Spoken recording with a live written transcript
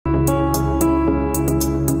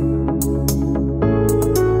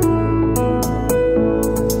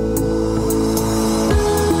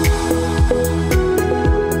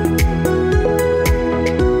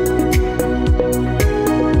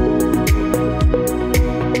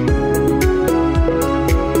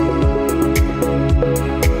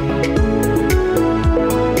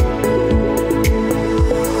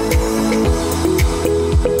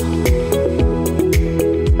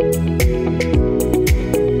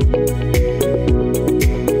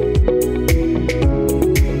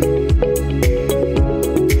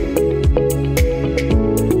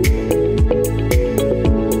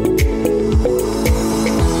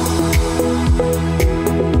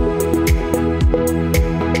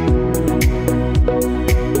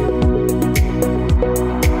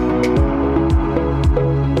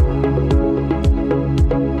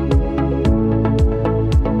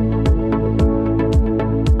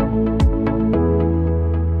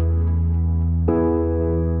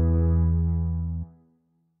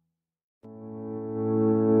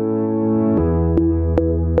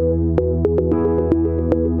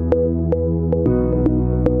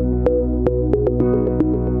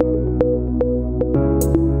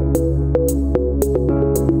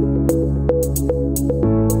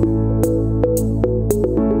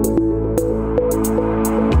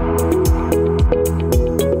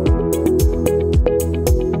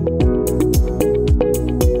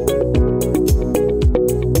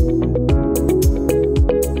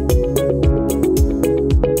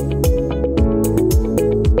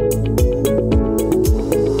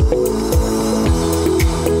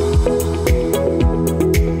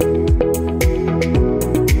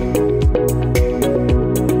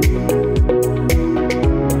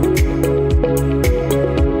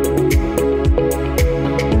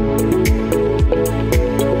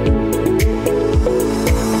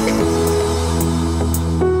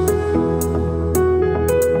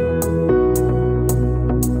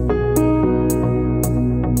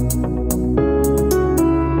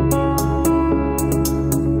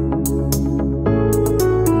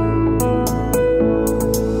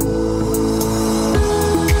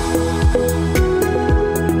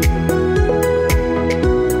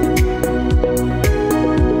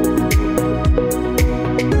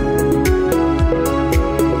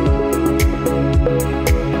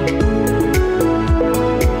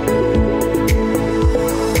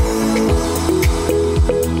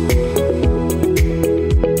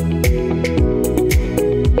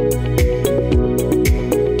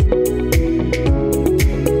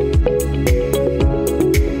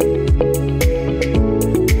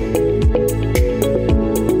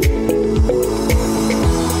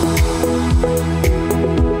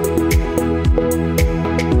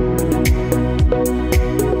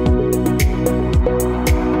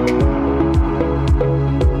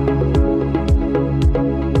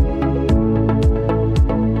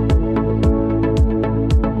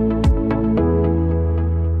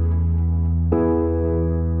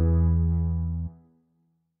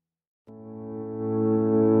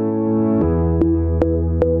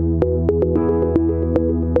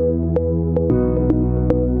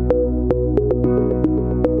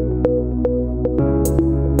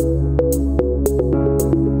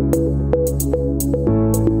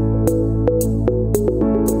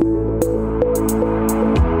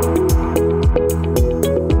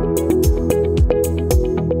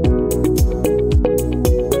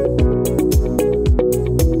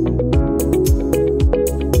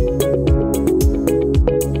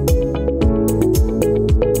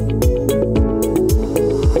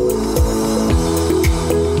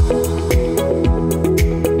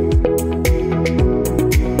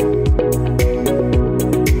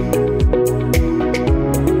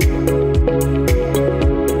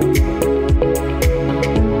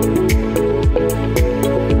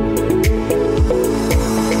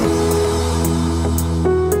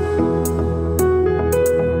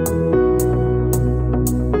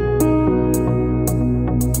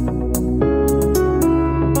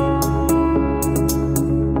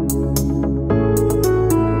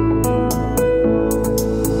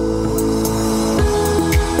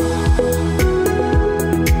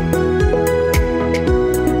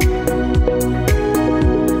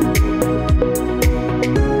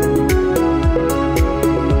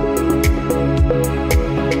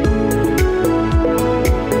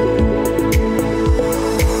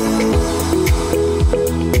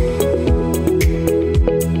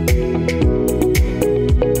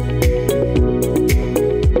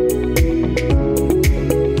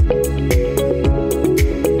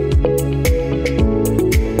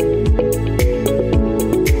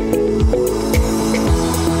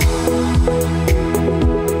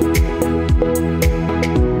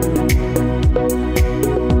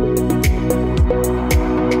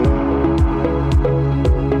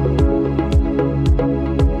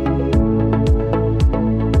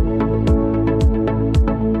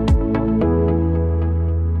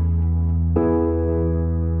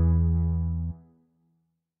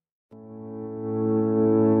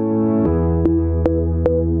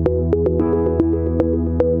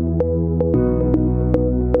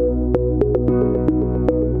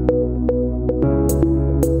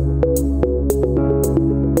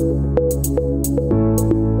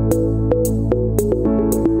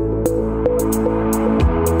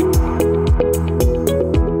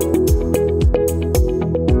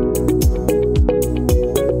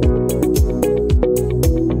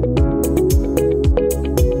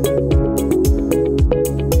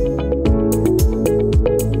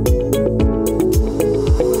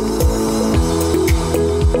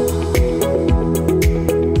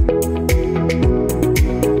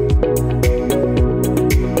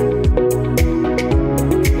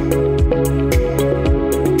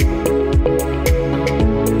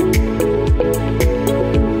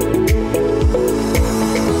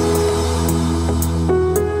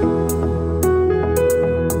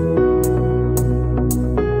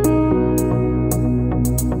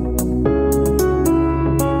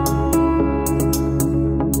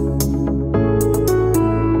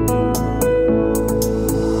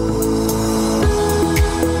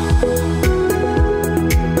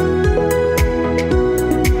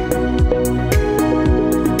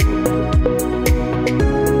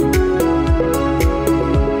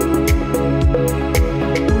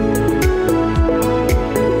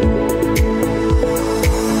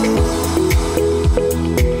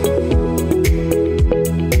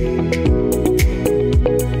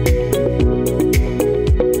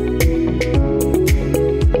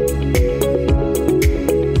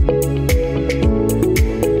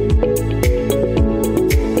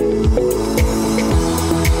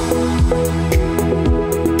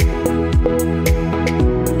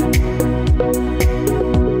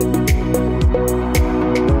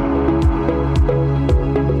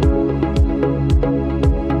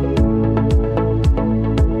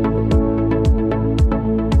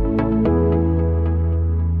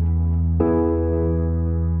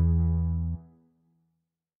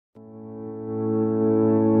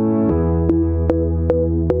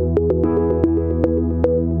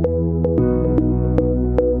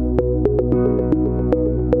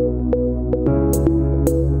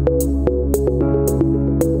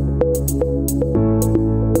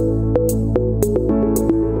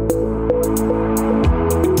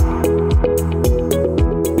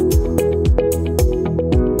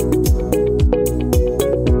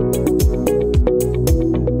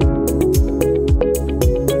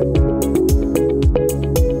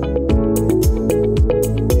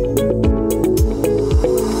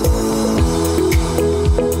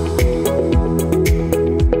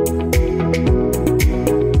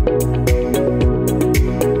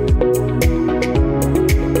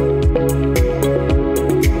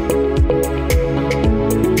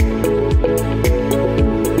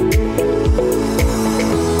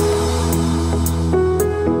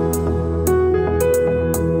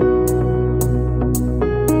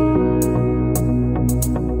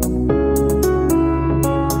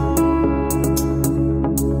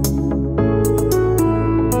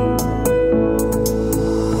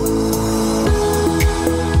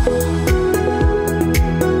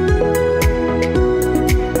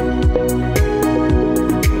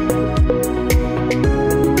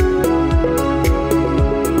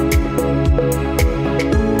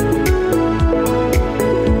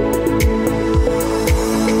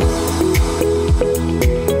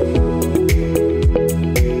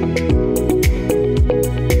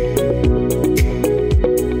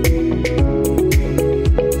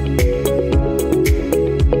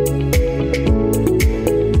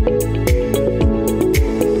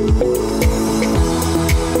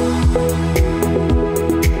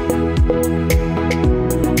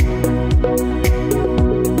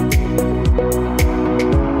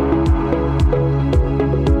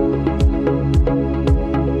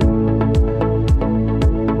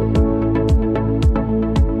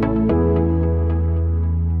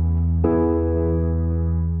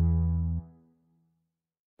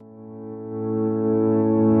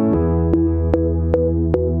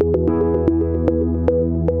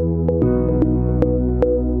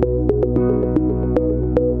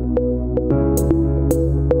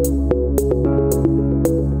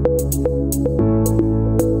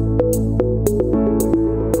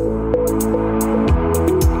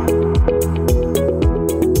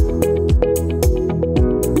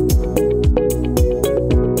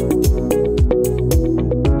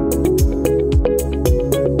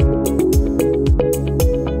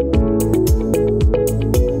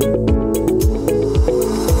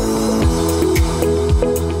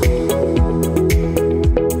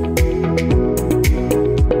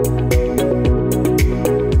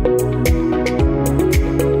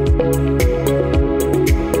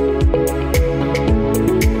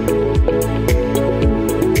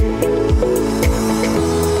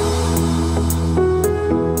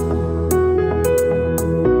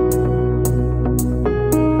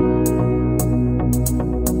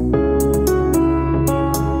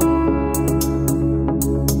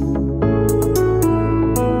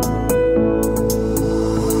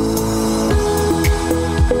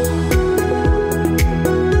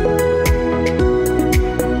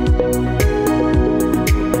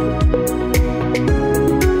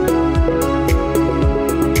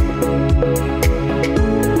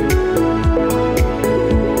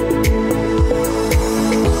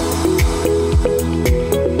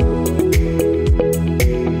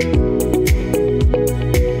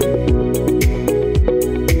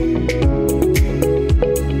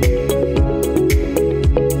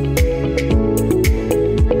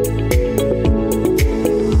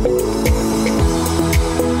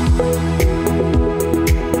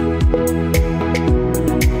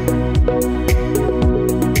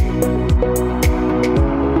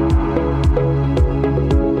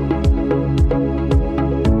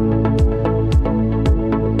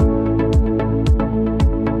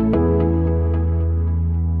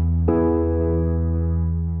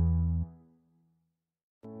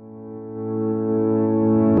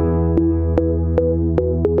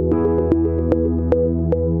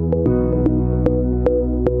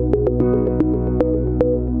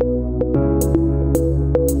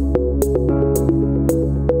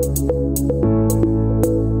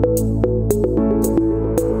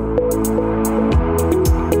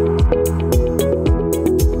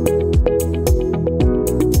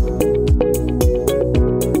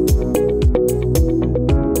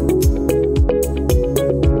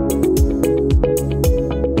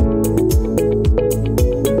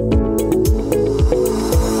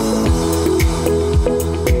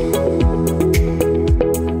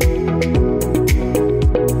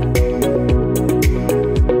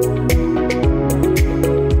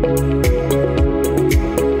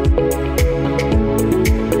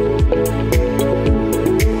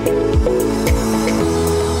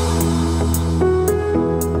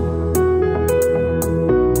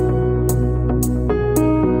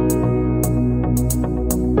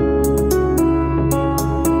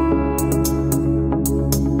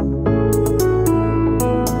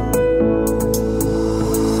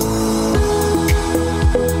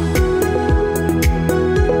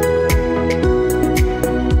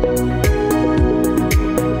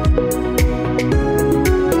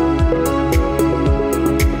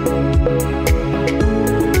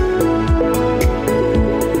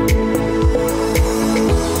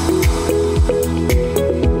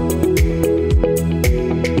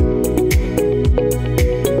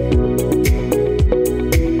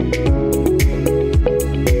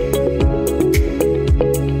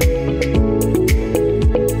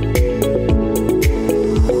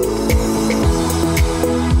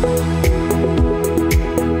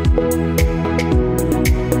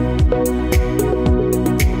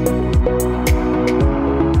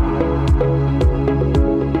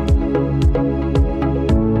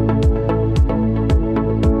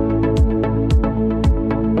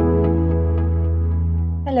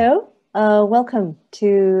Welcome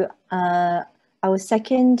to our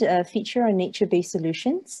second feature on nature-based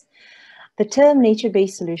solutions. The term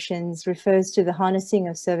nature-based solutions refers to the harnessing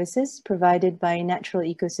of services provided by natural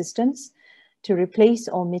ecosystems to replace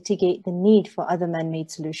or mitigate the need for other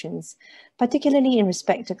man-made solutions, particularly in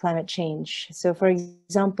respect to climate change. So for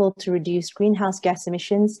example, to reduce greenhouse gas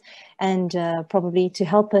emissions and probably to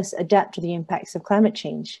help us adapt to the impacts of climate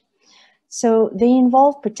change. So they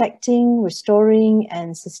involve protecting, restoring,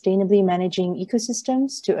 and sustainably managing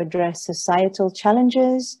ecosystems to address societal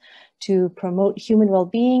challenges, to promote human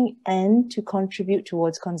well-being, and to contribute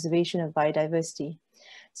towards conservation of biodiversity.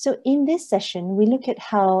 So in this session, we look at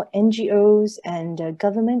how NGOs and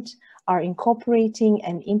government are incorporating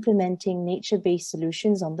and implementing nature-based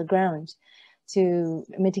solutions on the ground to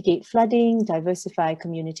mitigate flooding, diversify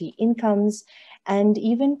community incomes, and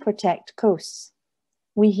even protect coasts.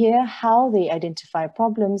 We hear how they identify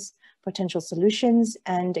problems, potential solutions,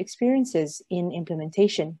 and experiences in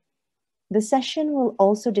implementation. The session will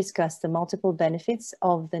also discuss the multiple benefits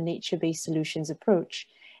of the nature-based solutions approach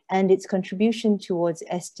and its contribution towards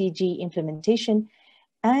SDG implementation,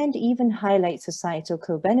 and even highlight societal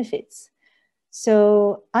co-benefits.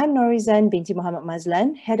 So I'm Norizan binti Muhammad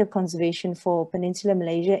Mazlan, Head of Conservation for Peninsular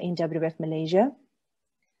Malaysia in WWF Malaysia.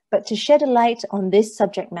 But to shed a light on this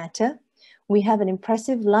subject matter, we have an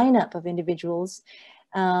impressive lineup of individuals.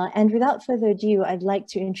 And without further ado, I'd like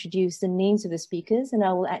to introduce the names of the speakers, and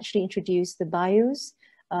I will actually introduce the bios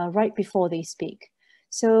right before they speak.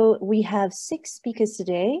 So we have 6 speakers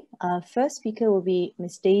today. First speaker will be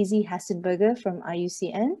Ms. Daisy Hassenberger from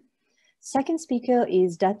IUCN. Second speaker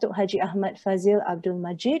is Datuk Haji Ahmad Fazil Abdul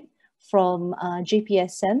Majid from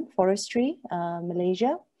JPSM Forestry,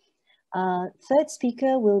 Malaysia. Third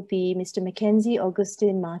speaker will be Mr. Mackenzie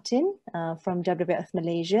Augustine Martin from WWF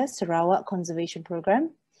Malaysia, Sarawak Conservation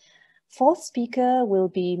Program. Fourth speaker will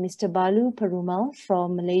be Mr. Balu Perumal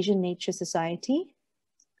from Malaysian Nature Society.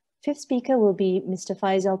 Fifth speaker will be Mr.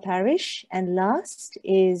 Faisal Parish. And last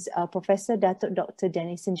is Professor Datuk Dr.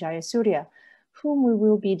 Denison Jayasuriya, whom we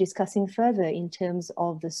will be discussing further in terms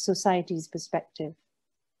of the society's perspective.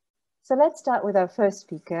 So let's start with our first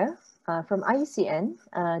speaker. From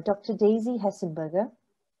IUCN, Dr. Daisy Hassenberger.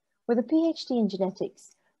 With a PhD in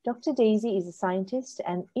genetics, Dr. Daisy is a scientist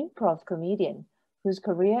and improv comedian whose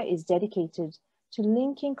career is dedicated to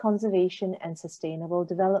linking conservation and sustainable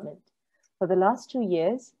development. For the last 2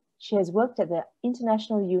 years, she has worked at the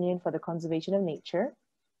International Union for the Conservation of Nature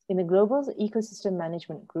in the Global Ecosystem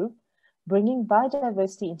Management Group, bringing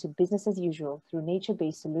biodiversity into business as usual through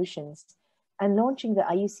nature-based solutions and launching the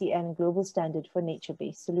IUCN Global Standard for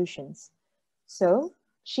Nature-Based Solutions. So,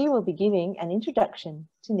 she will be giving an introduction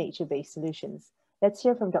to nature-based solutions. Let's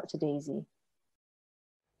hear from Dr. Daisy.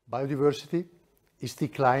 Biodiversity is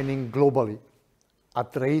declining globally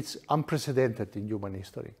at rates unprecedented in human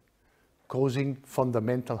history, causing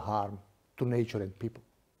fundamental harm to nature and people.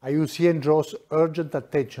 IUCN draws urgent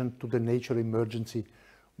attention to the nature emergency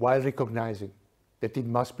while recognizing that it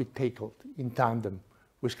must be tackled in tandem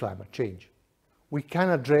with climate change. We can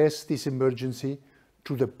address this emergency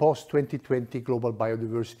through the post-2020 Global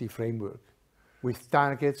Biodiversity Framework, with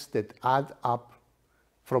targets that add up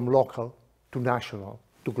from local to national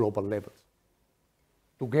to global levels.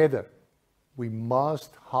 Together, we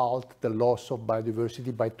must halt the loss of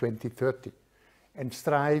biodiversity by 2030 and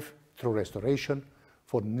strive through restoration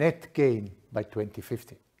for net gain by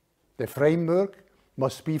 2050. The framework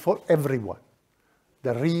must be for everyone.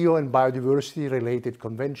 The Rio and biodiversity-related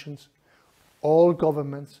conventions, all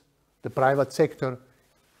governments, the private sector,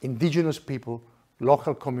 indigenous people,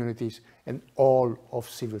 local communities, and all of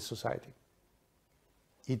civil society.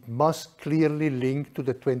 It must clearly link to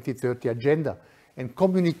the 2030 agenda and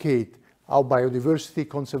communicate how biodiversity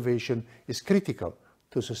conservation is critical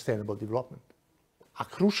to sustainable development. A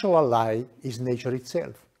crucial ally is nature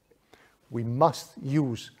itself. We must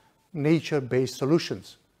use nature-based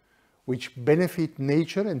solutions which benefit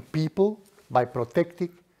nature and people by protecting,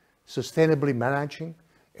 sustainably managing,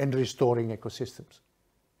 and restoring ecosystems.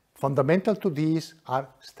 Fundamental to these are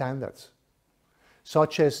standards,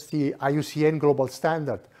 such as the IUCN Global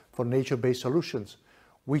Standard for Nature-Based Solutions,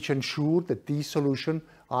 which ensure that these solutions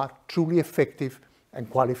are truly effective and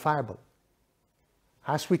qualifiable.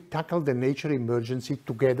 As we tackle the nature emergency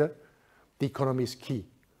together, the economy is key.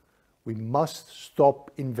 We must stop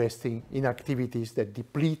investing in activities that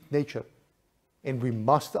deplete nature, and we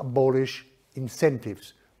must abolish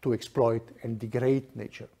incentives to exploit and degrade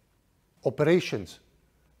nature. Operations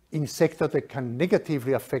in sectors that can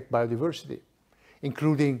negatively affect biodiversity,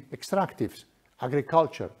 including extractives,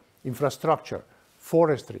 agriculture, infrastructure,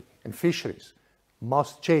 forestry, and fisheries,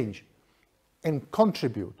 must change and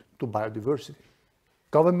contribute to biodiversity.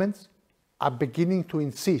 Governments are beginning to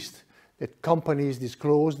insist that companies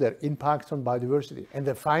disclose their impacts on biodiversity, and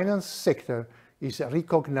the finance sector is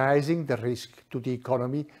recognizing the risk to the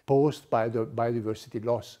economy posed by the biodiversity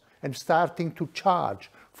loss and starting to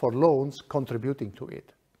charge for loans contributing to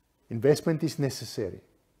it. Investment is necessary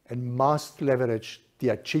and must leverage the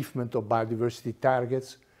achievement of biodiversity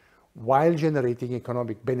targets while generating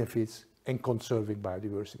economic benefits and conserving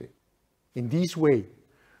biodiversity. In this way,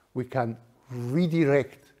 we can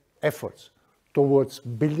redirect efforts towards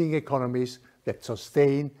building economies that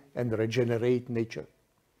sustain and regenerate nature.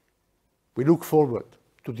 We look forward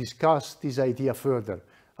to discuss this idea further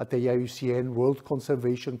at the IUCN World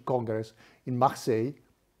Conservation Congress in Marseille,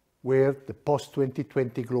 where the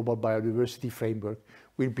post-2020 Global Biodiversity Framework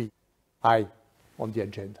will be high on the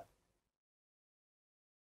agenda.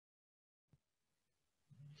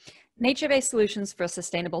 Nature-based solutions for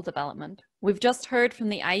sustainable development. We've just heard from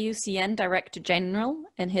the IUCN Director General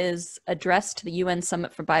in his address to the UN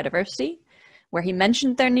Summit for Biodiversity, where he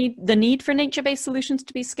mentioned the need for nature-based solutions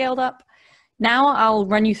to be scaled up. Now I'll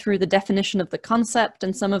run you through the definition of the concept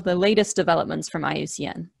and some of the latest developments from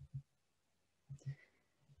IUCN.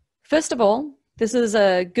 First of all, this is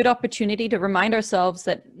a good opportunity to remind ourselves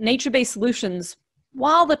that nature-based solutions,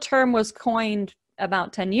 while the term was coined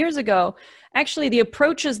about 10 years ago, actually the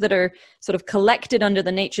approaches that are sort of collected under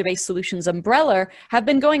the nature-based solutions umbrella have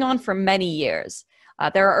been going on for many years.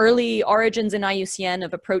 There are early origins in IUCN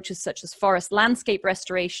of approaches such as forest landscape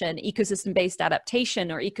restoration, ecosystem-based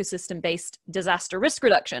adaptation, or ecosystem-based disaster risk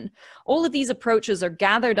reduction. All of these approaches are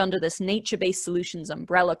gathered under this nature-based solutions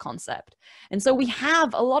umbrella concept. And so we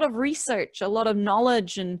have a lot of research, a lot of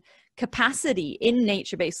knowledge and capacity in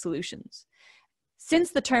nature-based solutions.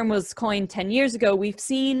 Since the term was coined 10 years ago, we've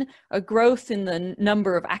seen a growth in the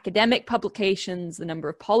number of academic publications, the number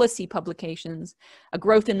of policy publications, a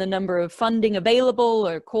growth in the number of funding available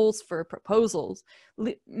or calls for proposals.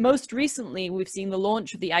 Most recently, we've seen the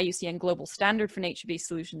launch of the IUCN Global Standard for Nature-Based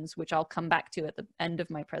Solutions, which I'll come back to at the end of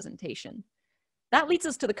my presentation. That leads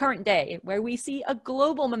us to the current day, where we see a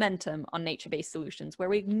global momentum on nature-based solutions, where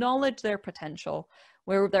we acknowledge their potential,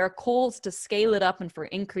 where there are calls to scale it up and for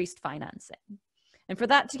increased financing. And for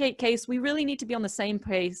that to take case, we really need to be on the same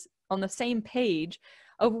page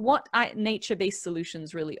of what nature-based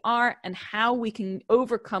solutions really are and how we can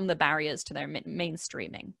overcome the barriers to their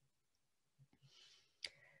mainstreaming.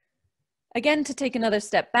 Again, to take another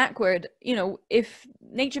step backward, if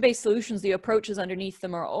nature-based solutions, the approaches underneath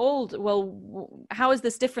them are old, well, how is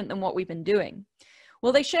this different than what we've been doing?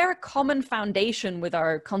 Well, they share a common foundation with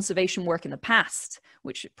our conservation work in the past,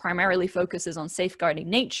 which primarily focuses on safeguarding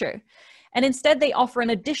nature. And instead, they offer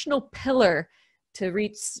an additional pillar to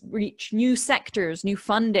reach new sectors, new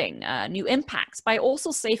funding, new impacts by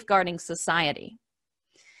also safeguarding society.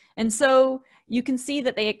 And so you can see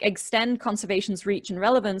that they extend conservation's reach and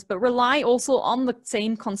relevance, but rely also on the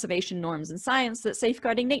same conservation norms and science that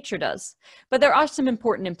safeguarding nature does. But there are some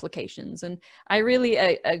important implications. And I really,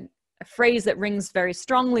 a phrase that rings very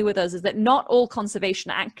strongly with us is that not all conservation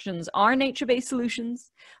actions are nature-based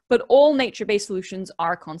solutions, but all nature-based solutions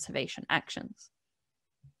are conservation actions.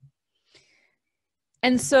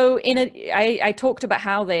 And so I talked about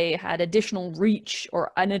how they had additional reach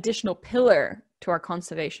or an additional pillar to our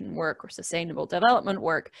conservation work or sustainable development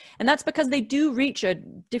work. And that's because they do reach a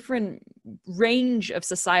different range of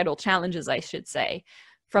societal challenges, I should say,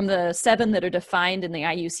 from the 7 that are defined in the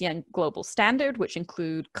IUCN Global Standard, which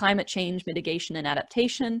include climate change mitigation and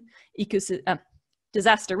adaptation,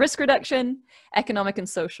 disaster risk reduction, economic and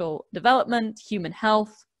social development, human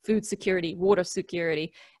health, food security, water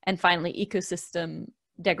security, and finally, ecosystem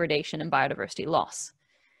degradation and biodiversity loss.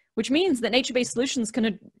 Which means that nature-based solutions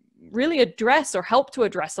can really address or help to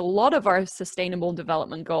address a lot of our sustainable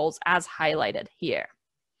development goals as highlighted here.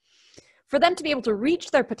 For them to be able to reach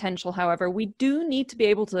their potential, however, we do need to be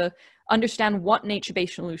able to understand what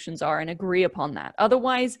nature-based solutions are and agree upon that.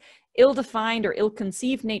 Otherwise, ill-defined or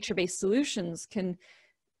ill-conceived nature-based solutions can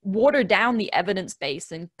water down the evidence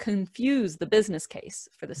base and confuse the business case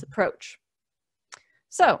for this approach.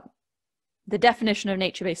 So, the definition of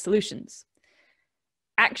nature-based solutions.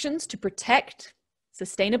 Actions to protect,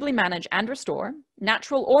 sustainably manage and restore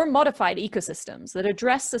natural or modified ecosystems that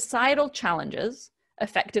address societal challenges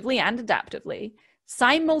effectively and adaptively,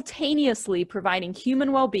 simultaneously providing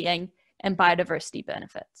human well-being and biodiversity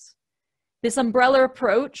benefits. This umbrella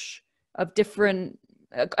approach of different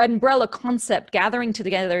umbrella concept gathering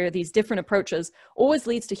together these different approaches always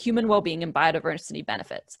leads to human well-being and biodiversity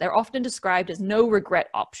benefits. They're often described as no regret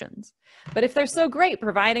options. But if they're so great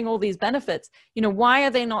providing all these benefits, why are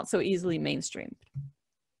they not so easily mainstreamed?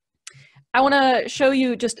 I want to show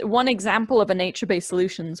you just one example of a nature-based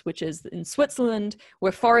solutions, which is in Switzerland,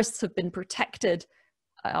 where forests have been protected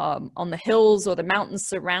on the hills or the mountains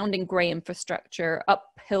surrounding grey infrastructure,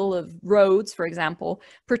 uphill of roads, for example,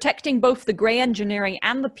 protecting both the grey engineering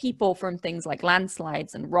and the people from things like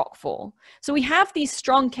landslides and rockfall. So we have these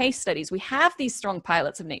strong case studies, we have these strong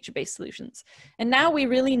pilots of nature-based solutions. And now we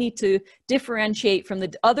really need to differentiate from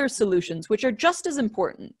the other solutions, which are just as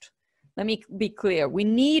important. Let me be clear, we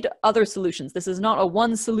need other solutions. This is not a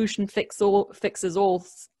one solution fixes all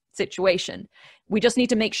situation. We just need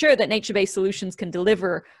to make sure that nature-based solutions can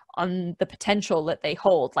deliver on the potential that they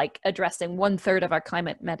hold, like addressing 1/3 of our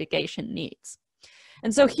climate mitigation needs.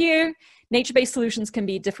 And so here, nature-based solutions can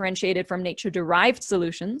be differentiated from nature-derived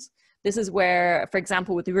solutions. This is where, for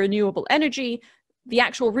example, with renewable energy, the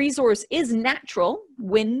actual resource is natural,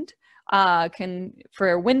 wind, for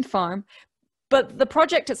a wind farm, but the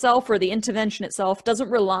project itself or the intervention itself doesn't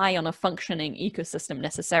rely on a functioning ecosystem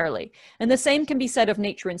necessarily. And the same can be said of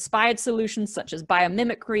nature-inspired solutions such as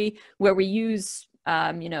biomimicry, where we use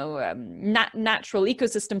natural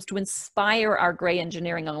ecosystems to inspire our grey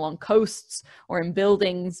engineering along coasts or in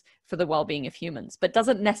buildings for the well-being of humans, but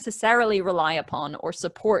doesn't necessarily rely upon or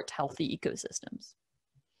support healthy ecosystems.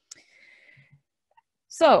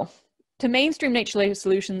 So, to mainstream nature-based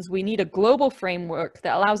solutions, we need a global framework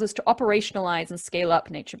that allows us to operationalize and scale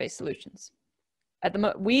up nature-based solutions.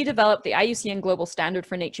 We developed the IUCN Global Standard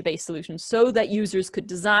for Nature-Based Solutions so that users could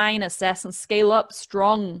design, assess, and scale up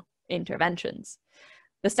strong interventions.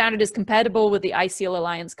 The standard is compatible with the ICL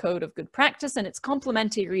Alliance Code of Good Practice, and it's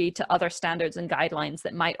complementary to other standards and guidelines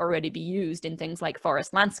that might already be used in things like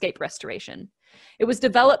forest landscape restoration. It was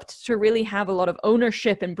developed to really have a lot of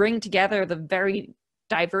ownership and bring together the very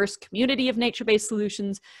diverse community of nature-based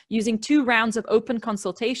solutions using 2 rounds of open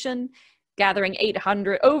consultation, gathering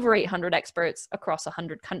over 800 experts across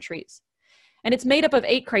 100 countries. And it's made up of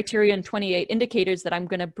 8 criteria and 28 indicators that I'm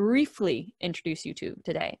going to briefly introduce you to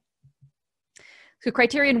today. So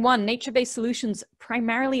criterion 1, nature-based solutions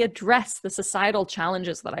primarily address the societal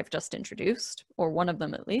challenges that I've just introduced, or one of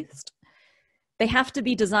them at least. They have to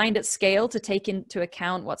be designed at scale to take into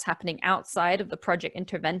account what's happening outside of the project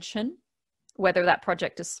intervention, whether that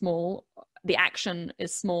project is small, the action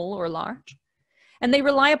is small or large. And they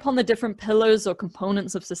rely upon the different pillars or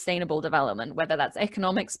components of sustainable development, whether that's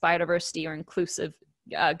economics, biodiversity, or inclusive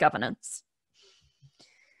governance.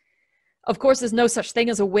 Of course, there's no such thing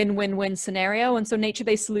as a win-win-win scenario, and so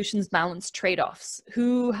nature-based solutions balance trade-offs.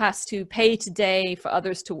 Who has to pay today for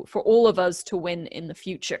all of us to win in the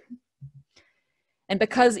future? And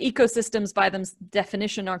because ecosystems by their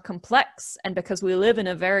definition are complex, and because we live in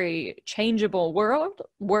a very changeable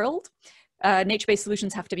world, nature-based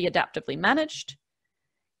solutions have to be adaptively managed.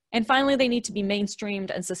 And finally, they need to be mainstreamed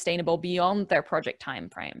and sustainable beyond their project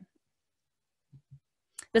timeframe.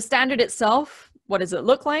 The standard itself, what does it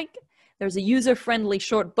look like? There's a user-friendly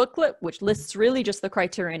short booklet, which lists really just the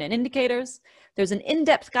criterion and indicators. There's an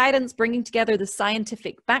in-depth guidance bringing together the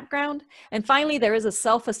scientific background. And finally, there is a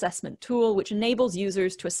self-assessment tool, which enables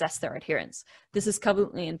users to assess their adherence. This is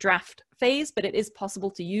currently in draft phase, but it is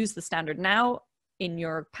possible to use the standard now in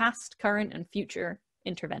your past, current, and future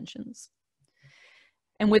interventions.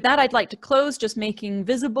 And with that, I'd like to close just making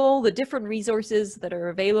visible the different resources that are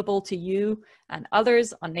available to you and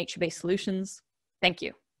others on nature-based solutions. Thank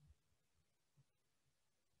you.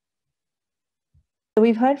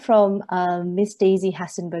 We've heard from Ms. Daisy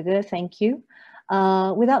Hassenberger, thank you.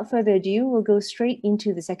 Without further ado, we'll go straight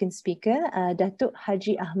into the second speaker, Datuk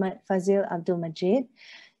Haji Ahmad Fazil Abdul Majid.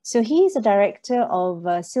 So he is a director of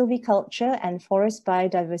Silviculture and Forest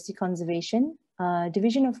Biodiversity Conservation,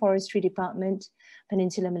 Division of Forestry Department,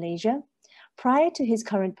 Peninsula Malaysia. Prior to his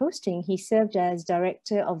current posting, he served as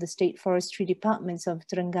director of the State Forestry Departments of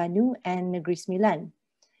Terengganu and Negeri Sembilan.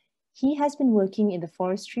 He has been working in the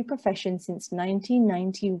forestry profession since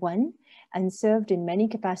 1991 and served in many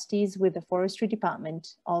capacities with the Forestry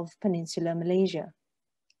Department of Peninsula Malaysia.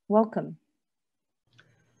 Welcome.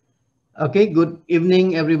 Okay, good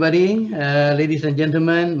evening, everybody. Ladies and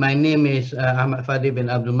gentlemen, my name is Ahmad Fadil bin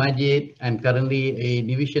Abdul Majid. I'm currently a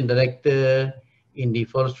division director in the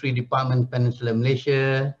Forestry Department, Peninsula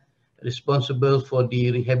Malaysia, responsible for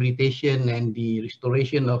the rehabilitation and the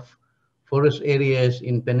restoration of forest areas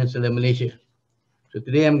in Peninsula Malaysia. So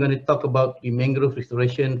today I'm going to talk about the mangrove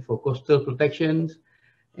restoration for coastal protections,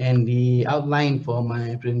 and the outline for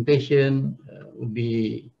my presentation will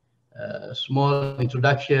be a small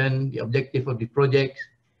introduction, the objective of the project,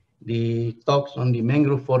 the talks on the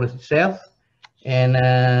mangrove forest itself, and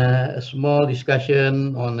a small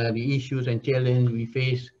discussion on the issues and challenges we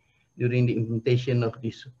face during the implementation of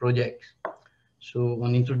this project. So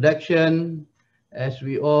on introduction, as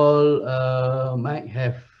we all might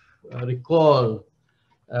have recalled,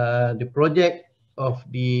 the project of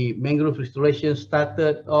the mangrove restoration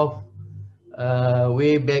started off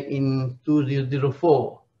way back in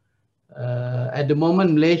 2004. At the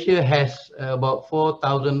moment, Malaysia has about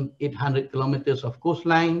 4,800 kilometers of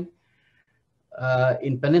coastline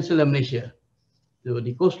in Peninsular Malaysia. So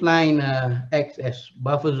the coastline acts as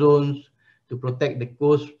buffer zones to protect the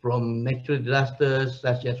coast from natural disasters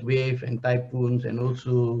such as waves and typhoons, and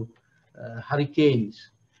also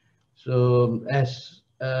hurricanes. So as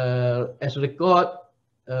record,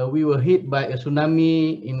 we were hit by a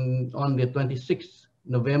tsunami on the 26th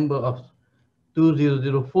November of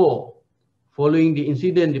 2004. Following the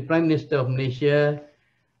incident, the Prime Minister of Malaysia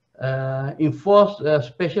enforced a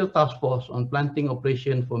special task force on planting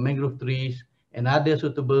operation for mangrove trees and other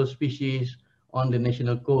suitable species on the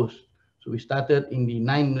national coast. So we started in the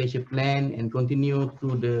 9 Malaysia Plan and continued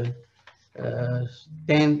to the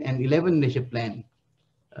 10th and 11th Malaysia Plan.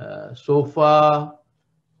 So far,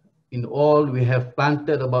 in all, we have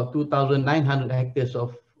planted about 2,900 hectares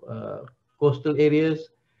of coastal areas,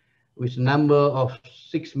 with a number of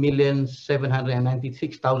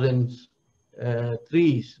 6,796,000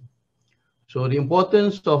 trees. So the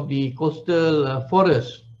importance of the coastal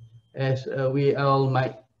forest, as we all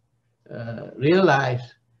might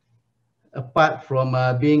realize, apart from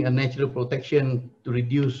being a natural protection to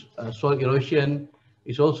reduce soil erosion,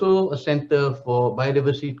 is also a center for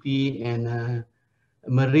biodiversity and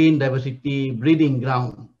marine diversity breeding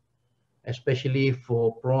ground, especially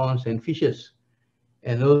for prawns and fishes,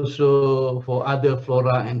 and also for other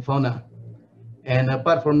flora and fauna. And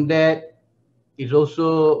apart from that, it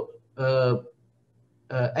also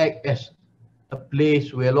act as a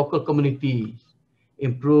place where local communities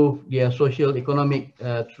improve their social economic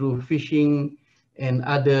through fishing and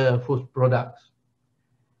other food products.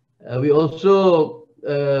 We also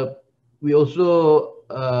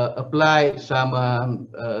apply some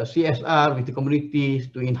CSR with the communities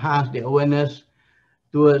to enhance the awareness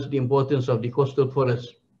towards the importance of the coastal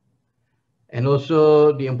forest. And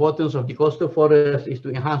also the importance of the coastal forest is to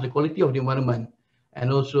enhance the quality of the environment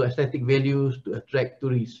and also aesthetic values to attract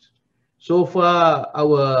tourists. So far,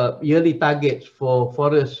 our yearly targets for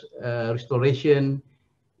forest restoration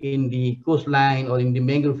in the coastline or in the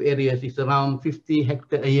mangrove areas is around 50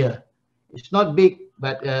 hectares a year. It's not big,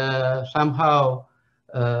 but somehow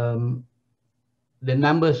the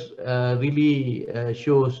numbers really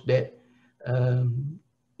shows that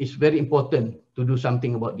it's very important to do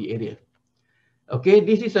something about the area. Okay,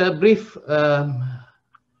 this is a brief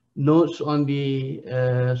notes on the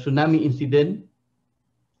tsunami incident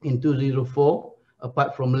in 2004.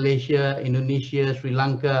 Apart from Malaysia, Indonesia, Sri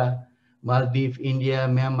Lanka, Maldives, India,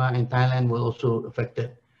 Myanmar, and Thailand were also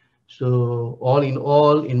affected. So all in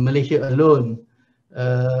all, in Malaysia alone,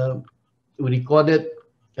 we recorded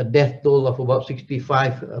a death toll of about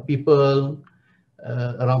 65 people.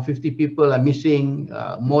 Around 50 people are missing,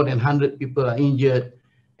 more than 100 people are injured,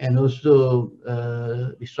 and also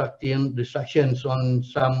destructions on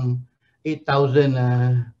some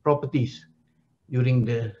 8,000 properties during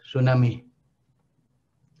the tsunami.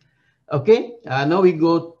 Okay, now we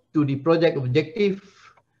go to the project objective.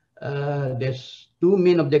 There's two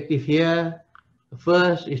main objectives here. The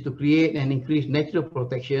first is to create and increase natural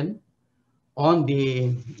protection on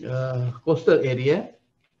the coastal area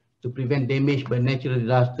to prevent damage by natural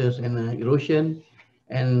disasters and erosion.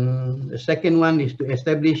 And the second one is to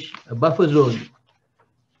establish a buffer zone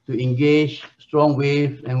to engage strong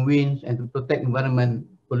waves and winds and to protect environment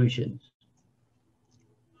pollution.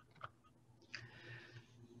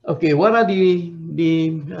 Okay, what are the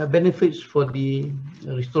benefits for the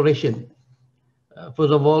restoration?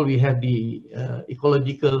 First of all, we have the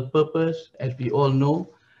ecological purpose. As we all know,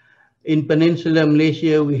 in Peninsular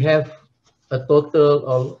Malaysia, we have a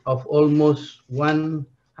total of almost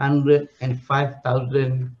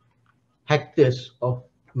 105,000 hectares of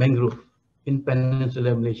mangrove in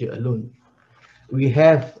Peninsular Malaysia alone. We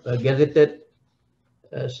have gazetted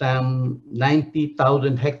some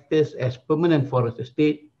 90,000 hectares as permanent forest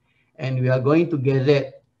estate, and we are going to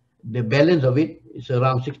gazette the balance of it. It's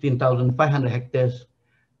around 16,500 hectares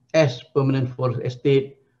as permanent forest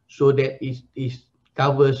estate, so that it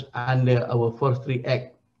covers under our Forestry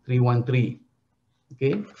Act 313.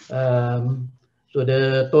 Okay, so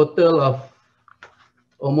the total of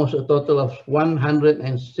almost a total of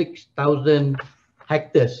 106,000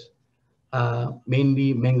 hectares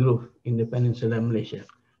mainly mangrove in the Peninsular Malaysia.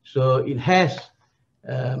 So it has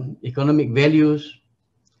economic values.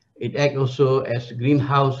 It acts also as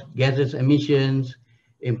greenhouse gases emissions,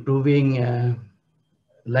 improving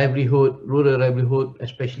livelihood, rural livelihood,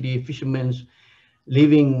 especially fishermen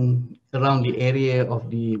living around the area of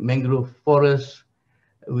the mangrove forest.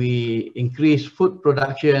 We increase food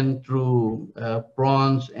production through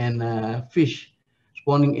prawns and fish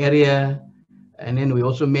spawning area. And then we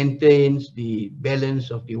also maintain the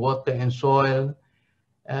balance of the water and soil,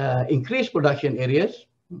 increase production areas.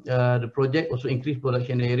 The project also increased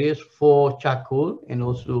production areas for charcoal and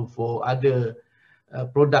also for other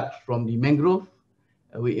products from the mangrove.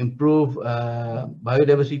 We improve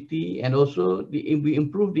biodiversity, and also we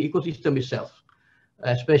improve the ecosystem itself,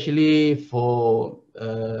 especially for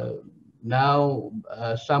now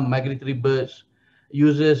some migratory birds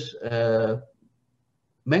uses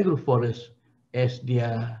mangrove forest as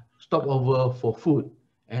their stopover for food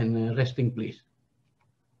and resting place.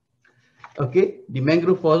 Okay, the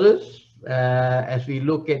mangrove forests, as we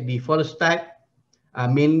look at the forest type, are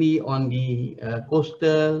mainly on the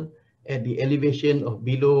coastal at the elevation of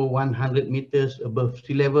below 100 meters above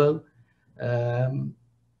sea level.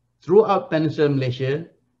 Throughout Peninsular Malaysia,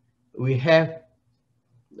 we have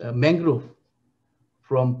mangrove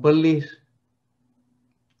from Perlis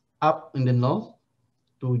up in the north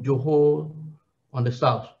to Johor on the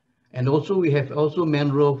south. And also we have also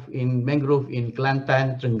mangrove in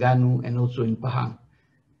Kelantan, Terengganu, and also in Pahang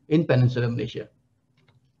in Peninsular Malaysia.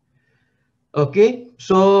 Okay,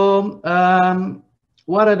 so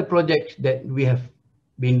what are the projects that we have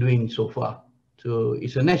been doing so far? So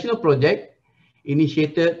it's a national project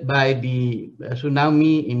initiated by the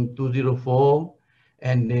tsunami in 2004,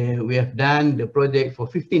 and we have done the project for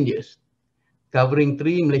 15 years, covering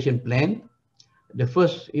 3 Malaysian plans.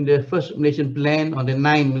 In the first Malaysian plan, on the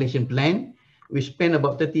 9 Malaysian plan, we spent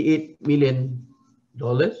about $38 million.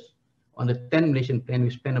 On the 10 Malaysian plan, we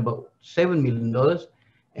spent about $7 million.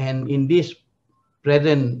 And in this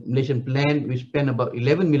present Malaysian plan, we spent about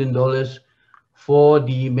 $11 million for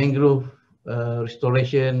the mangrove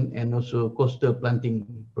restoration and also coastal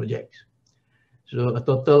planting projects. So a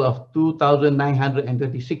total of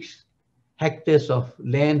 2,926 hectares of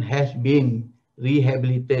land has been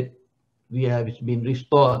rehabilitated. It's been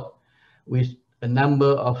restored with a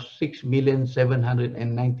number of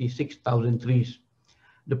 6,796,000 trees.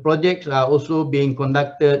 The projects are also being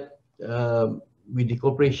conducted with the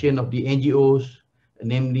cooperation of the NGOs,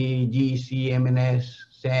 namely GEC, MNS,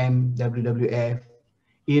 SAM, WWF,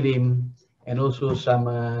 IRIM, and also some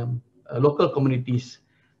local communities,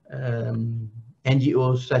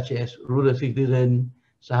 NGOs such as Rural Citizen,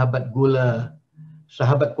 Sahabat Gula,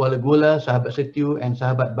 Sahabat Kuala Gula, Sahabat Setiu, and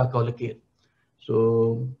Sahabat Bakau Lekir.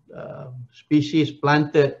 So species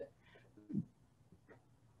planted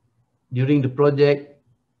during the project,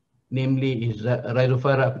 namely is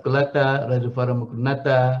Rhizophora apiculata, Rhizophora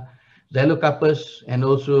macronata, Xylocarpus, and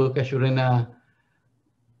also Casuarina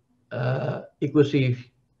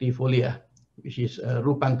equisetifolia, which is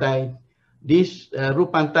rue pantai. These rue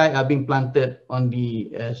pantai are being planted on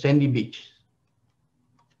the sandy beach.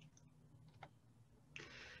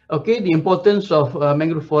 Okay, the importance of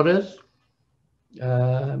mangrove forests,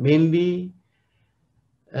 mainly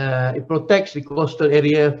it protects the coastal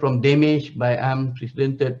area from damage by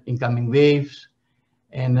unprecedented incoming waves,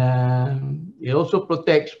 and it also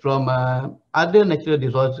protects from other natural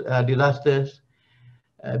disasters,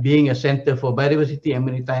 being a center for biodiversity and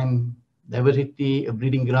maritime diversity, a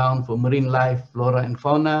breeding ground for marine life, flora and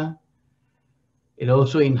fauna. It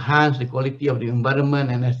also enhances the quality of the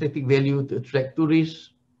environment and aesthetic value to attract tourists,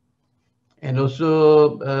 and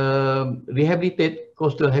also rehabilitate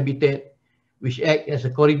coastal habitat, which act as a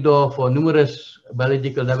corridor for numerous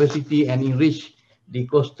biological diversity and enrich the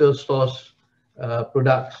coastal source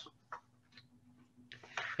products.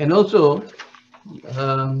 And also,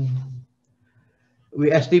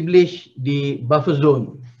 we establish the buffer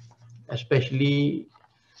zone, especially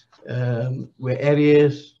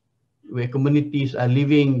where communities are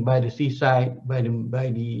living by the seaside, by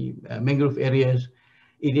the mangrove areas.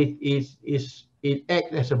 It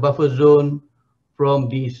acts as a buffer zone from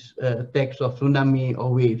these attacks of tsunami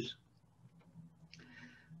or waves.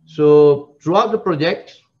 So throughout the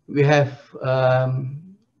project, we have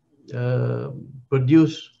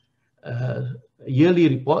produced yearly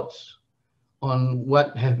reports on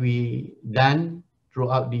what have we done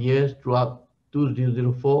throughout the years, throughout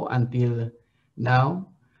 2004 until now.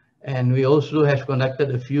 And we also have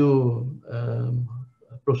conducted a few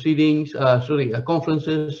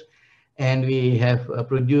conferences, and we have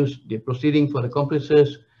produced the proceeding for the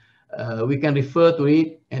conferences. We can refer to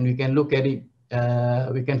it and we can look at it.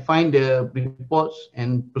 We can find the reports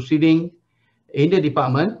and proceeding in the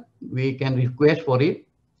department. We can request for it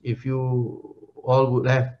if you all would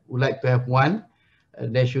like to have one.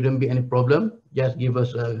 there shouldn't be any problem. Just give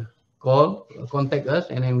us a call, contact us,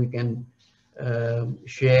 and then we can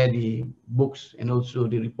share the books and also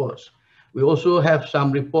the reports. We also have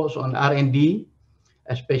some reports on R&D,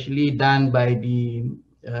 especially done by the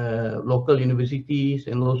local universities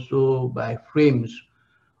and also by frames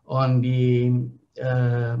on the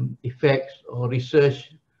effects or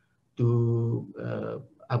research to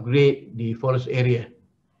upgrade the forest area.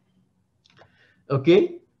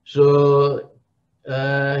 Okay, so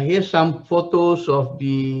here's some photos of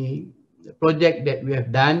the project that we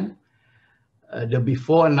have done, the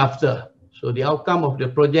before and after. So the outcome of the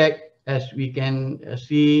project, as we can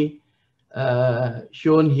see,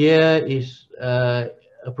 shown here is a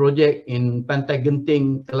project in Pantai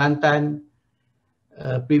Genting, Kelantan.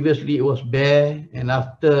 Previously it was bare, and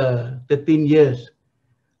after 13 years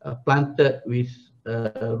planted with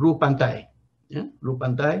Ru Pantai. Yeah, Ru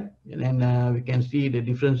Pantai, and then we can see the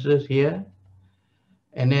differences here.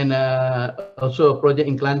 And then also a project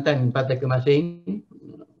in Kelantan, in Pantai Kemasing.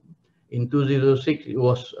 In 2006, it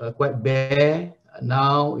was quite bare.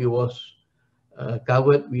 Now it was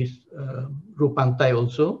covered with Ru Pantai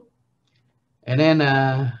also. And then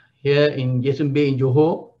here in Jason Bay in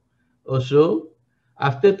Johor, also,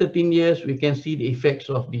 after 13 years, we can see the effects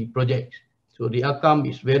of the project. So the outcome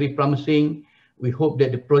is very promising. We hope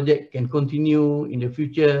that the project can continue in the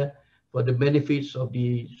future for the benefits of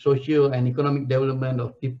the social and economic development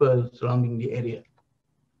of people surrounding the area.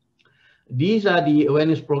 These are the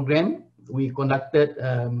awareness program we conducted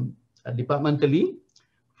departmentally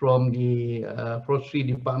from the Forestry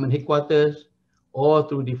Department headquarters or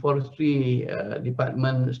through the Forestry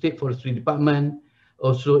Department, State Forestry Department,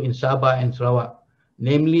 also in Sabah and Sarawak.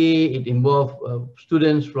 Namely, it involved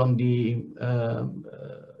students from the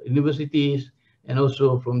universities and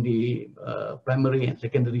also from the primary and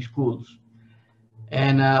secondary schools.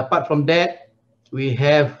 And apart from that, we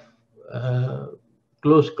have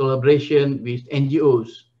close collaboration with NGOs,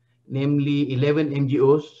 namely 11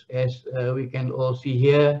 NGOs, as we can all see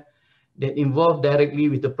here, that involve directly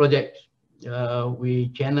with the project. We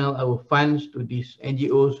channel our funds to these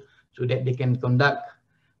NGOs so that they can conduct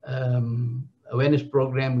awareness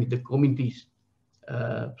program with the communities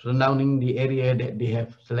surrounding the area that they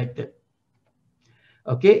have selected.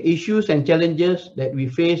 Okay, issues and challenges that we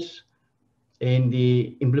face in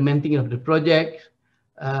the implementing of the project.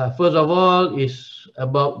 First of all is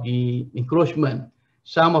about the encroachment.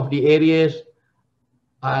 Some of the areas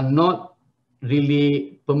are not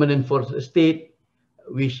really permanent forest estate,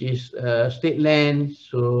 which is state land.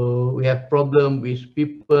 So we have problem with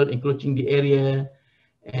people encroaching the area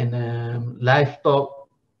and livestock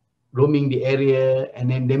roaming the area and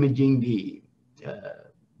then damaging the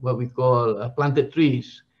what we call planted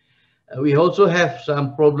trees. We also have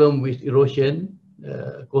some problem with erosion,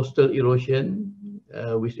 coastal erosion,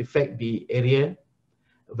 which affect the area,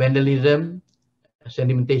 vandalism,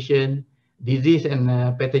 sedimentation, disease and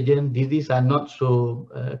pathogen. Disease are not so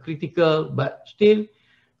critical, but still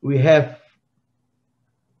we have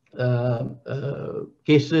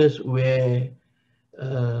cases where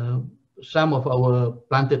some of our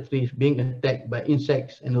planted trees being attacked by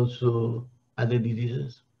insects and also other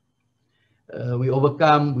diseases. We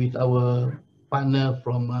overcome with our partner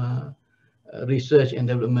from research and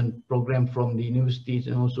development program from the universities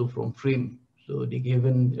and also from FRIM. So they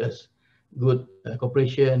given us good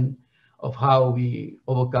cooperation of how we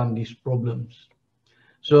overcome these problems.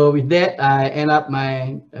 So with that, I end up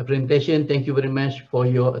my presentation. Thank you very much for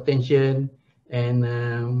your attention.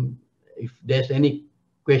 And if there's any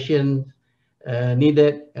questions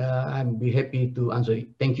needed, I'd be happy to answer it.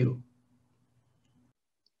 Thank you.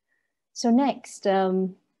 So next,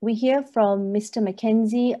 we hear from Mr.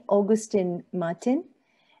 Mackenzie Augustine Martin.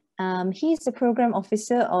 He is the Program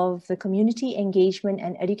Officer of the Community Engagement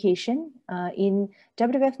and Education in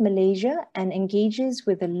WWF Malaysia and engages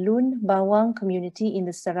with the Lun Bawang community in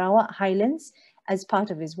the Sarawak Highlands as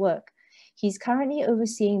part of his work. He's currently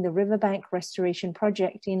overseeing the riverbank restoration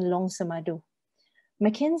project in Long Semado.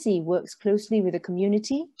 Mackenzie works closely with the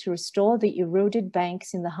community to restore the eroded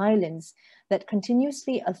banks in the highlands that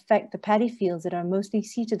continuously affect the paddy fields that are mostly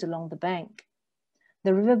seated along the bank.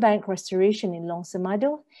 The riverbank restoration in Long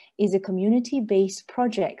Semado is a community-based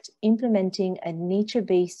project implementing a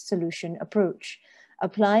nature-based solution approach,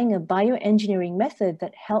 applying a bioengineering method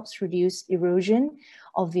that helps reduce erosion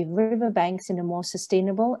of the riverbanks in a more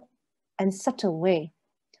sustainable and subtle way.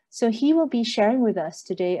 So he will be sharing with us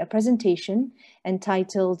today a presentation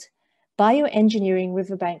entitled Bioengineering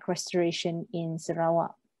Riverbank Restoration in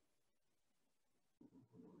Sarawak.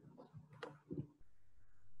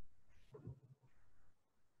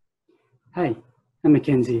 Hi, I'm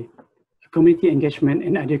Mackenzie, a Community Engagement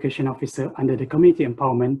and Education Officer under the Community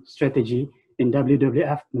Empowerment Strategy in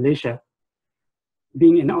WWF Malaysia.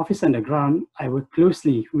 Being an officer on the ground, I work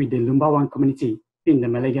closely with the Lumbawang community in the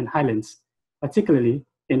Malayan Highlands, particularly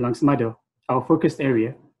in Langsmado, our focused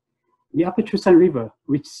area. The Upper Trusan River,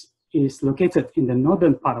 which is located in the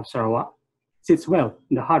northern part of Sarawak, sits well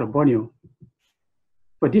in the heart of Borneo.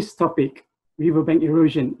 For this topic, riverbank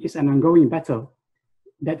erosion is an ongoing battle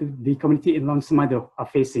that the community in Langsmado are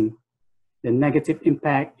facing. The negative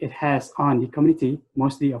impact it has on the community,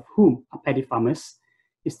 mostly of whom are paddy farmers,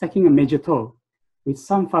 is taking a major toll, with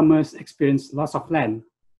some farmers experience loss of land,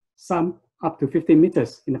 some up to 15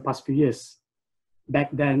 meters in the past few years. Back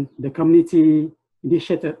then, the community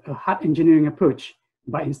initiated a hard engineering approach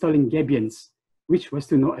by installing gabions, which was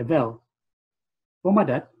to no avail.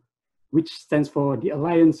 Pomadat, which stands for the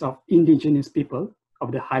Alliance of Indigenous People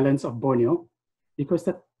of the Highlands of Borneo,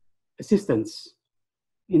 requested assistance.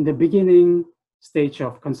 In the beginning stage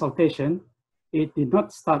of consultation, it did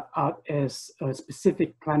not start out as a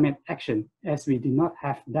specific climate action, as we did not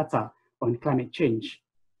have data on climate change.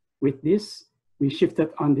 With this, we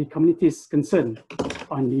shifted on the community's concern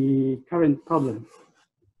on the current problem.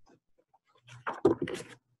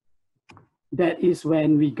 That is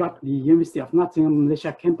when we got the University of Nottingham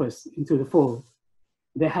Malaysia campus into the fold.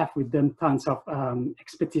 They have with them tons of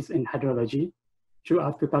expertise in hydrology.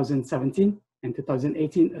 Throughout 2017 and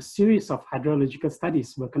 2018, a series of hydrological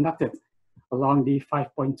studies were conducted along the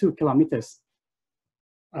 5.2 kilometers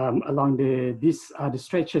along these are the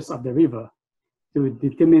stretches of the river to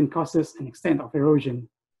determine causes and extent of erosion.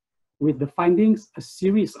 With the findings, a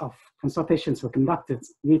series of consultations were conducted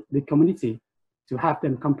with the community to have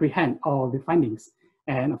them comprehend all the findings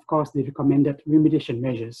and of course the recommended remediation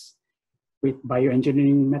measures. With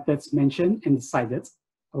bioengineering methods mentioned and decided,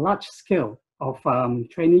 a large scale of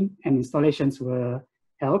training and installations were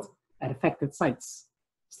held at affected sites.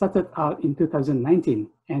 Started out in 2019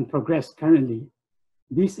 and progressed currently.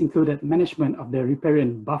 These included management of the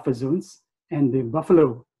riparian buffer zones and the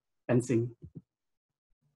buffalo fencing.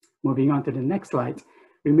 Moving on to the next slide,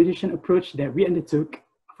 remediation approach that we undertook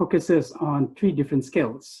focuses on 3 different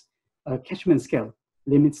scales. A catchment scale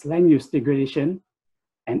limits land use degradation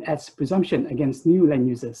and adds presumption against new land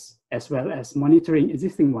uses, as well as monitoring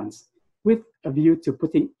existing ones, with a view to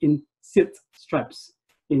putting in silt straps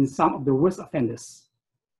in some of the worst offenders.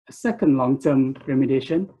 A second long-term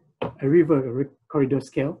remediation, a river corridor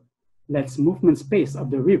scale, lets movement space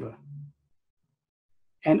of the river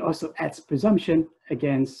and also adds presumption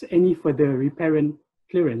against any further riparian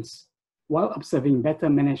clearance while observing better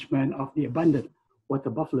management of the abundant water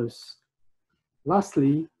buffaloes.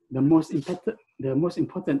 Lastly, the most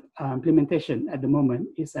important implementation at the moment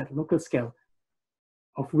is at local scale,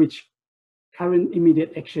 of which current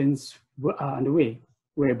immediate actions are underway,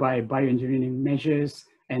 whereby bioengineering measures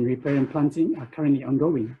and riparian planting are currently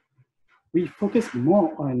ongoing. We focus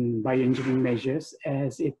more on bioengineering measures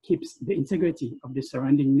as it keeps the integrity of the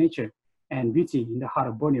surrounding nature and beauty in the heart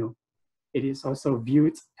of Borneo. It is also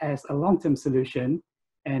viewed as a long-term solution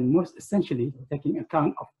and most essentially taking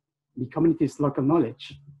account of the community's local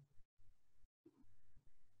knowledge.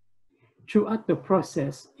 Throughout the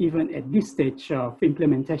process, even at this stage of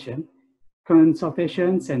implementation,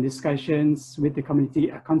 consultations and discussions with the community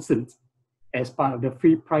are constant. As part of the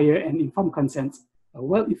free, prior, and informed consent, a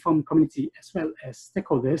well-informed community as well as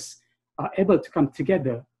stakeholders are able to come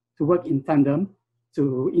together to work in tandem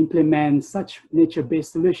to implement such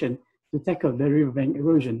nature-based solution to tackle the riverbank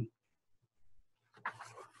erosion.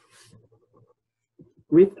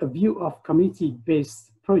 With a view of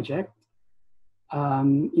community-based project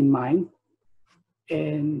in mind,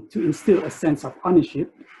 and to instill a sense of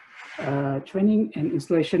ownership, training and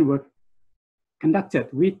installation work conducted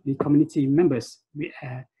with the community members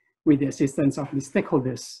with the assistance of the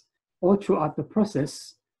stakeholders. All throughout the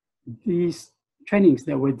process, these trainings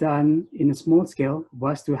that were done in a small scale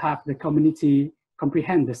was to have the community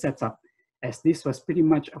comprehend the setup, as this was pretty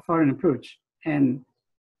much a foreign approach and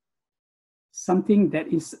something that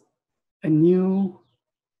is a new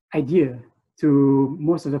idea to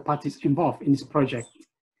most of the parties involved in this project.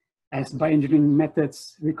 As bioengineering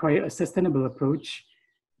methods require a sustainable approach,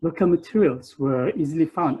 local materials were easily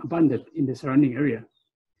found abundant in the surrounding area.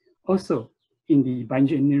 Also, in the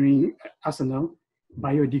bioengineering arsenal,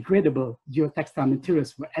 biodegradable geotextile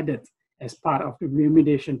materials were added as part of the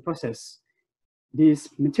remediation process. These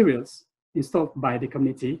materials, installed by the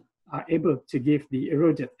community, are able to give the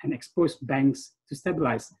eroded and exposed banks to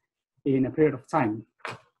stabilize in a period of time.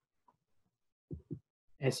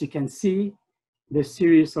 As you can see, the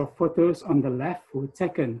series of photos on the left were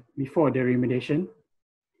taken before the remediation.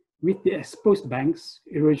 With the exposed banks,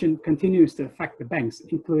 erosion continues to affect the banks,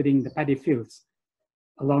 including the paddy fields,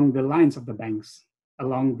 along the lines of the banks,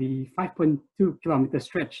 along the 5.2-kilometer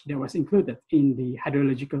stretch that was included in the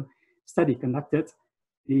hydrological study conducted.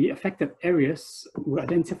 The affected areas were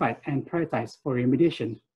identified and prioritized for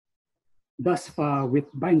remediation. Thus far,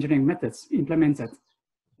 with bioengineering methods implemented,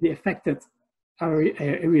 the affected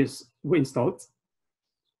areas were installed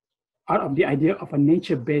out of the idea of a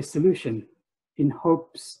nature-based solution in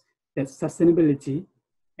hopes that sustainability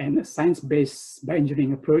and a science-based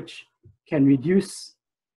bioengineering approach can reduce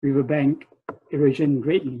riverbank erosion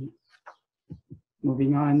greatly.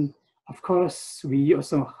 Moving on, of course, we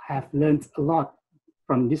also have learned a lot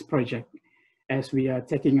from this project as we are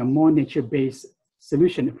taking a more nature-based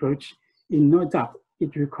solution approach. In no doubt,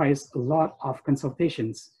 it requires a lot of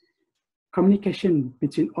consultations. Communication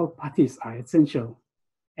between all parties are essential,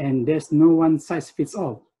 and there's no one size fits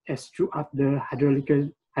all, as throughout the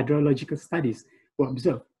hydrological studies were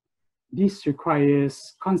observed. This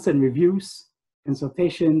requires constant reviews,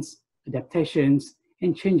 consultations, adaptations,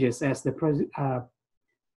 and changes as the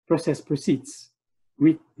process proceeds.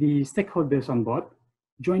 With the stakeholders on board,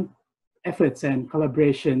 joint efforts and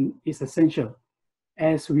collaboration is essential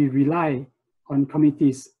as we rely on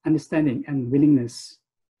communities' understanding and willingness.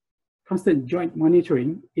 Constant joint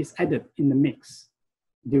monitoring is added in the mix.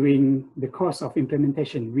 During the course of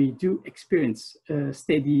implementation, we do experience a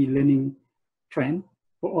steady learning trend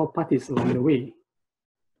for all parties along the way.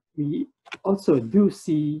 We also do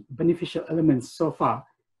see beneficial elements so far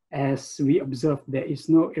as we observe there is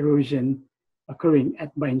no erosion occurring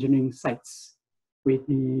at bioengineering sites. With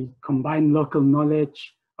the combined local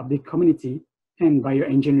knowledge of the community and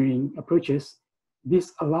bioengineering approaches,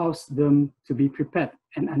 this allows them to be prepared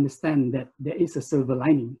and understand that there is a silver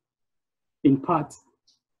lining. In part,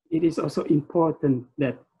 it is also important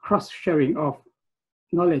that cross-sharing of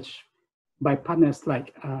knowledge by partners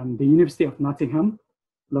like the University of Nottingham,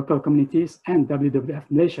 local communities, and WWF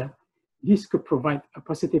Malaysia, this could provide a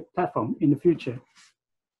positive platform in the future.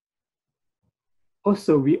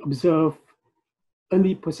 Also, we observe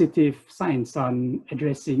early positive signs on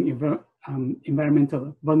addressing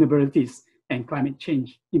environmental vulnerabilities and climate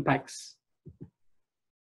change impacts.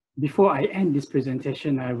 Before I end this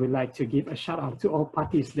presentation, I would like to give a shout out to all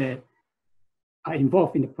parties that are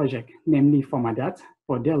involved in the project, namely Formadat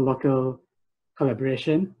for their local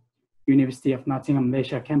collaboration, University of Nottingham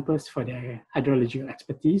Malaysia campus for their hydrological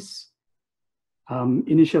expertise,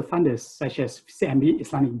 initial funders such as CMB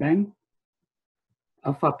Islamic Bank,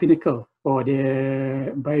 Alpha Pinnacle for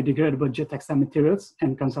their biodegradable geotextile materials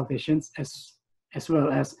and consultations, as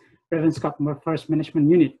well as Reverend Scott Forest Management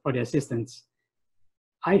Unit for their assistance.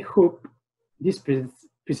 I hope this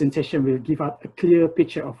presentation will give out a clear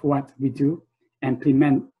picture of what we do and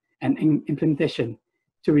implementation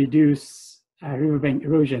to reduce riverbank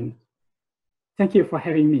erosion. Thank you for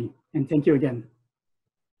having me, and thank you again.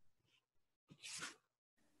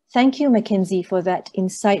 Thank you, Mackenzie, for that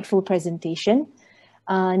insightful presentation.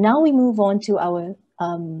 Now we move on to our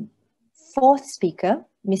fourth speaker,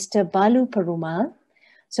 Mr. Balu Perumal.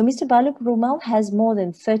 So Mr. Balu Perumal has more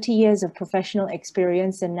than 30 years of professional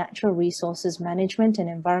experience in natural resources management and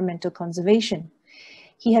environmental conservation.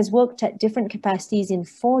 He has worked at different capacities in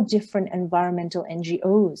 4 different environmental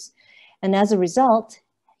NGOs. And as a result,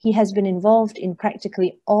 he has been involved in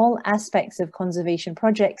practically all aspects of conservation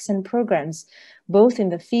projects and programs, both in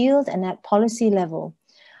the field and at policy level.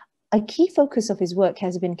 A key focus of his work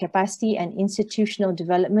has been capacity and institutional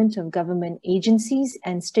development of government agencies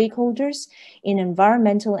and stakeholders in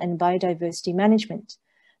environmental and biodiversity management.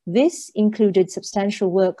 This included substantial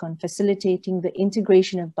work on facilitating the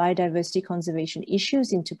integration of biodiversity conservation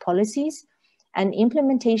issues into policies and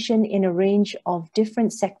implementation in a range of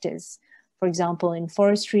different sectors, for example, in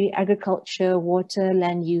forestry, agriculture, water,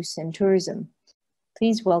 land use, and tourism.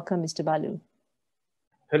 Please welcome Mr. Balu.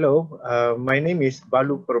 Hello, my name is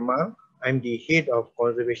Balu Perumal. I'm the head of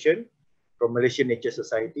conservation from Malaysian Nature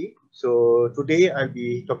Society. So today I'll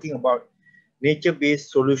be talking about nature-based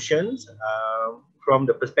solutions from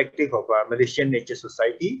the perspective of Malaysian Nature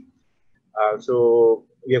Society. So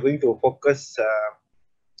we are going to focus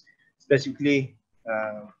specifically,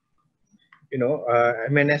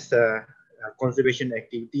 MNS conservation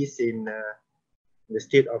activities in the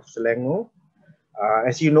state of Selangor.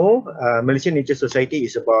 As you know, Malaysian Nature Society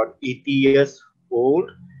is about 80 years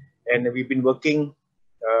old, and we've been working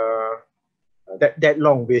that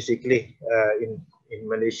long basically in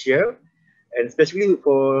Malaysia, and especially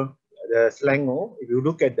for the Selangor. If you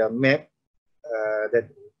look at the map that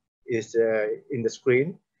is in the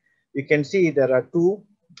screen, you can see there are 2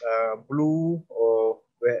 blue or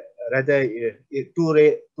rather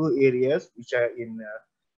two areas which are in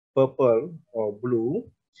purple or blue.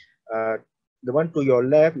 The one to your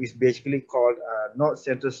left is basically called North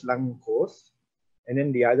Central Selangor Coast, and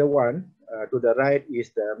then the other one to the right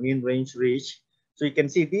is the Main Range Ridge. So you can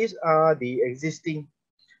see these are the existing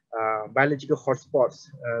biological hotspots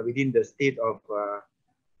within the state of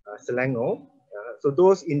Selangor. So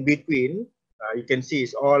those in between, you can see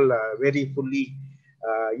is all very fully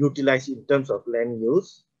utilized in terms of land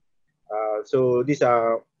use. So these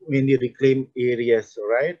are mainly reclaimed areas,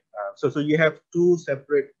 right? So you have two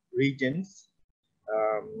separate regions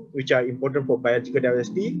which are important for biological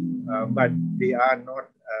diversity, but they are not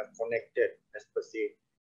connected as per se.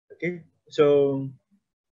 Okay, so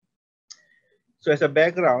as a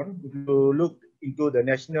background, if you look into the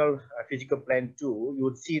National Physical Plan 2, you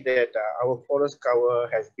would see that our forest cover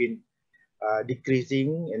has been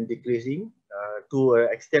decreasing and decreasing to an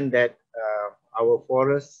extent that our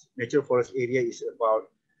natural forest area is about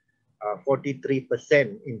 43%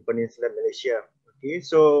 in Peninsular Malaysia. Okay,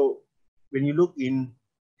 so when you look in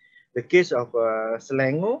the case of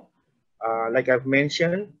Selangor, like I've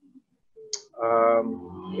mentioned,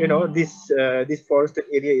 this forested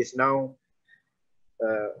area is now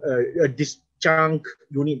a disjunct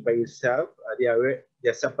unit by itself. They are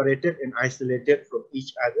separated and isolated from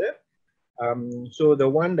each other. So there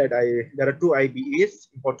are two IBAs,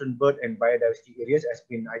 important bird and biodiversity areas, has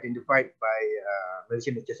been identified by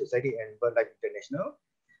Malaysian Nature Society and BirdLife International.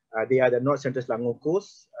 They are the North Central Selangor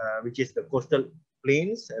Coast, which is the coastal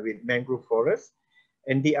plains with mangrove forests,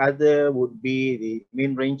 and the other would be the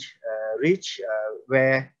Main Range Ridge,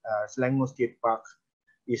 where Selangor State Park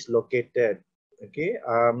is located. Okay,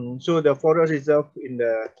 so the forest reserve in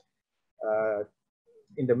the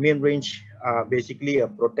Main Range are basically a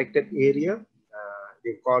protected area.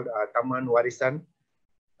 They called Taman Warisan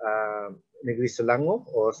Negeri Selangor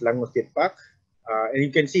or Selangor State Park. And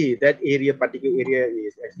you can see that particular area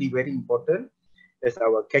is actually very important as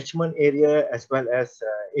our catchment area as well as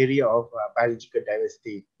area of biological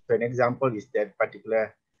diversity. So an example is that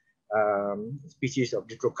particular species of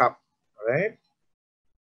Ditrocarp, right?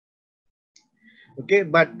 Okay,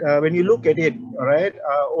 but when you look at it, all right,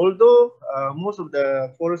 although most of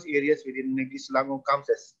the forest areas within Negeri Selangor comes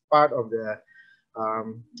as part of the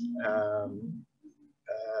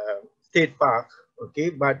state park, okay,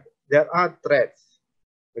 but there are threats,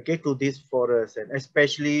 okay, to these forests, and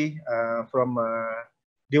especially from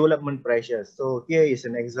development pressures. So here is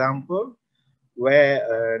an example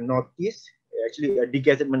where notice, actually a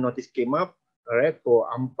degazettement notice came up, all right, for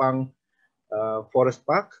Ampang Forest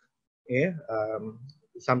Park, yeah,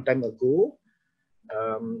 some time ago,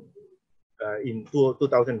 in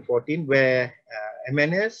 2014, where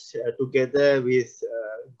MNS together with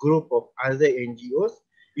a group of other NGOs,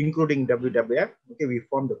 including WWF, okay, we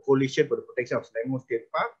formed the Coalition for the Protection of Selangor State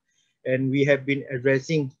Park, and we have been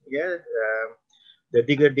addressing the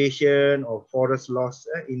degradation of forest loss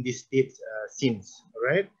in these states since,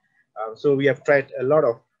 right? So we have tried a lot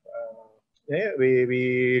of,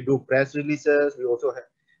 we do press releases, we also have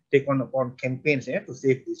taken upon campaigns to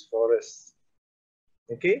save these forests.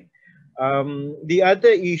 Okay. The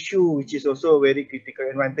other issue, which is also very critical,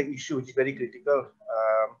 environmental issue, which is very critical,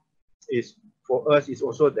 is for us is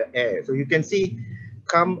also the air. So you can see,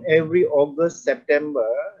 come every August, September,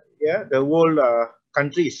 yeah, the whole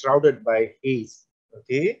country is shrouded by haze.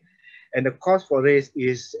 Okay, and the cause for this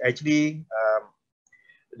is actually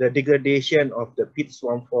the degradation of the peat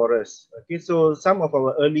swamp forest. Okay, so some of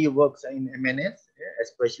our early works in MNS,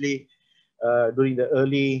 especially during the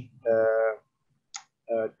early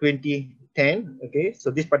 2010. Okay,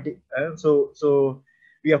 so this particular, so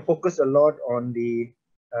we are focused a lot on the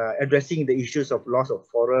addressing the issues of loss of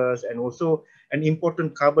forest and also an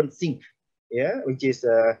important carbon sink, yeah, which is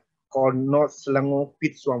called North Selangor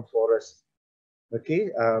Peat Swamp Forest.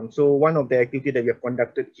 Okay, so one of the activities that we have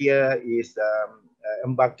conducted here is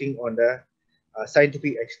embarking on the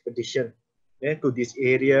scientific expedition to this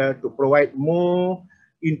area to provide more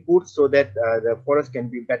input so that the forest can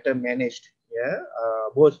be better managed,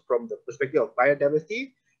 both from the perspective of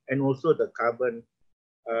biodiversity and also the carbon.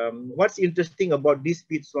 What's interesting about this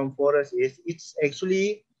peat swamp forest is it's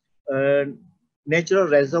actually a natural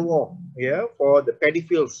reservoir, for the paddy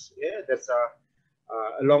fields, that's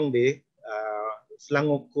along the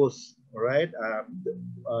Selangor coast, right?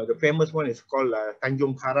 The famous one is called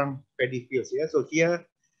Tanjung Karang paddy fields. So here,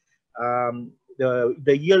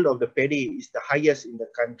 the yield of the paddy is the highest in the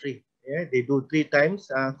country. They do 3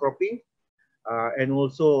 times cropping, and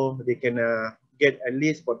also they can get at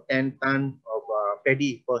least for 10 tons of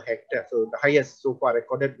paddy per hectare. So the highest so far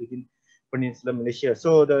recorded within Peninsular Malaysia.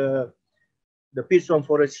 So the peat storm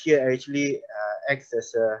forest here actually acts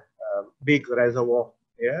as a big reservoir,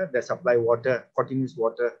 yeah, that supply water, continuous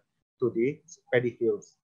water to the paddy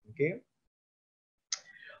fields. Okay,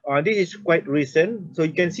 this is quite recent, so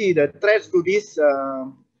you can see the threats to this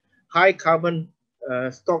high carbon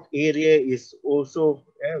stock area is also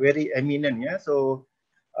very eminent. Yeah, so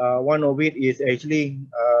one of it is actually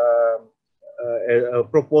a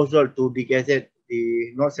proposal to degazette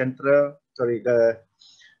the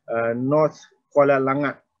North Kuala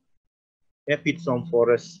Langat peat storm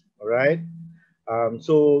forest. All right.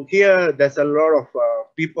 So here there's a lot of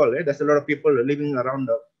people. There's a lot of people living around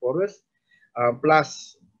the forest,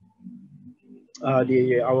 plus our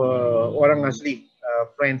orang asli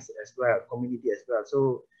friends as well, community as well.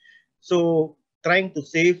 So trying to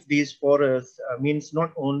save these forests means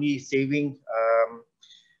not only saving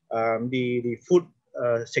the food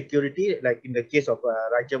security, like in the case of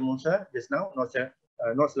Raja Musa just now, North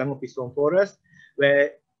Selangor Peat Storm Forest,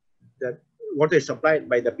 where the water is supplied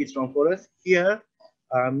by the peat storm forest. Here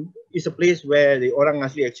is a place where the orang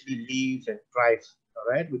asli actually lives and thrives, all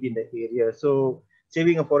right, within the area. So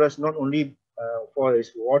saving a forest not only for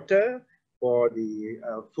its water, for the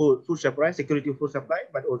food supply, security of food supply,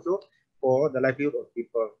 but also for the livelihood of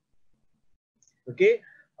people. Okay,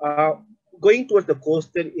 going towards the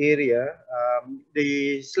coastal area,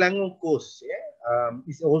 the Selangor coast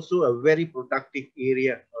is also a very productive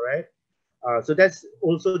area, all right. So that's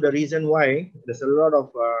also the reason why there's a lot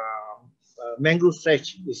of mangrove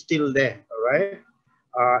stretch is still there, all right?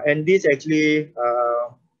 And this actually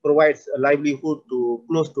provides a livelihood to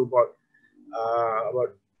close to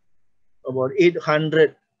about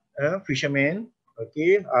 800 fishermen,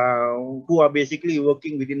 okay, who are basically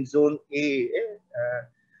working within Zone A,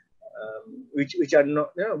 which are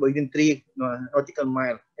not within 3 nautical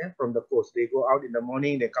miles from the coast. They go out in the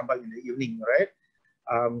morning, they come back in the evening, right?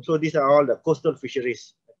 So these are all the coastal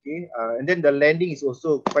fisheries, okay, and then the landing is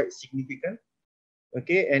also quite significant,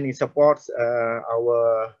 okay, and it supports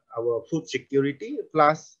our food security,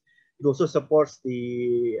 plus it also supports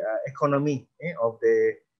the economy of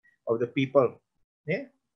the people. Yeah.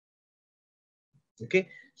 Okay,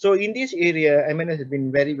 so in this area, MNS has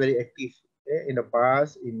been very active in the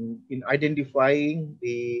past in identifying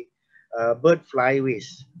the bird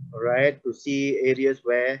flyways, right, to see areas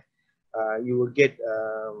where you will get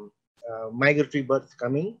migratory birds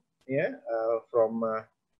coming, from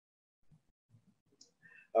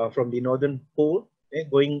the northern pole,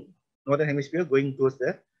 northern hemisphere, going towards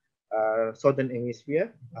the southern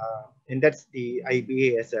hemisphere, and that's the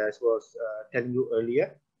IBA as I was telling you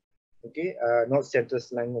earlier. Okay, North Central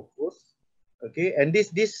Selangor coast. Okay, and this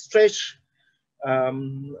stretch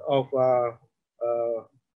of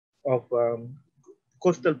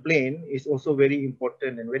coastal plain is also very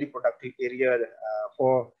important and very productive area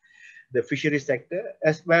for the fishery sector,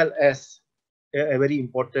 as well as a very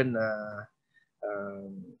important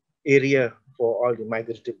area for all the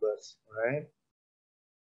migratory birds, right?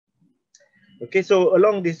 Okay, so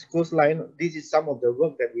along this coastline, this is some of the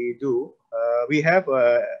work that we do. We have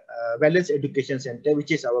a Wetlands Education Center,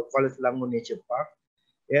 which is our Kuala Selangor Nature Park,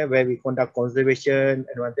 where we conduct conservation,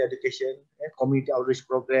 environmental education, community outreach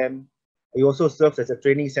program. It also serves as a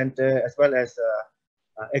training center as well as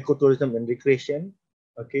ecotourism and recreation.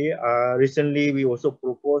 Okay, recently we also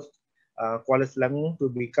proposed Kuala Selangor to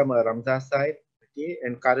become a Ramsar site. Okay,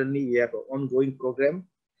 and currently we have an ongoing program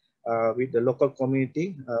with the local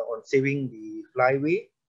community on saving the flyway.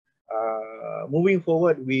 Moving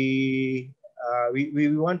forward, we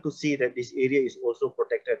want to see that this area is also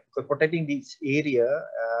protected. Because protecting this area,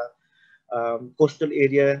 coastal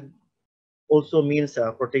area, also means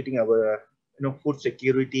protecting our food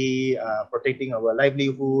security, protecting our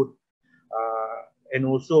livelihood, and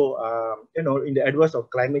also in the adverse of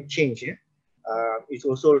climate change. It's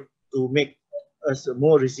also to make us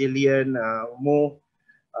more resilient, more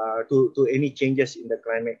to any changes in the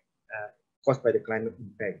climate caused by the climate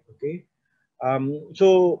impact. Okay,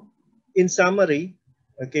 so in summary,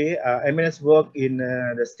 okay, MNS work in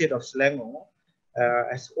the state of Selangor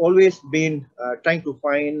has always been trying to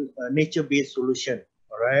find a nature-based solution,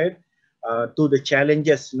 all right, to the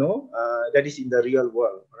challenges, that is in the real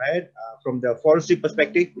world, right? From the forestry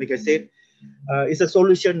perspective, like I said, it's a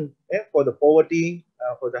solution for the poverty,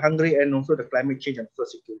 for the hungry, and also the climate change and food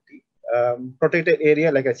security. Protected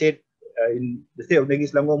area, like I said, in the state of Negeri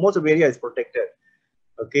Selangor, most of the area is protected.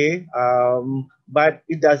 Okay, but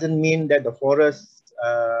it doesn't mean that the forest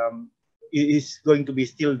is going to be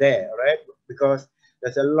still there, right? Because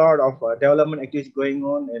there's a lot of development activities going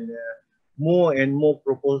on, and more and more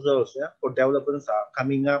proposals for developments are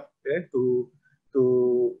coming up to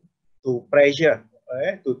pressure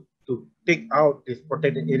to take out these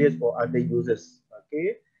protected areas for other users.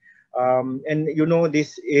 Okay, and you know,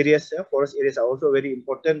 these areas, forest areas, are also very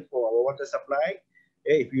important for our water supply.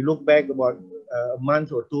 If you look back about a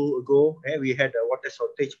month or two ago, we had a water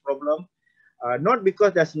shortage problem. Not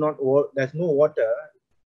because there's no water.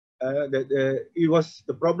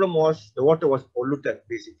 The problem was the water was polluted,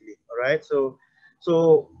 basically. All right, so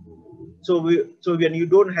when you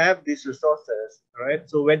don't have these resources, right,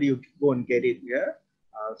 so where do you go and get it? Yeah,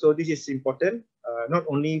 so this is important, not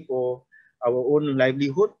only for our own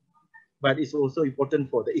livelihood, but it's also important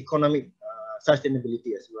for the economic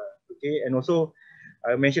sustainability as well. Okay, and also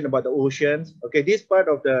I mentioned about the oceans. Okay, this part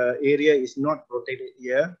of the area is not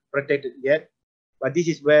protected yet, but this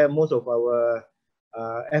is where most of our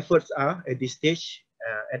efforts are at this stage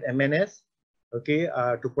at MNS. Okay,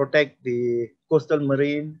 to protect the coastal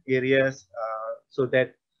marine areas, so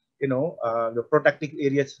that the protected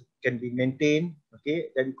areas can be maintained. Okay,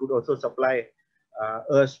 then it could also supply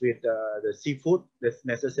us with the seafood that's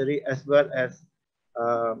necessary, as well as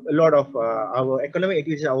a lot of our economic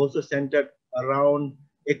activities are also centered around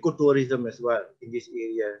ecotourism as well in this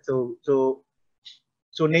area. So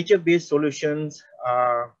nature-based solutions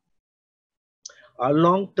are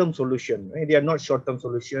long-term solution. Right? They are not short-term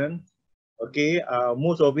solutions. Okay,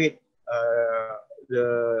 most of it,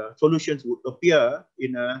 the solutions would appear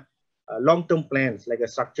in a long-term plans, like a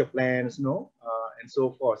structure plans, and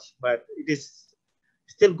so forth. But it is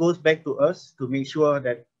still goes back to us to make sure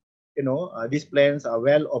that these plans are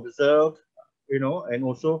well observed, and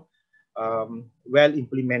also well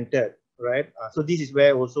implemented, right? So this is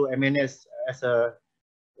where also MNS as a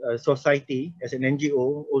society, as an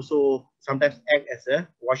NGO, also sometimes act as a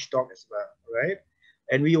watchdog as well, right?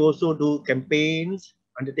 And we also do campaigns,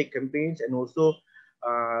 undertake campaigns, and also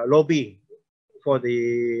lobby for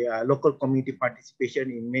the local community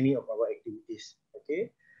participation in many of our activities.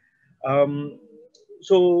 Okay,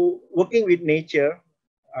 so working with nature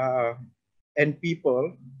and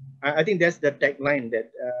people, I think that's the tagline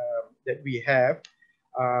that we have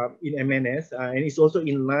in MNS, and it's also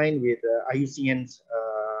in line with IUCN's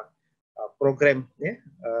program,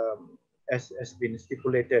 as been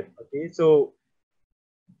stipulated. Okay, so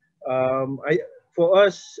for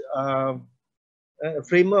us, a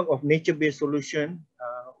framework of nature-based solution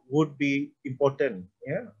would be important,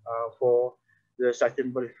 for the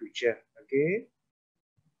sustainable future. Okay,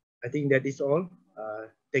 I think that is all.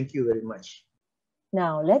 Thank you very much.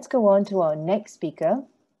 Now let's go on to our next speaker,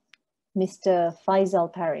 Mr.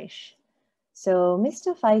 Faisal Parish. So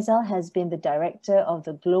Mr. Faisal has been the director of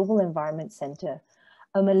the Global Environment Center,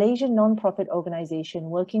 a Malaysian non-profit organization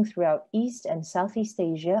working throughout East and Southeast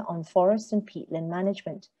Asia on forest and peatland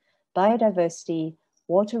management, biodiversity,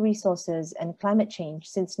 water resources, and climate change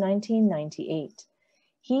since 1998.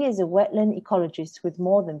 He is a wetland ecologist with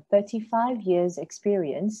more than 35 years'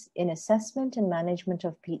 experience in assessment and management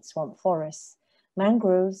of peat swamp forests,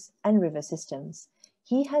 mangroves, and river systems.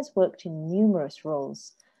 He has worked in numerous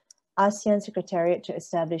roles: ASEAN Secretariat to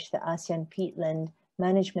establish the ASEAN Peatland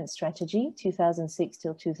Management Strategy 2006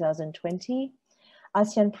 till 2020,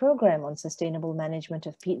 ASEAN Program on Sustainable Management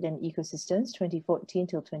of Peatland Ecosystems 2014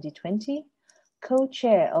 till 2020,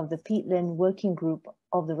 co-chair of the Peatland Working Group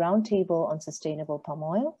of the Roundtable on Sustainable Palm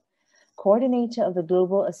Oil, coordinator of the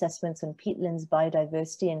Global Assessments on Peatlands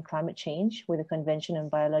Biodiversity and Climate Change with the Convention on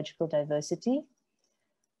Biological Diversity,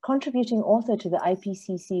 contributing author to the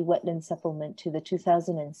IPCC Wetland Supplement to the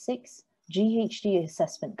 2006 GHG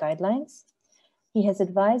Assessment Guidelines. He has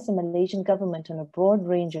advised the Malaysian government on a broad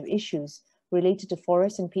range of issues related to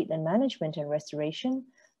forest and peatland management and restoration,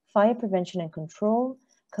 fire prevention and control,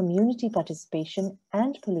 community participation,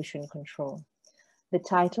 and pollution control. The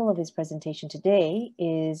title of his presentation today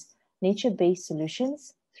is Nature-Based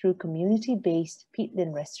Solutions Through Community-Based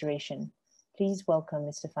Peatland Restoration. Please welcome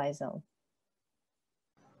Mr. Faisal.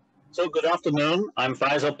 So good afternoon. I'm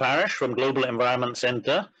Faisal Parish from Global Environment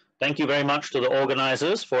Center. Thank you very much to the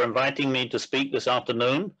organizers for inviting me to speak this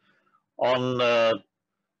afternoon on the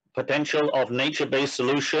potential of nature-based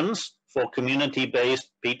solutions for community-based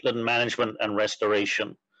peatland management and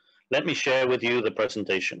restoration. Let me share with you the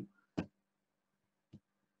presentation.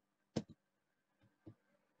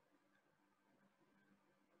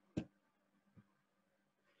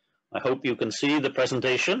 I hope you can see the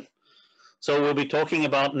presentation. So we'll be talking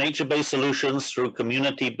about nature-based solutions through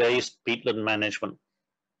community-based peatland management.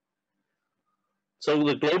 So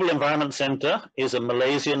the Global Environment Center is a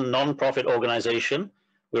Malaysian non-profit organization.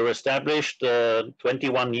 We were established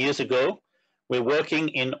 21 years ago. We're working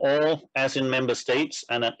in all ASEAN member states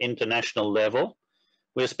and at international level.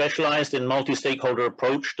 We're specialized in multi-stakeholder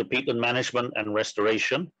approach to peatland management and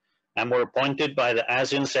restoration. and were appointed by the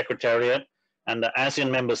ASEAN Secretariat and the ASEAN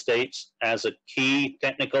member states as a key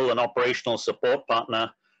technical and operational support partner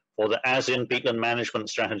for the ASEAN Peatland Management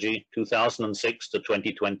Strategy 2006 to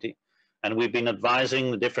 2020. And we've been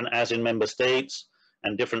advising the different ASEAN member states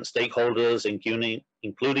and different stakeholders,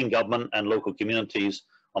 including government and local communities,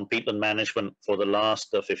 on peatland management for the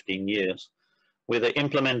last 15 years. We're the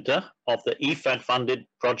implementer of the IFAD-funded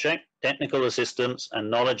project, Technical Assistance and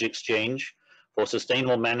Knowledge Exchange for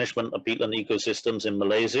Sustainable Management of Peatland Ecosystems in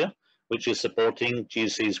Malaysia, which is supporting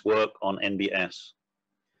GC's work on NBS.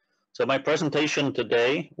 So my presentation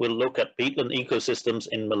today will look at peatland ecosystems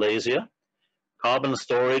in Malaysia, carbon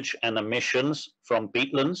storage and emissions from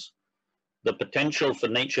peatlands, the potential for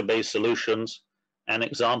nature-based solutions, and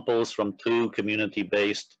examples from 2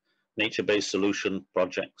 community-based nature-based solution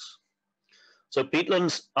projects. So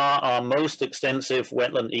peatlands are our most extensive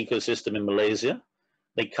wetland ecosystem in Malaysia.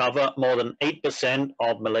 They cover more than 8%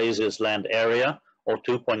 of Malaysia's land area, or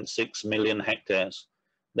 2.6 million hectares.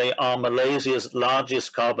 They are Malaysia's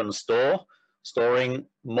largest carbon store, storing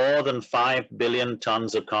more than 5 billion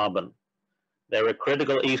tons of carbon. They're a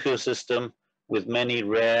critical ecosystem with many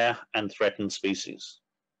rare and threatened species.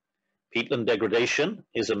 Peatland degradation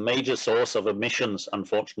is a major source of emissions,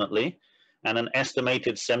 unfortunately, and an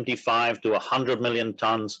estimated 75 to 100 million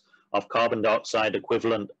tons of carbon dioxide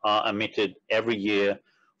equivalent are emitted every year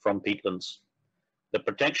from peatlands. The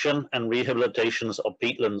protection and rehabilitations of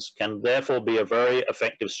peatlands can therefore be a very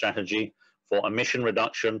effective strategy for emission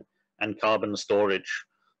reduction and carbon storage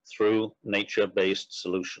through nature-based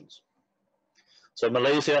solutions. So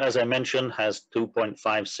Malaysia, as I mentioned, has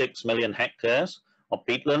 2.56 million hectares of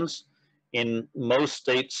peatlands in most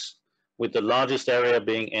states, with the largest area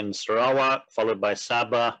being in Sarawak, followed by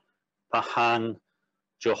Sabah, Pahang,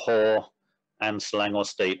 Johor, and Selangor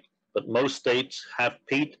state. But most states have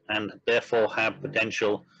peat and therefore have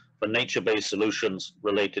potential for nature-based solutions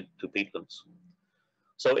related to peatlands.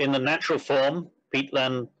 So in the natural form,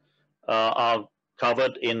 peatland are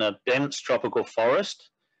covered in a dense tropical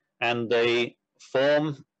forest, and they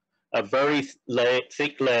form a very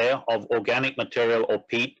thick layer of organic material or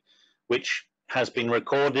peat, which has been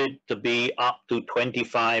recorded to be up to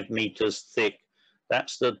 25 meters thick.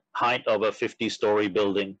 That's the height of a 50-story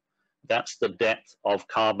building. That's the depth of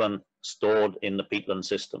carbon stored in the peatland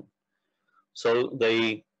system. So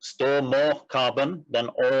they store more carbon than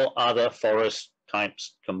all other forest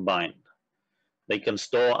types combined. They can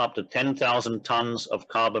store up to 10,000 tons of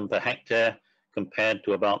carbon per hectare, compared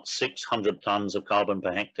to about 600 tons of carbon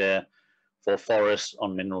per hectare for forests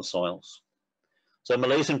on mineral soils. So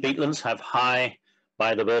Malaysian peatlands have high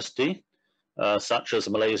biodiversity, such as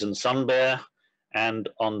Malaysian sun bear, and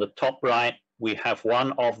on the top right, we have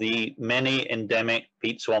one of the many endemic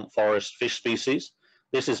peat swamp forest fish species.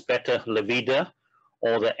 This is Betta levida,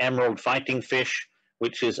 or the emerald fighting fish,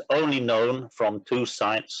 which is only known from 2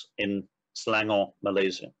 sites in Selangor,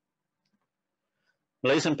 Malaysia.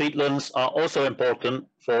 Malaysian peatlands are also important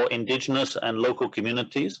for indigenous and local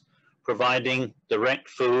communities, providing direct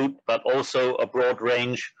food, but also a broad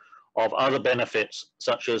range of other benefits,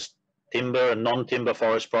 such as timber and non-timber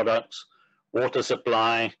forest products, water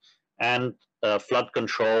supply, and flood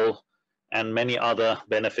control, and many other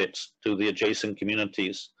benefits to the adjacent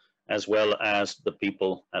communities, as well as the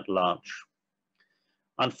people at large.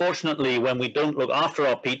 Unfortunately, when we don't look after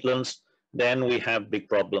our peatlands, then we have big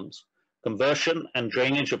problems. Conversion and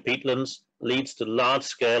drainage of peatlands leads to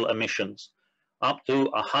large-scale emissions. Up to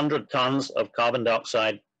 100 tons of carbon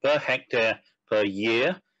dioxide per hectare per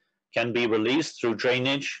year can be released through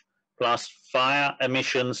drainage, plus fire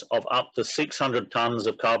emissions of up to 600 tons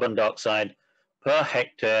of carbon dioxide per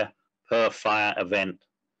hectare per fire event.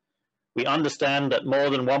 We understand that more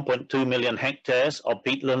than 1.2 million hectares of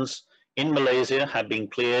peatlands in Malaysia have been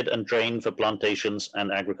cleared and drained for plantations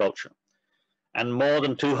and agriculture. And more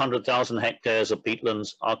than 200,000 hectares of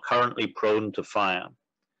peatlands are currently prone to fire.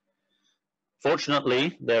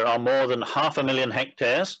 Fortunately, there are more than 500,000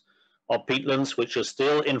 hectares of peatlands which are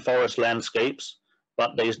still in forest landscapes,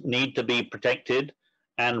 but they need to be protected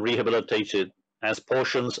and rehabilitated, as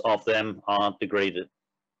portions of them are degraded.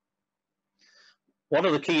 What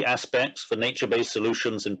are the key aspects for nature-based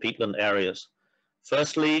solutions in peatland areas?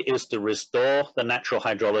 Firstly is to restore the natural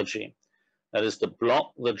hydrology. That is to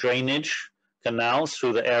block the drainage canals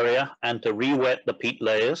through the area and to re-wet the peat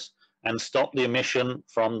layers and stop the emission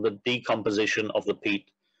from the decomposition of the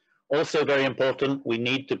peat. Also very important, we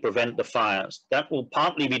need to prevent the fires. That will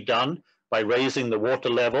partly be done by raising the water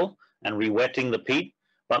level and re-wetting the peat,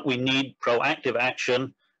 but we need proactive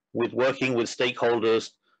action with working with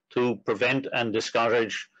stakeholders to prevent and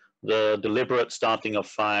discourage the deliberate starting of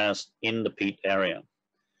fires in the peat area.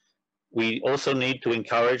 We also need to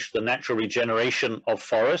encourage the natural regeneration of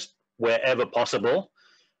forest wherever possible,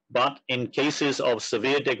 but in cases of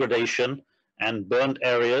severe degradation and burnt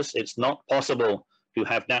areas, it's not possible to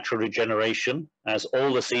have natural regeneration as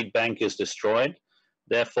all the seed bank is destroyed.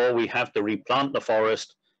 Therefore, we have to replant the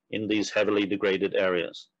forest in these heavily degraded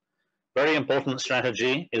areas. Very important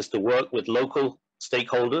strategy is to work with local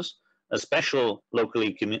stakeholders, especially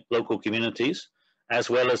local communities, as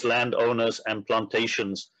well as landowners and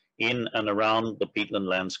plantations in and around the peatland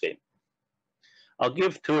landscape. I'll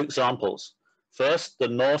give two examples. First, the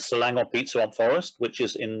North Selangor peat swamp forest, which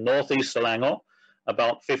is in northeast Selangor,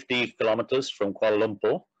 about 50 kilometers from Kuala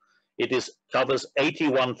Lumpur. It covers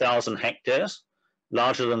 81,000 hectares,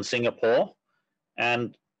 larger than Singapore,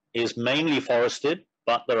 and is mainly forested,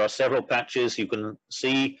 but there are several patches you can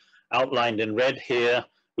see outlined in red here,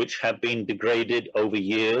 which have been degraded over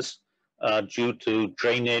years due to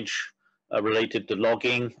drainage related to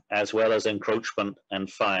logging, as well as encroachment and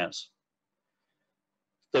fires.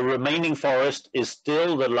 The remaining forest is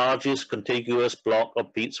still the largest contiguous block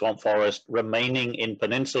of peat swamp forest remaining in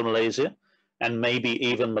Peninsular Malaysia and maybe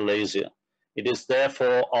even Malaysia. It is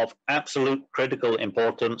therefore of absolute critical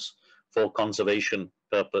importance for conservation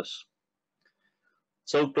purpose.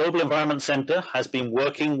 So Global Environment Center has been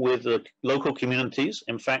working with the local communities,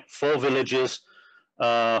 in fact 4 villages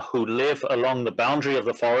who live along the boundary of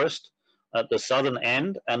the forest at the southern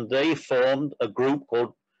end, and they formed a group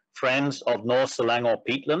called Friends of North Selangor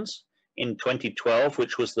Peatlands in 2012,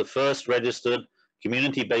 which was the first registered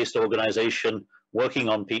community-based organization working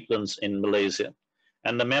on peatlands in Malaysia.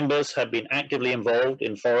 And the members have been actively involved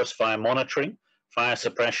in forest fire monitoring, fire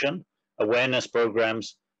suppression, awareness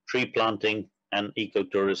programs, tree planting, and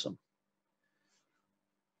ecotourism.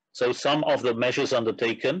 So some of the measures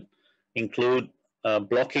undertaken include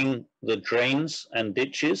blocking the drains and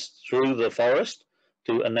ditches through the forest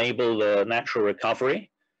to enable the natural recovery,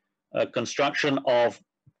 construction of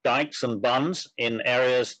dikes and bunds in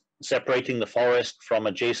areas separating the forest from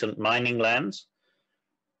adjacent mining lands,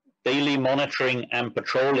 daily monitoring and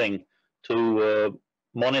patrolling to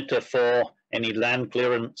monitor for any land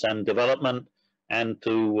clearance and development, and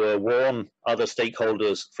to warn other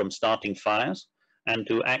stakeholders from starting fires, and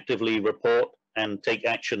to actively report and take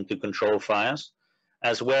action to control fires,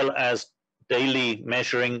 as well as daily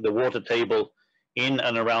measuring the water table in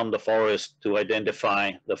and around the forest to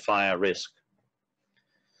identify the fire risk.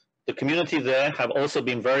 The community there have also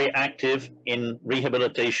been very active in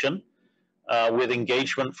rehabilitation with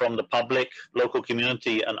engagement from the public, local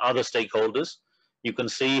community, and other stakeholders. You can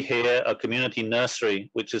see here a community nursery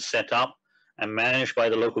which is set up and managed by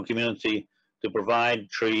the local community to provide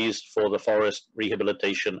trees for the forest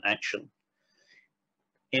rehabilitation action.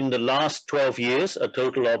 In the last 12 years, a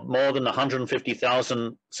total of more than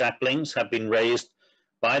 150,000 saplings have been raised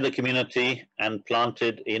by the community and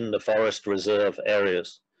planted in the forest reserve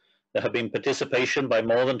areas. There have been participation by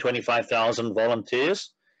more than 25,000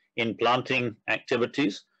 volunteers in planting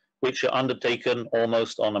activities, which are undertaken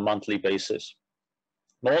almost on a monthly basis.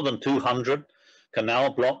 More than 200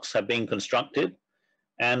 canal blocks have been constructed,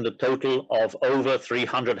 and a total of over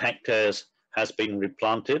 300 hectares has been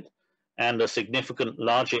replanted, and a significant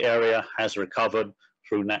larger area has recovered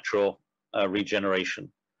through natural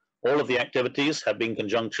regeneration. All of the activities have been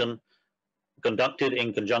conducted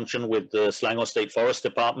in conjunction with the Selangor State Forest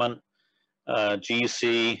Department,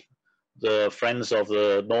 GEC, the Friends of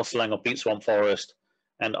the North Selangor Peat Swamp Forest,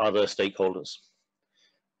 and other stakeholders.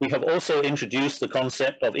 We have also introduced the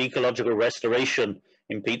concept of ecological restoration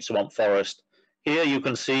in peat swamp forest. Here you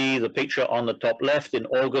can see the picture on the top left in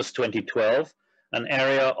August 2012, an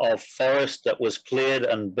area of forest that was cleared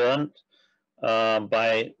and burnt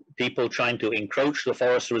by people trying to encroach the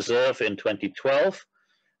forest reserve in 2012.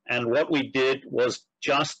 And what we did was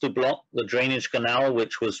just to block the drainage canal,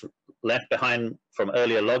 which was left behind from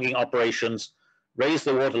earlier logging operations, raise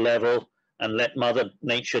the water level, and let Mother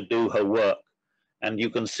Nature do her work. And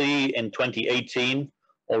you can see in 2018,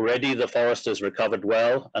 already the forest has recovered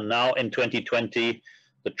well, and now in 2020,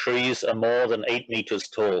 the trees are more than 8 meters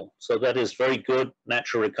tall. So that is very good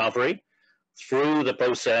natural recovery through the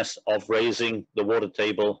process of raising the water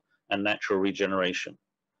table and natural regeneration.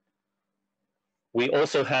 We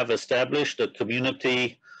also have established a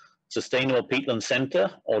Community Sustainable Peatland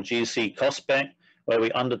Center, or GC COSPEC, where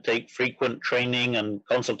we undertake frequent training and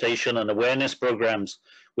consultation and awareness programs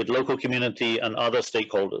with local community and other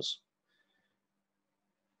stakeholders.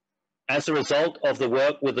 As a result of the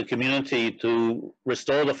work with the community to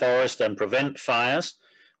restore the forest and prevent fires,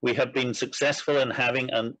 we have been successful in having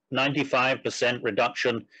a 95%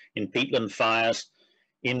 reduction in peatland fires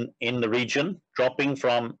in the region, dropping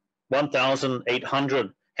from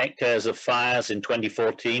 1,800 hectares of fires in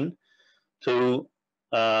 2014 to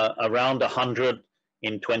around 100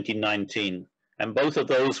 in 2019. And both of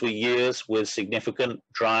those were years with significant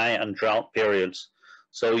dry and drought periods.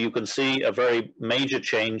 So you can see a very major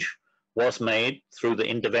change was made through the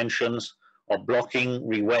interventions of blocking,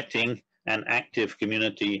 rewetting, and active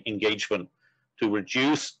community engagement to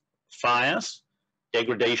reduce fires,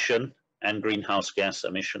 degradation, and greenhouse gas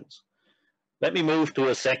emissions. Let me move to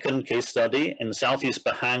a second case study in Southeast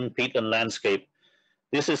Pahang peatland landscape.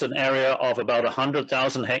 This is an area of about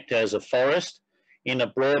 100,000 hectares of forest in a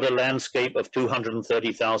broader landscape of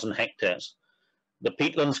 230,000 hectares. The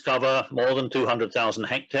peatlands cover more than 200,000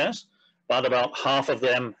 hectares, but about half of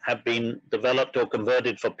them have been developed or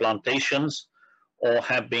converted for plantations or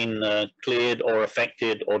have been cleared or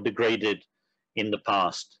affected or degraded in the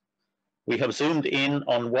past. We have zoomed in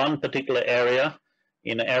on one particular area,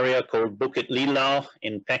 in an area called Bukit Lilau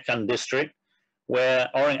in Pekan district, where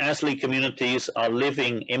Orang Asli communities are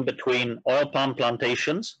living in between oil palm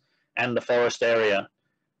plantations and the forest area.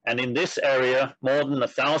 And in this area, more than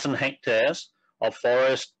 1,000 hectares of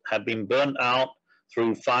forest have been burnt out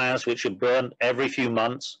through fires which are burned every few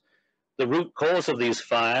months. The root cause of these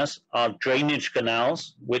fires are drainage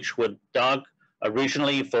canals, which were dug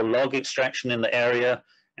originally for log extraction in the area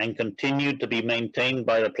and continued to be maintained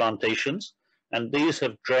by the plantations. And these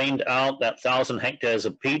have drained out that 1,000 hectares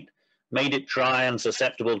of peat, made it dry and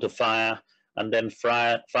susceptible to fire, and then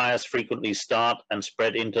fires frequently start and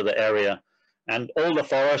spread into the area. And all the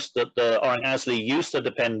forest that the Orang Asli used to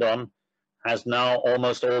depend on has now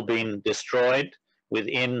almost all been destroyed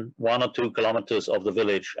within 1 or 2 kilometers of the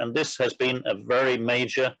village. And this has been a very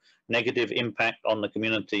major negative impact on the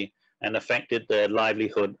community and affected their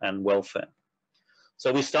livelihood and welfare.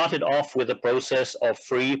 So we started off with a process of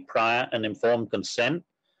free, prior, and informed consent,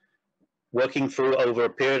 working through over a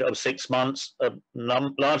period of 6 months, a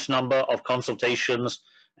large number of consultations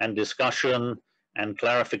and discussion and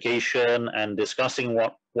clarification and discussing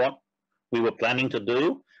what we were planning to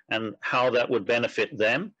do and how that would benefit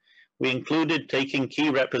them. We included taking key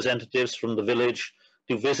representatives from the village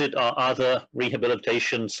to visit our other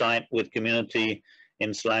rehabilitation site with community in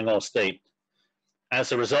Selangor State.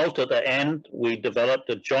 As a result, at the end, we developed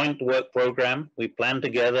a joint work program. We planned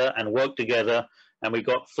together and worked together, and we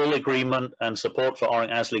got full agreement and support for Orang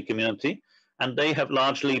Asli community. And they have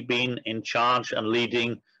largely been in charge and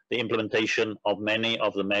leading the implementation of many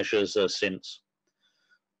of the measures since.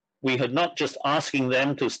 We are not just asking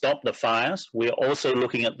them to stop the fires, we are also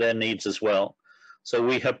looking at their needs as well. So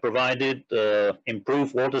we have provided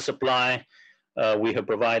improved water supply, we have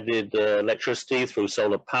provided electricity through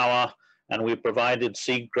solar power, and we provided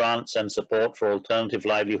seed grants and support for alternative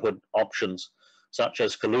livelihood options, such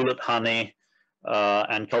as kalulat honey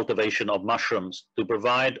and cultivation of mushrooms to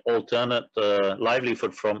provide alternate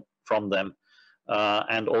livelihood from them,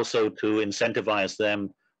 and also to incentivize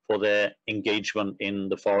them for their engagement in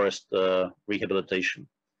the forest rehabilitation.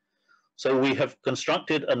 So we have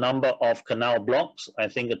constructed a number of canal blocks, I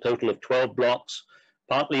think a total of 12 blocks,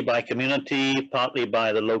 partly by community, partly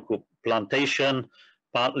by the local plantation,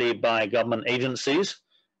 partly by government agencies,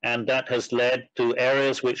 and that has led to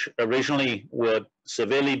areas which originally were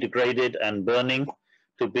severely degraded and burning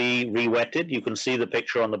to be re-wetted. You can see the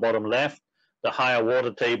picture on the bottom left, the higher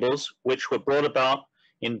water tables, which were brought about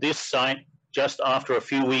in this site just after a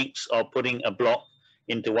few weeks of putting a block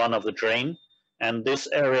into one of the drain. And this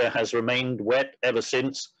area has remained wet ever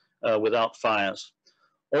since without fires.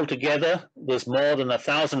 Altogether, there's more than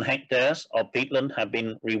 1,000 hectares of peatland have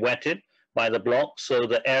been re-wetted by the block. So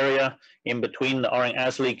the area in between the Orang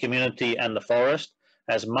Asli community and the forest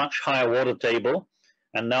has much higher water table.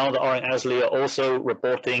 And now the Orang Asli are also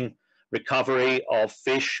reporting recovery of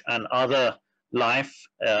fish and other life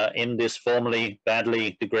in this formerly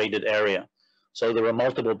badly degraded area. So there are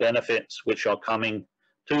multiple benefits which are coming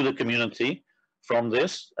to the community from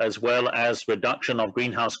this, as well as reduction of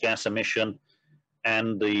greenhouse gas emission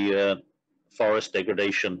and the forest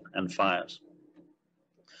degradation and fires.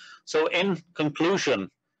 So in conclusion,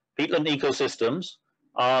 peatland ecosystems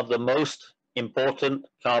are the most important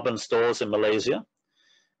carbon stores in Malaysia.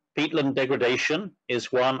 Peatland degradation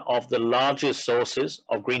is one of the largest sources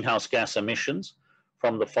of greenhouse gas emissions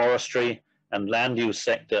from the forestry and land use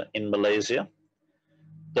sector in Malaysia.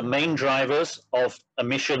 The main drivers of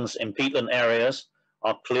emissions in peatland areas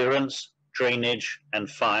are clearance, drainage, and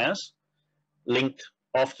fires, linked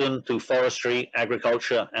often to forestry,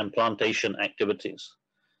 agriculture, and plantation activities.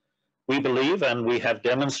 We believe, and we have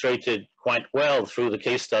demonstrated quite well through the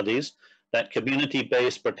case studies, that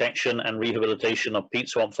community-based protection and rehabilitation of peat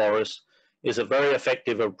swamp forests is a very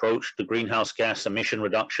effective approach to greenhouse gas emission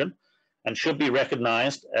reduction, and should be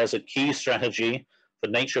recognized as a key strategy for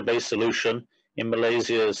nature-based solution in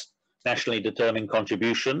Malaysia's nationally determined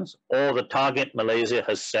contributions, or the target Malaysia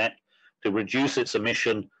has set to reduce its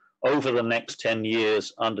emission over the next 10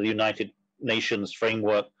 years under the United Nations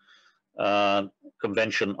Framework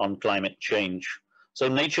Convention on Climate Change. So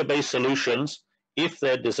nature-based solutions, if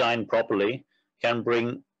they're designed properly, can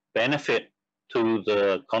bring benefit to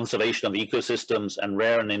the conservation of ecosystems and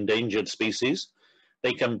rare and endangered species.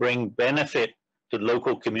 They can bring benefit to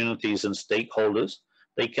local communities and stakeholders.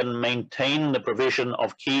 They can maintain the provision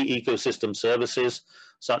of key ecosystem services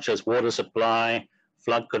such as water supply,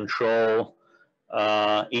 flood control,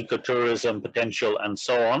 ecotourism potential, and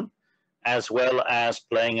so on, as well as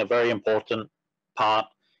playing a very important part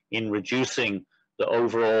in reducing the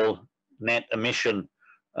overall net emission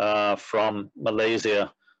from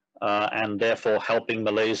Malaysia, and therefore helping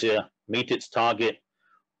Malaysia meet its target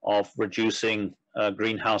of reducing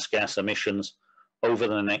greenhouse gas emissions over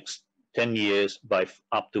the next 10 years by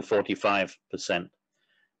up to 45%.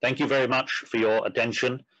 Thank you very much for your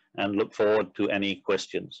attention and look forward to any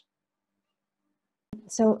questions.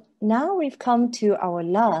 So now we've come to our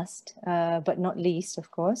last, but not least,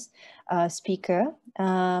 of course, speaker.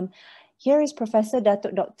 Here is Professor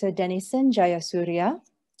Datuk Dr. Denison Jayasuriya.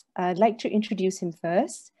 I'd like to introduce him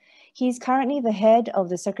first. He's currently the head of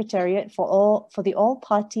the Secretariat for the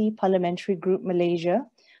All-Party Parliamentary Group Malaysia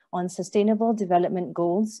on Sustainable Development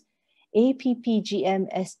Goals, APPGM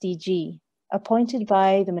SDG, appointed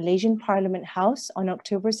by the Malaysian Parliament House on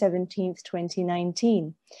October 17th,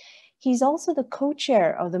 2019. He's also the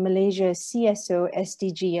co-chair of the Malaysia CSO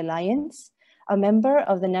SDG Alliance, a member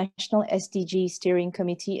of the National SDG Steering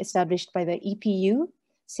Committee established by the EPU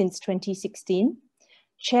since 2016,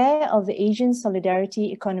 chair of the Asian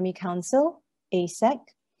Solidarity Economy Council, ASEC,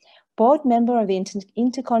 board member of the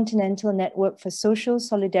Intercontinental Network for Social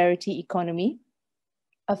Solidarity Economy,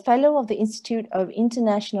 a fellow of the Institute of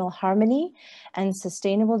International Harmony and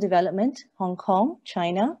Sustainable Development, Hong Kong,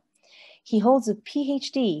 China. He holds a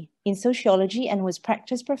PhD in sociology and was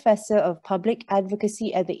practice professor of public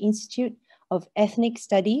advocacy at the Institute of Ethnic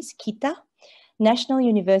Studies, KITA, National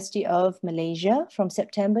University of Malaysia from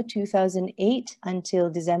September 2008 until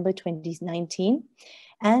December 2019,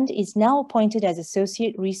 and is now appointed as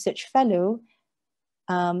Associate Research Fellow.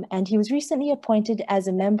 And he was recently appointed as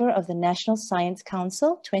a member of the National Science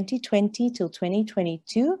Council 2020 till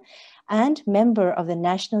 2022 and member of the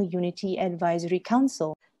National Unity Advisory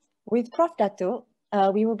Council. With Prof. Dato,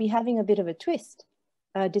 we will be having a bit of a twist,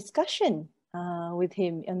 a discussion with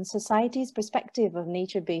him on society's perspective of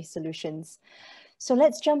nature-based solutions. So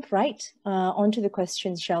let's jump right onto the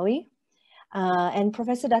questions, shall we? And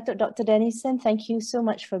Professor Dato Dr. Denison, thank you so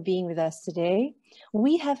much for being with us today.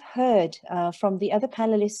 We have heard from the other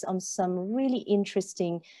panelists on some really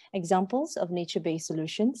interesting examples of nature-based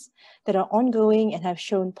solutions that are ongoing and have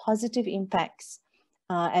shown positive impacts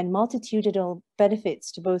and multitudinal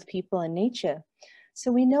benefits to both people and nature.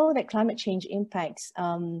 So we know that climate change impacts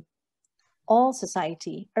all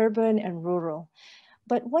society, urban and rural.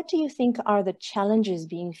 But what do you think are the challenges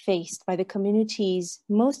being faced by the communities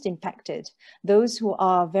most impacted, those who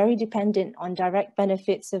are very dependent on direct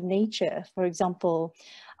benefits of nature, for example,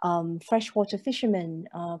 freshwater fishermen,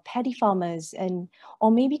 paddy farmers,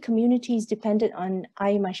 or maybe communities dependent on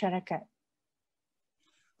air masyarakat?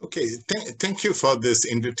 Okay, thank you for this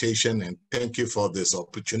invitation and thank you for this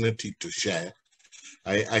opportunity to share.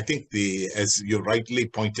 I think as you rightly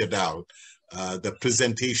pointed out, the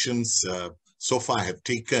presentations so far have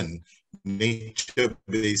taken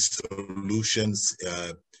nature-based solutions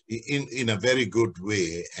in a very good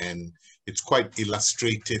way, and it's quite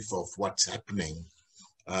illustrative of what's happening.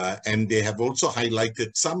 And they have also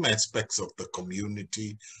highlighted some aspects of the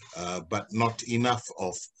community, but not enough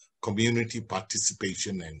of community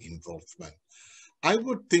participation and involvement. I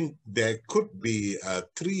would think there could be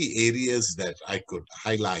 3 areas that I could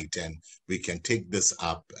highlight, and we can take this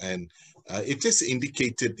up. And it is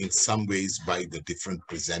indicated in some ways by the different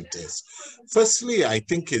presenters. Firstly, I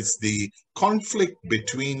think it's the conflict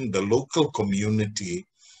between the local community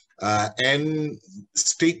and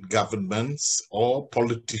state governments or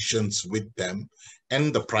politicians with them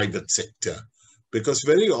and the private sector. Because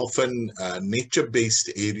very often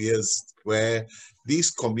nature-based areas where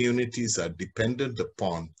these communities are dependent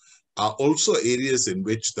upon are also areas in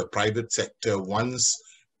which the private sector wants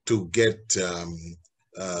to get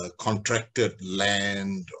contracted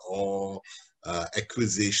land or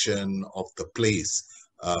acquisition of the place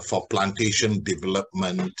for plantation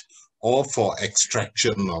development or for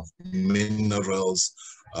extraction of minerals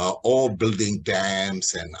or building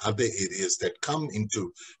dams and other areas that come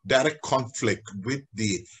into direct conflict with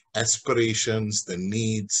the aspirations, the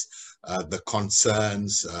needs, the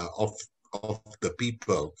concerns of the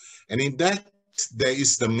people. And in that, there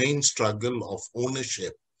is the main struggle of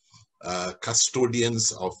ownership,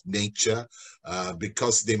 custodians of nature,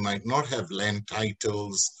 because they might not have land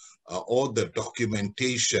titles or the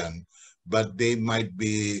documentation, but they might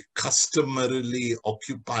be customarily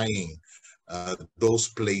occupying those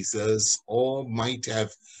places, or might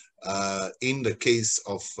have, in the case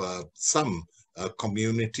of some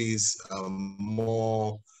communities,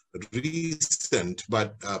 more recent,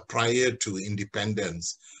 but prior to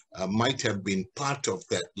independence, might have been part of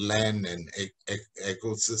that land and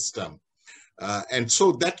ecosystem. And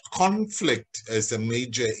so that conflict is a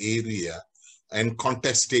major area and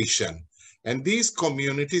contestation. And these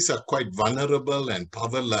communities are quite vulnerable and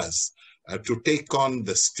powerless to take on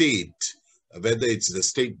the state, whether it's the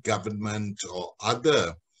state government or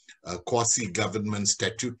other quasi-government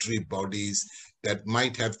statutory bodies that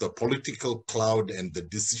might have the political clout and the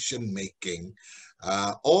decision-making,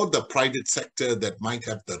 or the private sector that might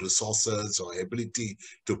have the resources or ability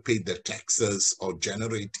to pay the taxes or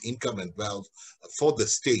generate income and wealth for the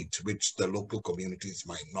state, which the local communities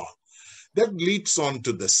might not. That leads on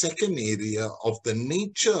to the second area of the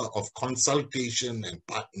nature of consultation and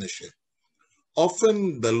partnership.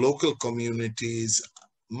 Often the local communities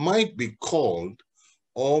might be called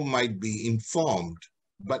or might be informed,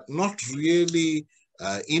 but not really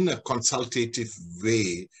in a consultative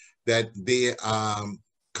way that they are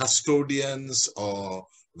custodians or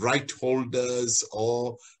right holders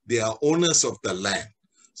or they are owners of the land.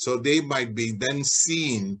 So they might be then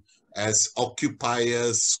seen as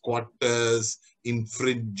occupiers, squatters,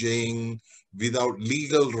 infringing without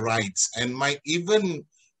legal rights, and might even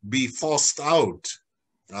be forced out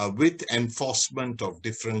with enforcement of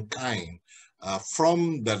different kind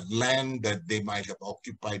from the land that they might have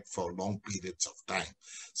occupied for long periods of time.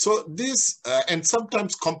 So this, and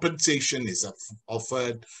sometimes compensation is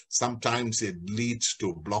offered, sometimes it leads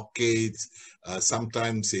to blockades,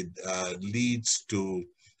 sometimes it leads to,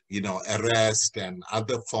 arrest and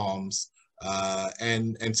other forms,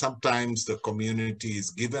 and sometimes the community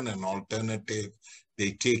is given an alternative,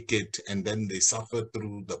 they take it, and then they suffer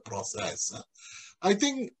through the process. I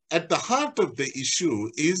think at the heart of the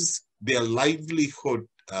issue is their livelihood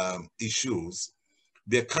issues,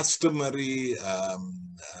 their customary,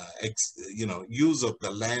 use of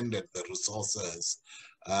the land and the resources,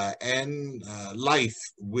 and life,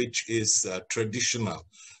 which is traditional.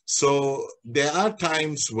 So there are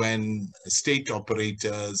times when state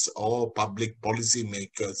operators or public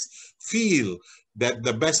policymakers feel that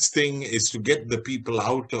the best thing is to get the people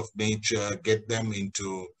out of nature, get them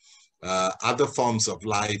into other forms of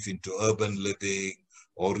life, into urban living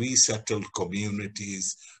or resettled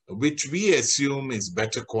communities, which we assume is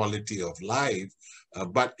better quality of life,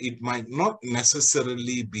 but it might not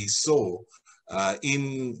necessarily be so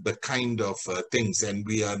in the kind of things. And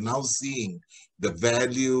we are now seeing the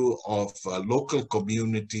value of local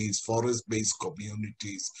communities, forest-based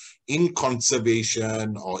communities in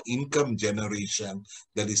conservation or income generation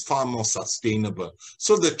that is far more sustainable.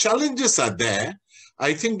 So the challenges are there.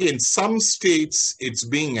 I think in some states it's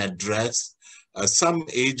being addressed. Some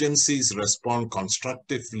agencies respond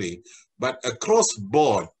constructively, but across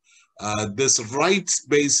board, this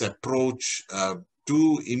rights-based approach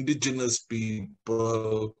to indigenous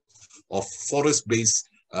people or forest-based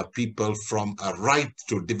people from a right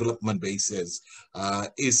to development basis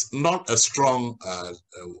is not a strong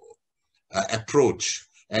approach.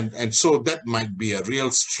 And so that might be a real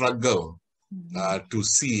struggle to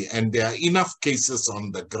see. And there are enough cases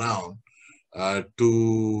on the ground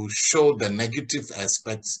to show the negative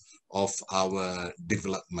aspects of our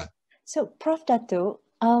development. So, Prof. Dato,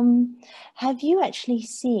 have you actually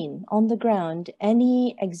seen on the ground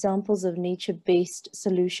any examples of nature-based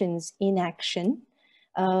solutions in action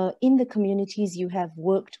in the communities you have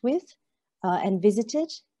worked with and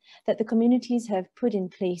visited, that the communities have put in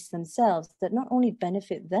place themselves that not only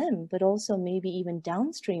benefit them, but also maybe even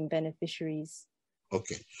downstream beneficiaries?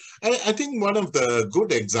 Okay. I think one of the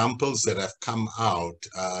good examples that have come out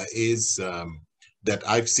is that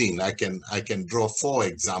I've seen. I can draw 4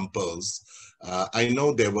 examples. I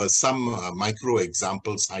know there were some micro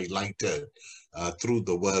examples highlighted through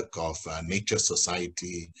the work of Nature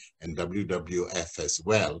Society and WWF as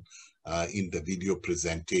well in the video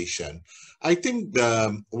presentation. I think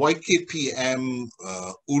the YKPM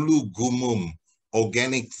Ulu Gumum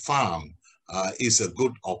organic farm is a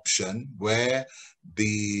good option, where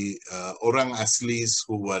the Orang Aslis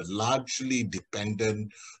who were largely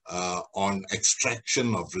dependent on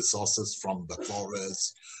extraction of resources from the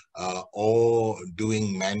forest or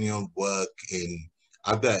doing manual work in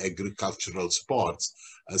other agricultural sports,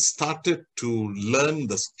 started to learn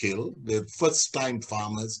the skill. The first-time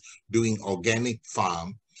farmers doing organic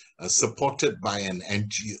farm, supported by an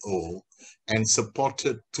NGO and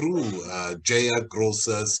supported through Jaya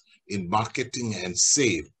Grocers in marketing and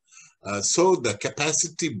sale. So the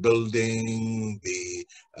capacity building, the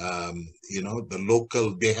the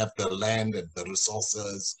local, they have the land and the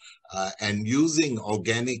resources, and using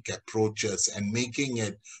organic approaches and making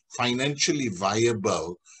it financially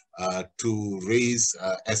viable to raise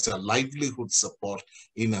as a livelihood support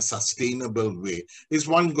in a sustainable way is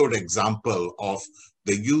one good example of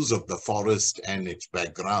the use of the forest and its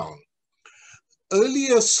background.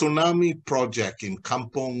 Earlier tsunami project in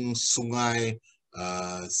Kampung Sungai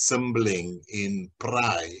Sembling in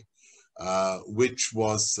Prai, which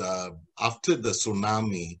was after the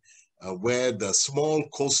tsunami, where the small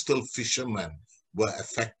coastal fishermen were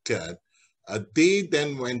affected. They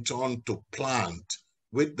then went on to plant,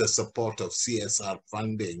 with the support of CSR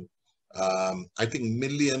funding, I think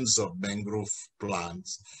millions of mangrove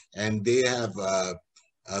plants, and they have a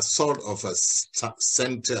sort of a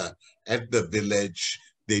center at the village.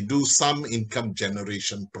 They do some income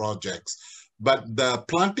generation projects, but the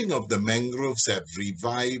planting of the mangroves have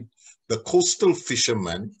revived the coastal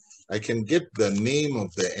fishermen. I can get the name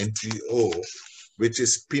of the NGO, which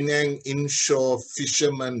is Penang Inshore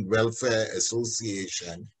Fishermen Welfare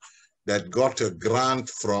Association, that got a grant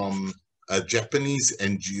from a Japanese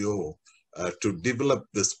NGO to develop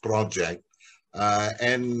this project.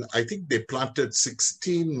 And I think they planted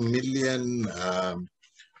 16 million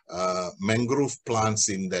mangrove plants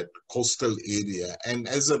in that coastal area. And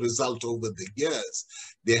as a result, over the years,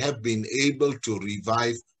 they have been able to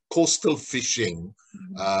revive coastal fishing,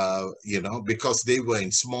 because they were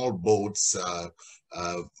in small boats,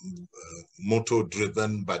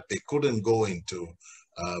 motor-driven, but they couldn't go into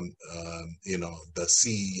the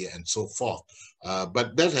sea and so forth.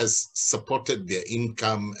 But that has supported their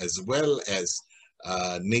income, as well as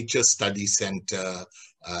Nature Study Center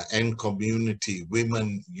and community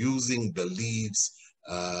women using the leaves,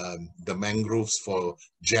 the mangroves for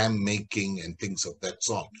jam making and things of that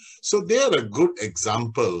sort. So they are a good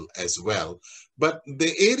example as well. But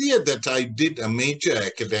the area that I did a major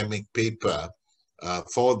academic paper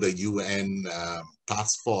for the UN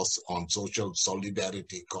Task Force on Social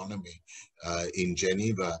Solidarity Economy in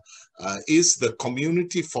Geneva is the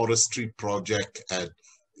community forestry project at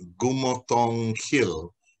Gumotong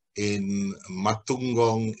Hill in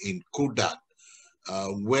Matungong in Kudat,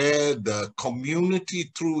 where the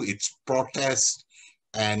community, through its protest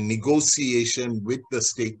and negotiation with the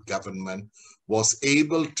state government, was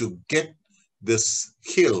able to get this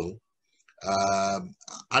hill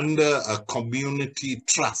under a community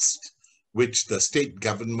trust, which the state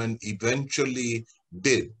government eventually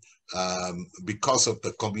did. Because of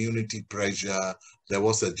the community pressure, there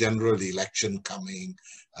was a general election coming,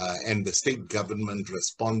 and the state government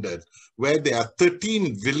responded, where there are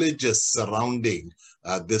 13 villages surrounding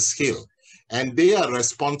this hill, and they are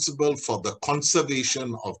responsible for the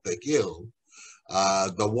conservation of the hill,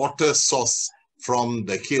 the water source from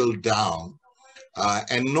the hill down,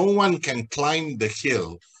 and no one can climb the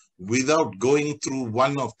hill without going through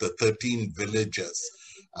one of the 13 villages.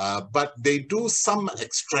 But they do some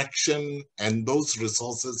extraction, and those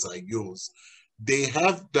resources are used. They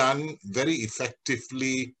have done very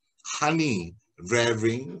effectively honey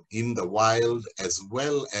rearing in the wild, as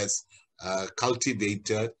well as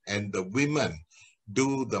cultivated, and the women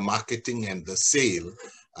do the marketing and the sale.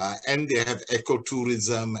 And they have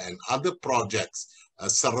ecotourism and other projects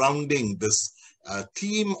surrounding this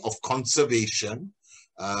theme of conservation,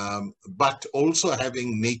 but also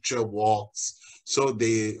having nature walks. So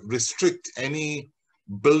they restrict any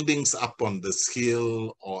buildings up on this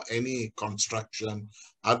hill or any construction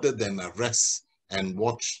other than a rest and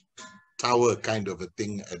watch tower kind of a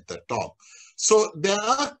thing at the top. So there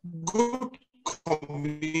are good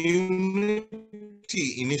community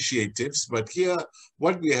initiatives, but here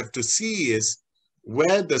what we have to see is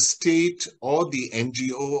where the state or the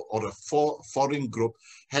NGO or a foreign group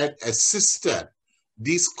had assisted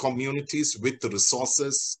these communities with the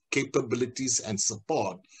resources, capabilities, and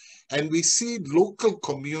support. And we see local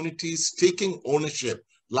communities taking ownership,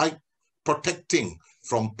 like protecting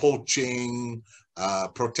from poaching,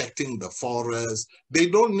 protecting the forest. They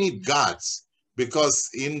don't need guards, because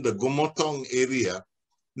in the Gumotong area,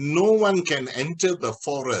 no one can enter the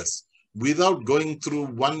forest without going through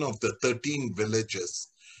one of the 13 villages.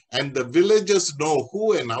 And the villagers know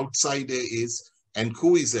who an outsider is and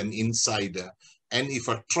who is an insider. And if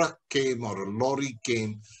a truck came or a lorry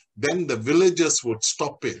came, then the villagers would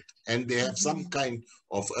stop it. And they have some kind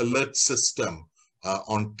of alert system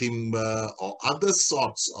on timber or other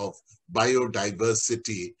sorts of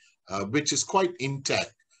biodiversity, which is quite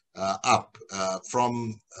intact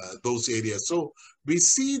from those areas. So we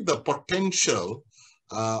see the potential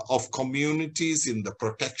of communities in the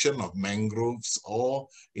protection of mangroves or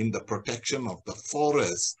in the protection of the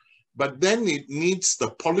forest. But then it needs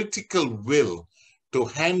the political will to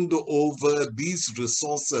hand over these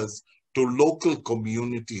resources to local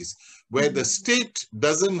communities. Where the state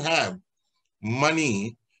doesn't have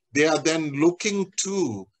money, they are then looking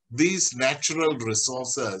to these natural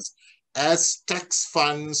resources as tax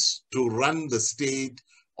funds to run the state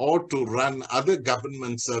or to run other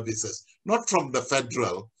government services, not from the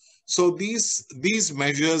federal. So these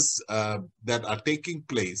measures that are taking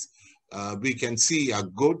place, we can see are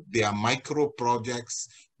good. They are micro projects.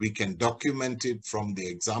 We can document it from the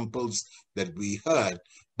examples that we heard,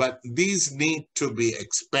 but these need to be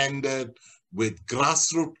expanded with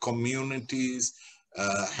grassroots communities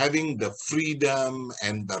having the freedom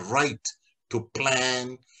and the right to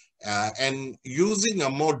plan and using a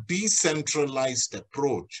more decentralized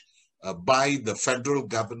approach by the federal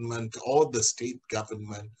government or the state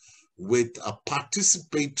government with a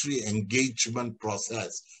participatory engagement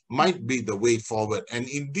process might be the way forward. And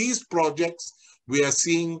in these projects, we are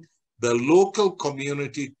seeing the local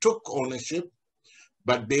community took ownership,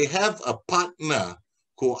 but they have a partner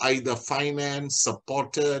who either financed,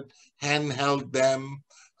 supported, handheld them,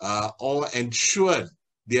 or ensured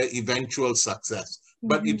their eventual success.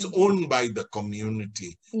 But it's owned by the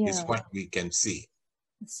community, is what we can see.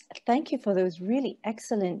 Thank you for those really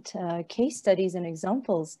excellent case studies and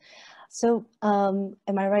examples. So am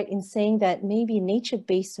I right in saying that maybe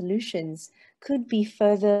nature-based solutions could be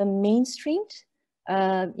further mainstreamed,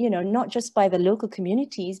 not just by the local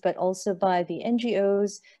communities, but also by the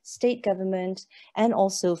NGOs, state government, and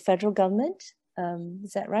also federal government?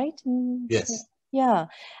 Is that right? Yes. Yeah.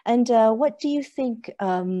 And what do you think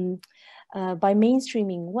by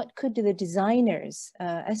mainstreaming, what could the designers,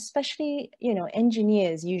 especially,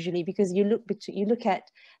 engineers usually, because you look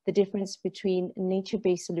at the difference between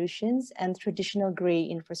nature-based solutions and traditional gray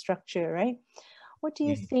infrastructure, right? What do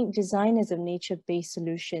you think designers of nature-based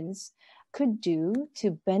solutions could do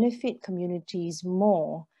to benefit communities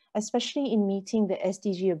more, especially in meeting the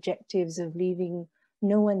SDG objectives of leaving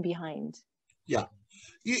no one behind? Yeah.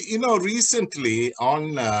 Recently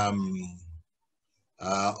on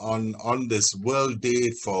this World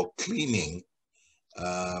Day for Cleaning,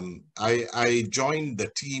 I joined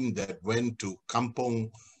the team that went to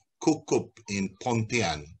Kampong Kukup in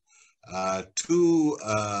Pontian, to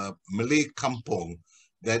Malay kampong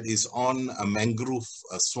that is on a mangrove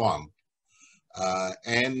swamp.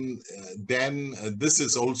 And then this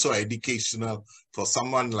is also educational for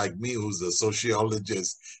someone like me who's a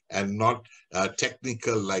sociologist and not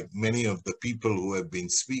technical like many of the people who have been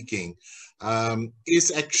speaking,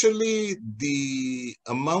 is actually the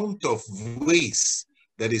amount of waste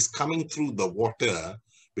that is coming through the water,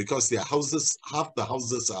 because their houses, half the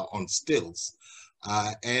houses are on stilts,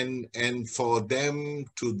 and for them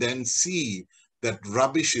to then see that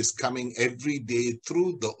rubbish is coming every day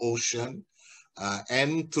through the ocean,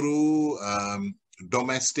 and through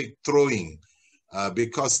domestic throwing,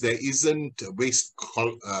 because there isn't waste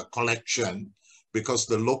collection, because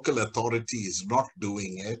the local authority is not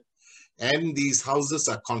doing it. And these houses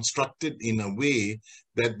are constructed in a way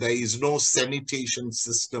that there is no sanitation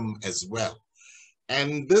system as well.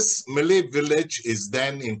 And this Malay village is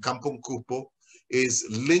then in Kampong Kupo, is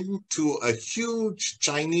linked to a huge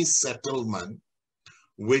Chinese settlement,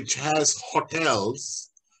 which has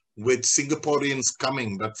hotels with Singaporeans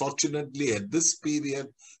coming. But fortunately at this period,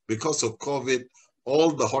 because of COVID,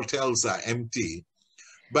 all the hotels are empty.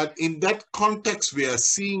 But in that context we are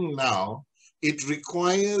seeing now, it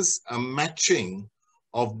requires a matching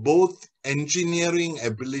of both engineering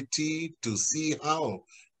ability to see how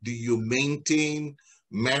do you maintain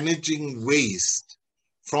managing waste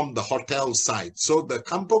from the hotel side. So the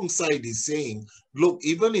Kampong side is saying, look,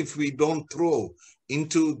 even if we don't throw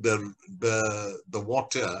into the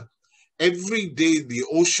water, every day the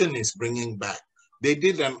ocean is bringing back. They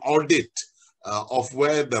did an audit of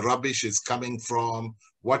where the rubbish is coming from,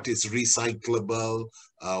 what is recyclable,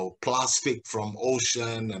 plastic from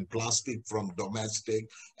ocean and plastic from domestic,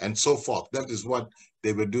 and so forth. That is what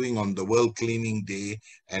they were doing on the World Cleaning Day,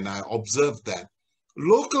 and I observed that.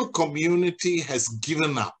 Local community has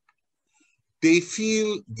given up they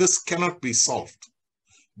feel this cannot be solved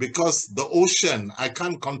because the ocean, I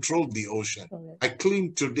can't control the ocean. I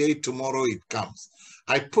clean today, tomorrow it comes.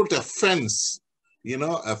 I put a fence, you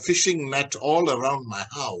know, a fishing net all around my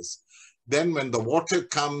house. Then when the water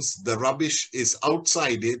comes, the rubbish is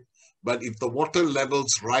outside it. But if the water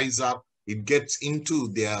levels rise up, it gets into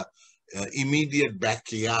their immediate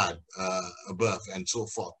backyard above and so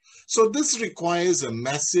forth. So this requires a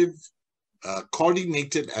massive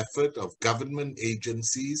coordinated effort of government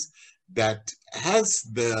agencies that has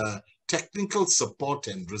the technical support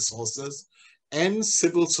and resources and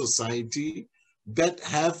civil society that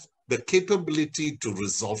have the capability to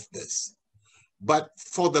resolve this. But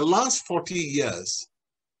for the last 40 years,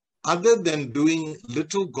 other than doing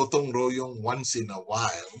little gotong royong once in a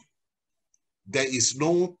while, there is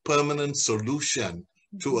no permanent solution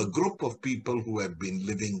to a group of people who have been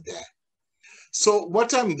living there. So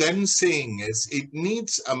what I'm then saying is it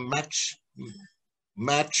needs a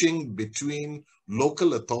matching between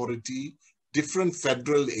local authority, different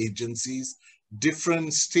federal agencies,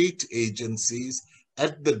 different state agencies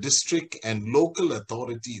at the district and local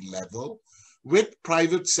authority level with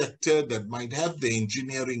private sector that might have the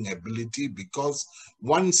engineering ability, because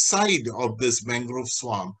one side of this mangrove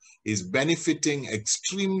swamp is benefiting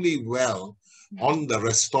extremely well on the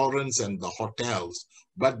restaurants and the hotels,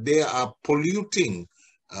 but they are polluting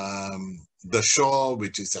the shore,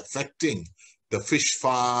 which is affecting the fish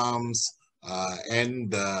farms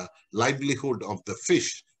and the livelihood of the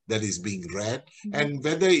fish that is being reared, and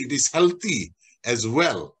whether it is healthy as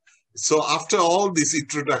well. So after all this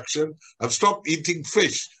introduction, I've stopped eating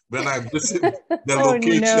fish when I visit the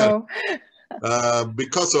location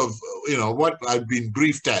because of, you know, what I've been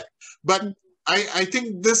briefed at. But I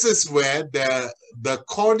think this is where the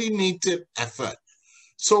coordinated effort.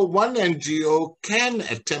 So one NGO can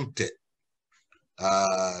attempt it,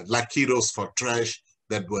 like Heroes for Trash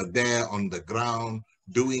that were there on the ground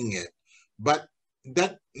doing it. But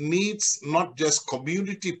that needs not just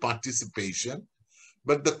community participation,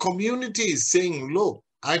 but the community is saying, look,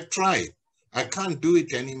 I've tried. I can't do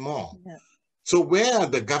it anymore. Yeah. So where are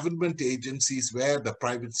the government agencies, where the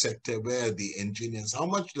private sector, where are the engineers? How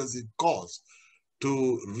much does it cost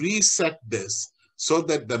to reset this so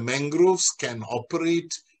that the mangroves can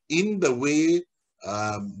operate in the way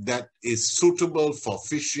that is suitable for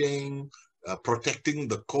fishing, protecting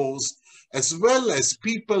the coast, as well as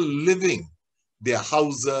people living their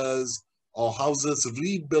houses or houses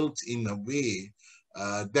rebuilt in a way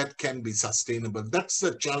that can be sustainable. That's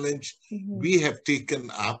the challenge we have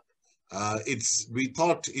taken up. We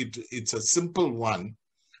thought it's a simple one,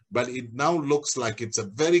 but it now looks like it's a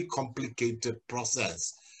very complicated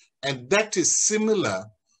process. And that is similar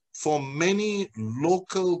for many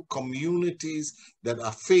local communities that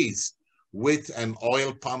are faced with an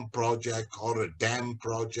oil pump project or a dam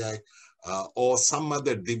project or some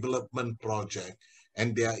other development project,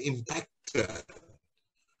 and they are impacted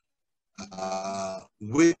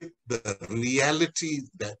with the reality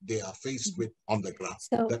that they are faced with on the ground.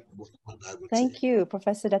 So, that was what I would thank say. you,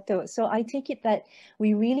 Professor Dato. So I take it that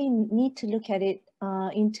we really need to look at it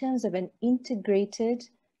in terms of an integrated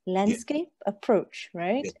landscape approach,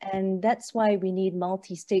 right? And that's why we need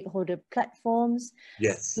multi-stakeholder platforms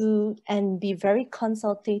and be very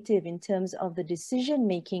consultative in terms of the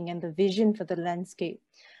decision-making and the vision for the landscape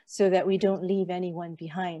so that we don't leave anyone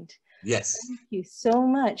behind. Yes. Thank you so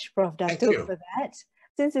much, Prof. Dato, for that.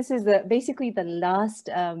 Since this is basically the last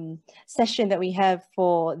session that we have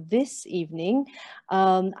for this evening,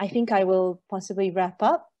 I think I will possibly wrap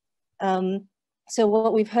up. So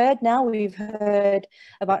what we've heard now, we've heard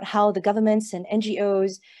about how the governments and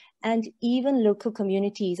NGOs and even local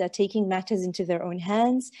communities are taking matters into their own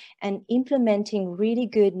hands and implementing really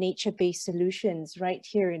good nature-based solutions right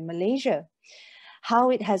here in Malaysia. How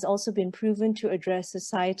it has also been proven to address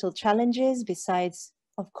societal challenges besides,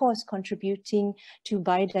 of course, contributing to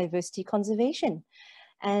biodiversity conservation.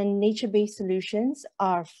 And nature-based solutions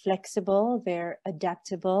are flexible, they're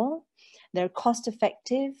adaptable, they're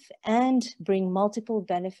cost-effective and bring multiple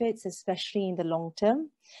benefits, especially in the long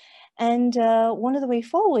term. And one of the way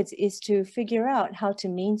forwards is to figure out how to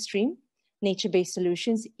mainstream nature-based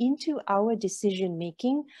solutions into our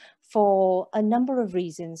decision-making for a number of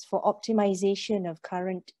reasons, for optimization of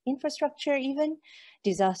current infrastructure even,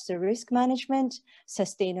 disaster risk management,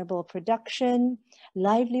 sustainable production,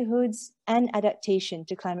 livelihoods, and adaptation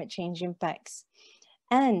to climate change impacts.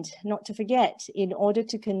 And not to forget, in order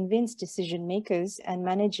to convince decision makers and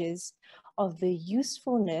managers of the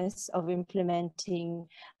usefulness of implementing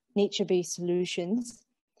nature-based solutions,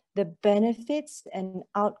 the benefits and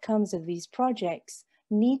outcomes of these projects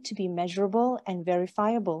need to be measurable and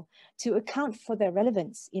verifiable to account for their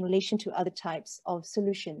relevance in relation to other types of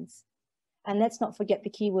solutions. And let's not forget the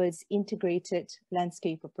keywords integrated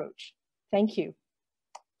landscape approach. Thank you.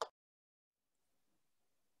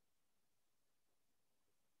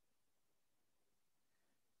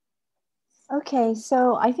 Okay,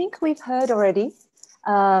 so I think we've heard already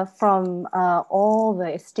from all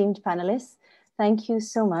the esteemed panelists. Thank you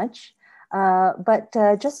so much. But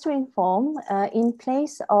just to inform, in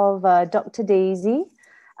place of Dr. Daisy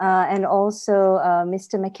and also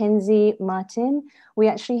Mr. Mackenzie Martin, we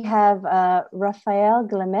actually have Raphael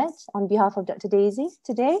Glamet on behalf of Dr. Daisy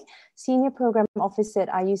today, Senior Program Officer at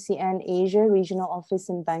IUCN Asia Regional Office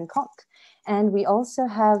in Bangkok. And we also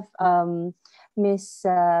have Ms.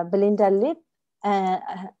 Belinda Lip,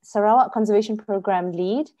 Sarawak Conservation Program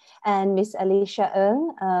Lead, and Ms. Alicia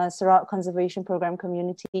Ng, Sarawak Conservation Program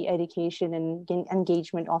Community Education and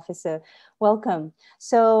Engagement Officer. Welcome.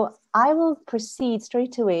 So I will proceed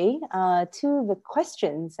straight away to the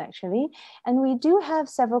questions, actually. And we do have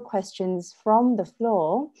several questions from the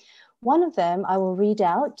floor. One of them I will read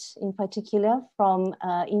out, in particular from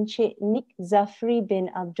Encik Nick Zafri bin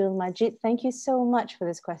Abdul Majid. Thank you so much for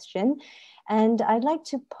this question. And I'd like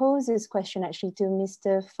to pose this question actually to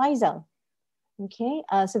Mr. Faisal. Okay,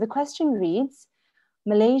 so the question reads,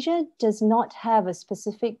 Malaysia does not have a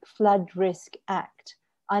specific flood risk act,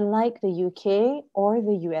 unlike the UK or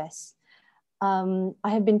the US. I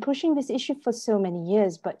have been pushing this issue for so many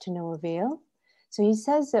years, but to no avail. So he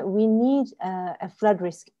says that we need a flood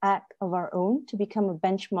risk act of our own to become a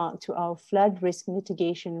benchmark to our flood risk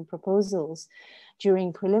mitigation proposals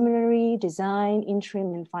during preliminary, design,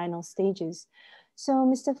 interim, and final stages. So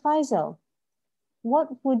Mr. Faisal, what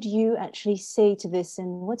would you actually say to this,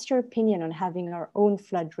 and what's your opinion on having our own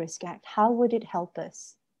flood risk act? How would it help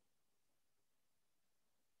us?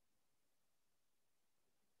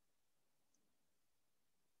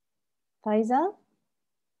 Faisal?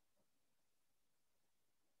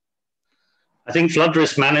 I think flood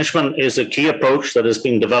risk management is a key approach that has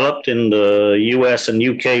been developed in the US and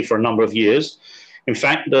UK for a number of years. In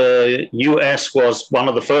fact, the US was one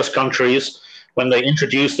of the first countries when they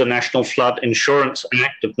introduced the National Flood Insurance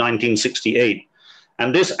Act of 1968.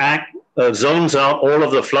 And this act zones out all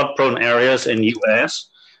of the flood-prone areas in US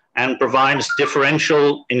and provides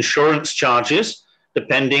differential insurance charges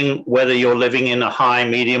depending whether you're living in a high,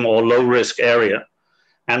 medium, or low-risk area.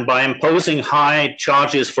 And by imposing high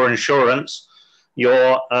charges for insurance,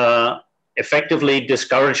 you're effectively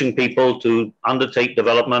discouraging people to undertake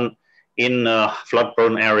development in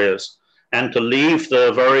flood-prone areas and to leave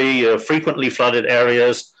the very frequently flooded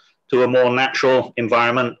areas to a more natural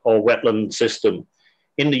environment or wetland system.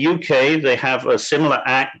 In the UK, they have a similar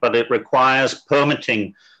act, but it requires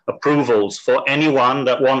permitting approvals for anyone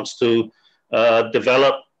that wants to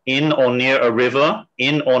develop in or near a river,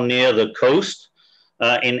 in or near the coast,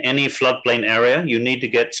 in any floodplain area. You need to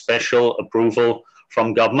get special approval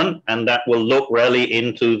from government, and that will look really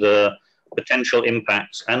into the potential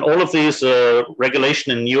impacts. And all of these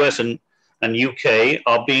regulation in US and UK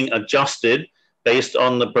are being adjusted based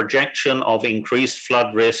on the projection of increased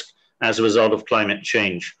flood risk as a result of climate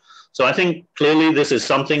change. So I think clearly this is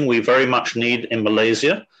something we very much need in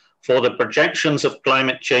Malaysia. For the projections of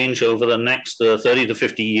climate change over the next 30 to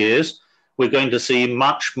 50 years, we're going to see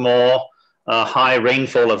much more high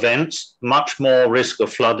rainfall events, much more risk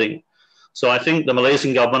of flooding. So I think the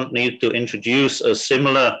Malaysian government needs to introduce a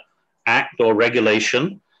similar act or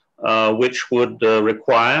regulation which would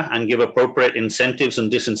require and give appropriate incentives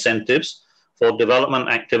and disincentives for development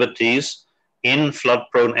activities in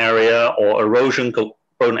flood-prone area or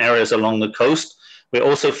erosion-prone areas along the coast. We're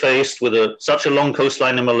also faced with such a long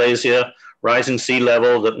coastline in Malaysia, rising sea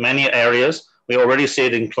level, that many areas, we already see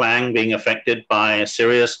it in Klang being affected by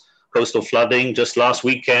serious coastal flooding. Just last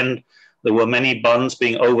weekend, there were many bunds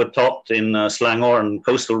being overtopped in Selangor and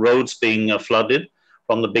coastal roads being flooded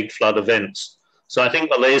from the big flood events. So I think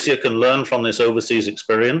Malaysia can learn from this overseas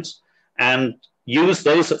experience and use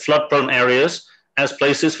those flood-prone areas as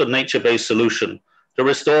places for nature-based solution to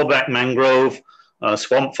restore back mangrove,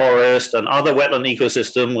 swamp forest, and other wetland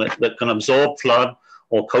ecosystem that can absorb flood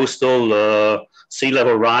or coastal sea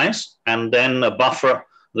level rise, and then buffer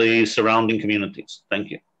the surrounding communities.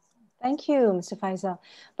 Thank you. Thank you, Mr. Faisal.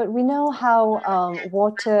 But we know how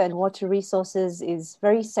water and water resources is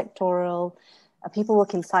very sectoral. People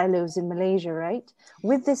work in silos in Malaysia, right?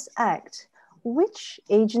 With this act, which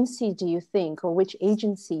agency do you think, or which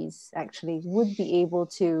agencies actually would be able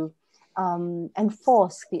to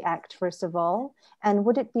enforce the act, first of all? And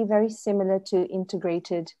would it be very similar to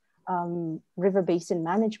integrated river basin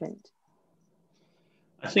management?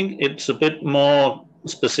 I think it's a bit more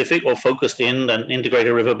specific or focused in an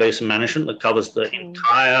integrated river basin management that covers the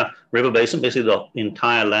entire river basin, basically the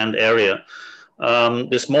entire land area.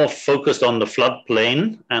 It's more focused on the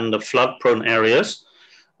floodplain and the flood-prone areas,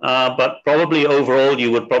 but probably overall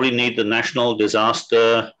you would probably need the National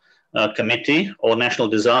Disaster Committee or National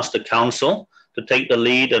Disaster Council to take the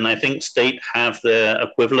lead, and I think state have their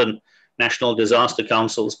equivalent national disaster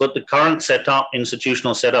councils. But the current setup,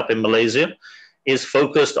 institutional setup in Malaysia, is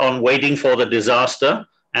focused on waiting for the disaster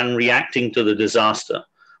and reacting to the disaster.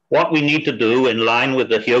 What we need to do in line with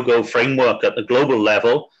the Hyogo framework at the global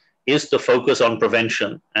level is to focus on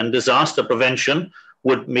prevention. And disaster prevention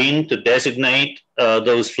would mean to designate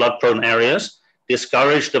those flood-prone areas,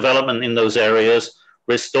 discourage development in those areas,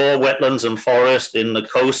 restore wetlands and forest in the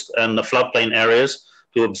coast and the floodplain areas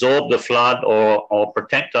to absorb the flood or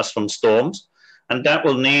protect us from storms. And that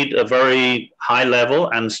will need a very high level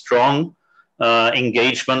and strong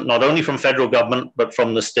engagement, not only from federal government, but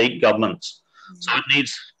from the state governments. So it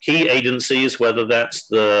needs key agencies, whether that's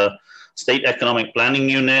the state economic planning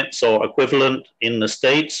units or equivalent in the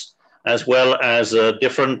states, as well as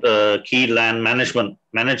different key land management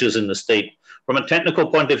managers in the state. From a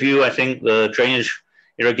technical point of view, I think the Drainage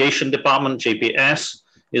Irrigation Department, JPS,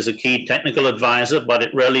 is a key technical advisor,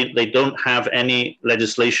 but they don't have any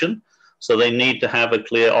legislation. So they need to have a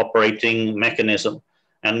clear operating mechanism.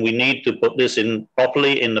 And we need to put this in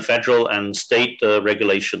properly in the federal and state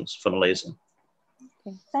regulations for Malaysia.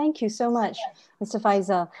 Okay. Thank you so much, Mr.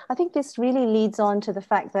 Faisal. I think this really leads on to the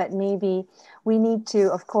fact that maybe we need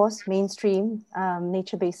to, of course, mainstream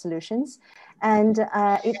nature-based solutions. And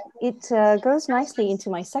it goes nicely into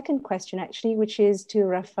my second question, actually, which is to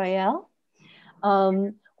Raphael.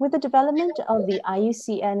 With the development of the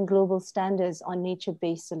IUCN Global Standards on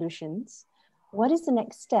Nature-Based Solutions, what is the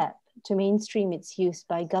next step to mainstream its use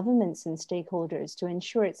by governments and stakeholders to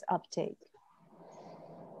ensure its uptake?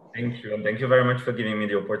 Thank you. And thank you very much for giving me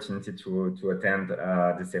the opportunity to attend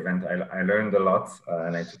this event. I learned a lot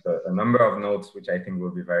and I took a number of notes, which I think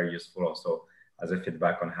will be very useful also as a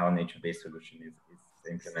feedback on how nature-based solution is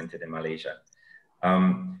implemented in Malaysia.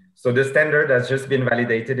 So the standard has just been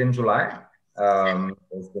validated in July.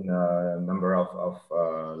 There's been a number of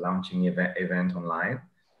launching event online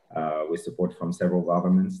with support from several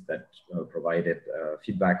governments that provided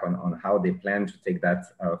feedback on how they plan to take that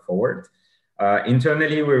forward.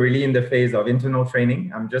 Internally, we're really in the phase of internal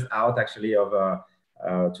training. I'm just out actually of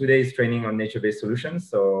 2 days training on nature-based solutions.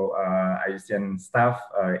 So IUCN staff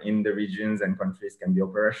in the regions and countries can be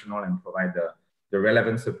operational and provide the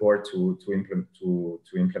relevant support to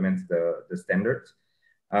implement the standards.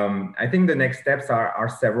 I think the next steps are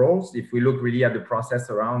several. If we look really at the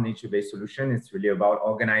process around nature-based solution, it's really about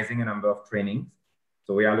organizing a number of trainings.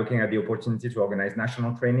 So we are looking at the opportunity to organize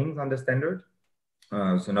national trainings on the standard.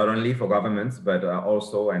 So not only for governments, but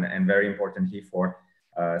also, and very importantly, for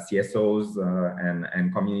CSOs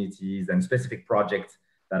and communities and specific projects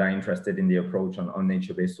that are interested in the approach on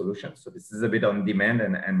nature-based solutions. So this is a bit on demand,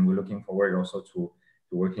 and we're looking forward also to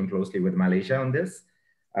working closely with Malaysia on this.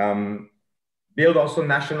 Build also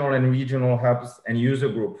national and regional hubs and user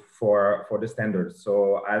group for the standards.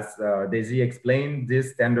 So as Daisy explained,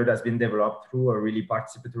 this standard has been developed through a really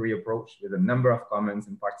participatory approach with a number of comments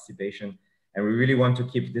and participation. And we really want to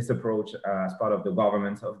keep this approach as part of the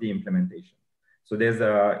governance of the implementation. So there's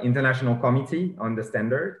an international committee on the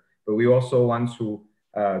standard, but we also want to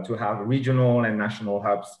have regional and national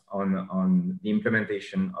hubs on the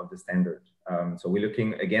implementation of the standard. So we're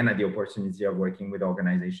looking again at the opportunity of working with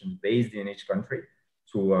organizations based in each country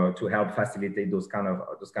to help facilitate those kind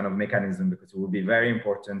of mechanisms, because it will be very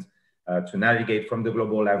important to navigate from the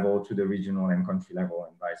global level to the regional and country level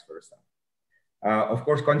and vice versa. Of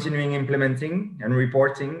course, continuing implementing and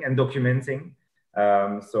reporting and documenting.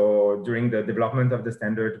 So during the development of the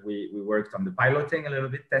standard, we worked on the piloting a little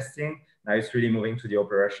bit, testing. Now it's really moving to the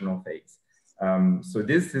operational phase. So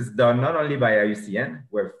this is done not only by IUCN,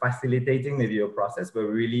 we're facilitating maybe a process, but we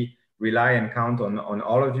really rely and count on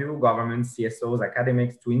all of you, governments, CSOs,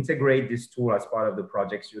 academics, to integrate this tool as part of the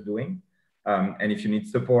projects you're doing. And if you need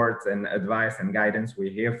support and advice and guidance, we're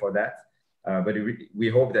here for that. But we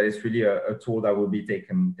hope that it's really a tool that will be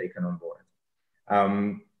taken on board.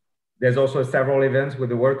 There's also several events with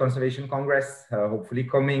the World Conservation Congress, hopefully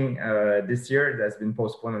coming this year. That's been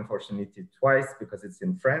postponed, unfortunately, twice because it's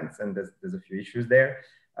in France and there's a few issues there.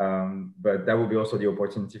 But that will be also the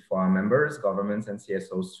opportunity for our members, governments and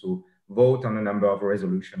CSOs to vote on a number of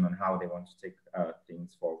resolutions on how they want to take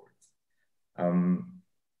things forward.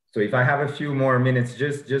 So if I have a few more minutes,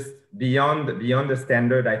 just beyond the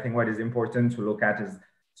standard, I think what is important to look at is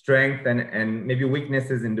strength and maybe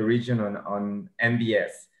weaknesses in the region on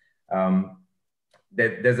NBS.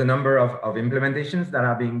 there's a number of implementations that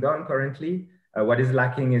are being done currently. What is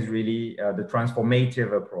lacking is really the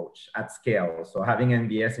transformative approach at scale. So having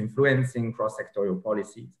NBS influencing cross-sectorial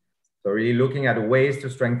policies. So really looking at ways to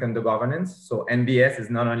strengthen the governance. So NBS is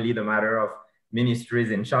not only the matter of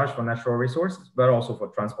ministries in charge for natural resources, but also for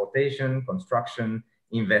transportation, construction,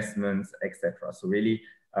 investments, etc. So really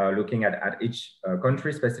looking at each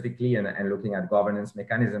country specifically and looking at governance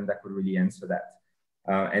mechanism that could really answer that.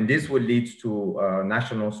 And this would lead to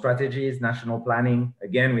national strategies, national planning.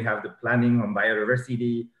 Again, we have the planning on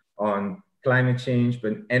biodiversity, on climate change,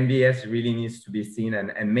 but NBS really needs to be seen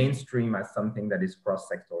and mainstream as something that is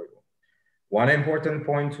cross-sectorial. One important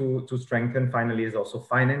point to strengthen finally is also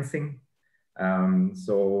financing.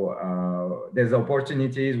 There's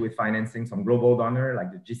opportunities with financing some global donors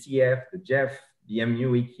like the GCF, the GEF, the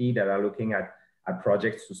MUIKI that are looking at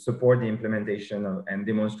projects to support the implementation and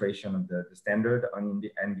demonstration of the standard on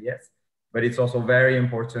the NBS. But it's also very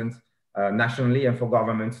important nationally and for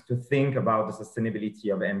governments to think about the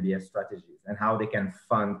sustainability of NBS strategies and how they can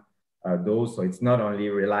fund those. So it's not only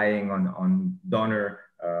relying on donor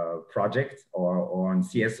projects or on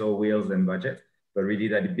CSO wheels and budget, but really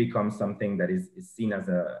that it becomes something that is seen as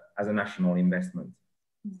a national investment.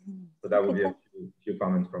 Mm-hmm. So that would be a few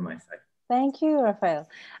comments from my side. Thank you, Rafael.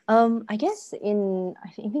 I guess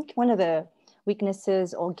I think one of the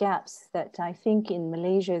weaknesses or gaps that I think in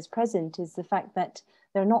Malaysia is present is the fact that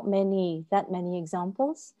there are not that many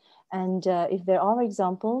examples. And if there are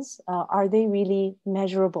examples, are they really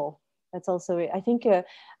measurable? That's also it. I think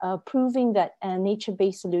proving that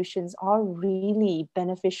nature-based solutions are really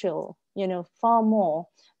beneficial, far more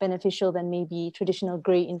beneficial than maybe traditional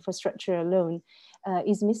grey infrastructure alone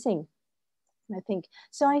is missing, I think.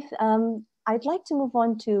 So I'd like to move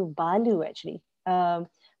on to Balu actually,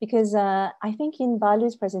 because I think in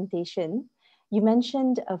Balu's presentation, you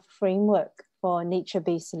mentioned a framework for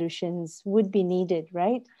nature-based solutions would be needed,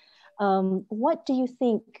 right? What do you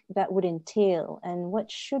think that would entail and what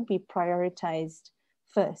should be prioritized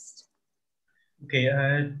first? Okay,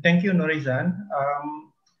 thank you, Norizan.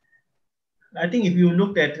 I think if you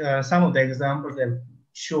look at some of the examples that I've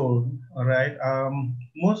shown, all right,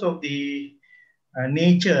 most of the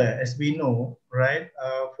nature, as we know, right,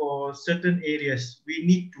 for certain areas, we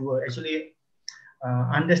need to actually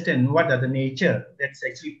understand what are the nature that's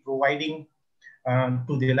actually providing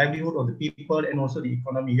to the livelihood of the people and also the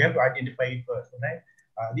economy. You have to identify it first, right?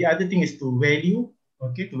 The other thing is to value,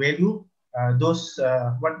 okay, those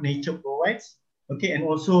what nature provides, okay, and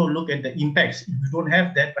also look at the impacts. If you don't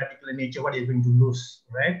have that particular nature, what are you going to lose,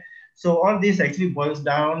 right? So all this actually boils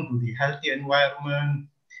down to the healthy environment,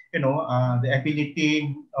 the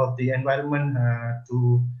ability of the environment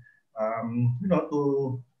to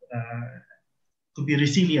be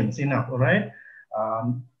resilient enough, all right?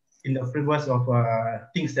 In the framework of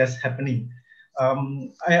things that's happening.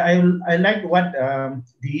 I like what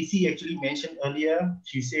DEC actually mentioned earlier.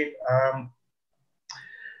 She said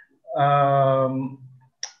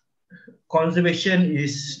conservation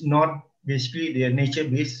is not basically the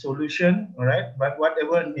nature-based solution, all right? But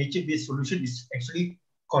whatever nature-based solution is actually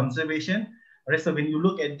conservation. All right? So when you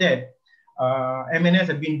look at that, MNS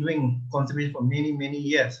have been doing conservation for many, many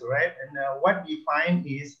years, right? And what we find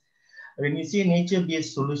is when you say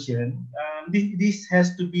nature-based solution, this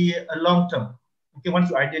has to be a long-term. Okay, once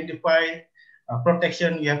you identify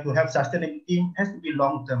protection, you have to have sustainability. It has to be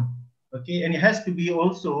long-term. Okay, and it has to be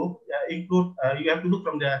also include. You have to look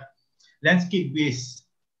from the landscape-based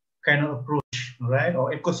kind of approach, right,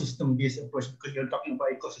 or ecosystem-based approach, because you're talking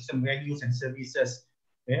about ecosystem values and services,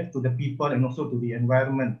 yeah, to the people and also to the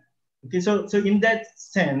environment. Okay, so in that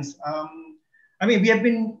sense, I mean, we have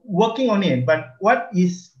been working on it, but what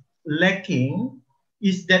is lacking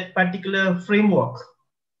is that particular framework.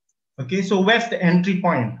 Okay, so where's the entry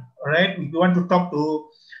point? All right, if you want to talk to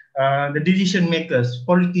the decision makers,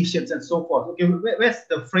 politicians, and so forth. Okay, where's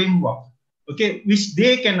the framework? Okay, which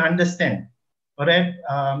they can understand. All right,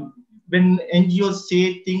 when NGOs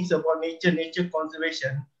say things about nature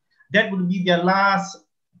conservation, that would be their last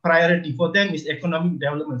priority. For them is economic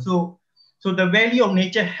development. So the value of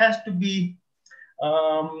nature has to be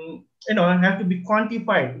have to be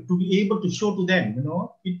quantified to be able to show to them,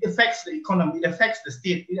 it affects the economy, it affects the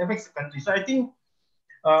state, it affects the country. So I think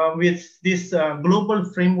with this global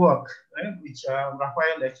framework, right, which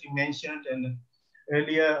Rafael actually mentioned and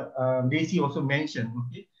earlier Daisy also mentioned,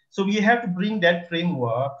 okay, so we have to bring that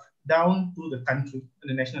framework down to the country, to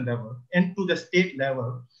the national level and to the state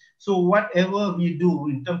level. So whatever we do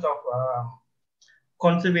in terms of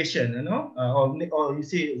conservation, or you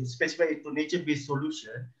say specified to nature-based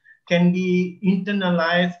solution, can be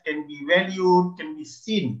internalized, can be valued, can be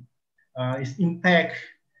seen its impact,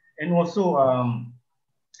 and also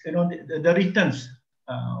the returns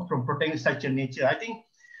from protecting such a nature. I think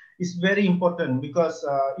it's very important because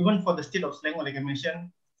even for the state of Selangor, like I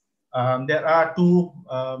mentioned, there are two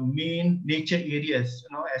main nature areas,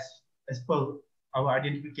 as per our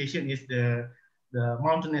identification, is the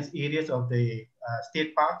mountainous areas of the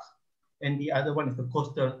state parks, and the other one is the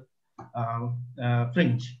coastal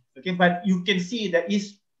fringe. Okay, but you can see there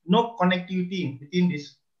is no connectivity between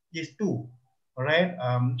these two. All right.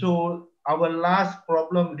 So our last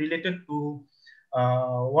problem related to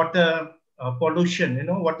water pollution,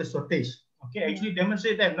 water shortage. Okay, actually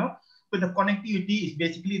demonstrate that, no. But the connectivity is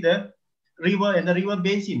basically the river and the river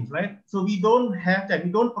basins, right? So we don't have that.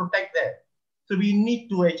 We don't protect that. So we need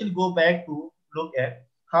to actually go back to look at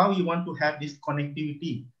how you want to have this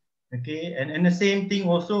connectivity. Okay, and the same thing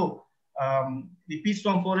also, the peat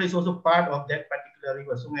swamp forest is also part of that particular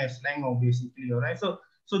river, Sungai Selangor, basically. All right. So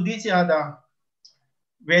these are the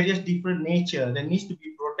various different nature that needs to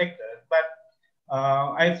be protected. But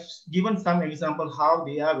I've given some example how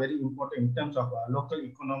they are very important in terms of local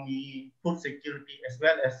economy, food security, as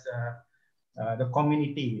well as the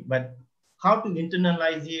community. But how to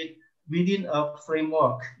internalize it within a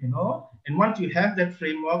framework, and once you have that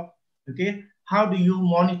framework, okay, how do you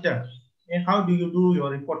monitor and how do you do your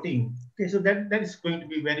reporting? Okay, so that is going to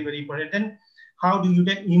be very, very important. Then how do you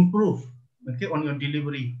then improve, okay, on your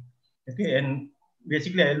delivery? Okay, and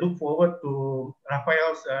basically I look forward to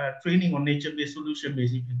Rafael's training on nature-based solution,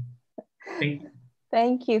 basically.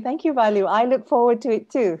 Thank you. Thank you, Balu. I look forward to it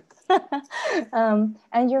too.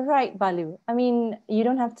 And you're right, Balu. I mean, you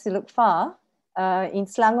don't have to look far. In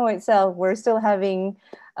Selangor itself, we're still having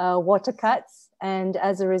water cuts, and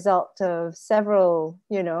as a result of several,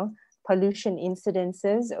 pollution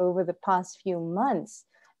incidences over the past few months.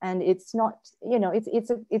 And it's not,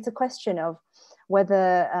 it's a question of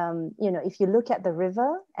whether, if you look at the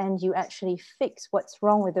river and you actually fix what's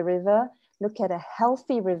wrong with the river, look at a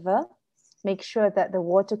healthy river, make sure that the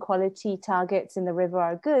water quality targets in the river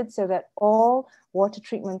are good so that all water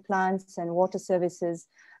treatment plants and water services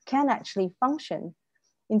can actually function.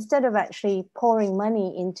 Instead of actually pouring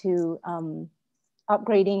money into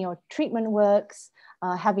upgrading your treatment works,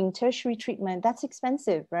 having tertiary treatment, that's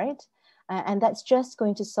expensive, right? And that's just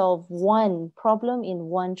going to solve one problem in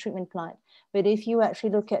one treatment plant. But if you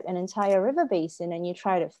actually look at an entire river basin and you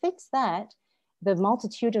try to fix that, the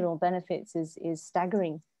multitudinal benefits is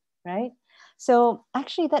staggering, right? So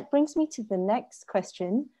actually that brings me to the next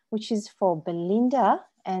question, which is for Belinda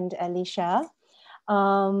and Alicia.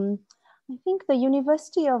 I think the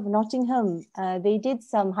University of Nottingham, they did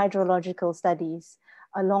some hydrological studies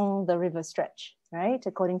along the river stretch, right?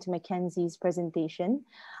 According to Mackenzie's presentation.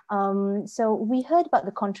 So we heard about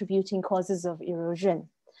the contributing causes of erosion.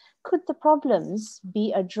 Could the problems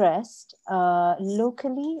be addressed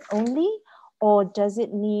locally only, or does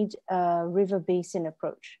it need a river basin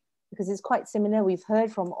approach? Because it's quite similar. We've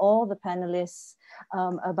heard from all the panelists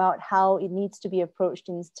about how it needs to be approached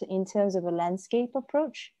in terms of a landscape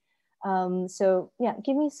approach. So yeah,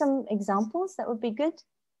 give me some examples, that would be good.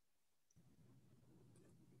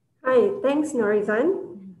 Hi, thanks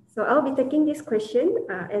Norizan. So I'll be taking this question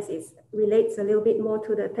as it relates a little bit more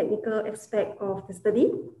to the technical aspect of the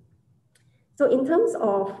study. So in terms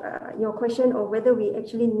of your question of whether we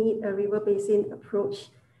actually need a river basin approach,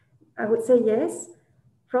 I would say yes.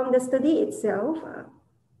 From the study itself,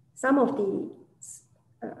 some of the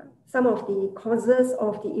causes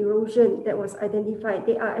of the erosion that was identified,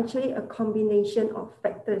 they are actually a combination of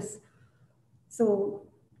factors. So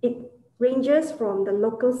it ranges from the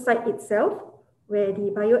local site itself, where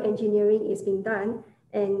the bioengineering is being done,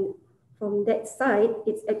 and from that site,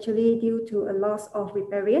 it's actually due to a loss of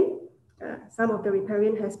riparian. Some of the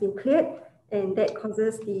riparian has been cleared, and that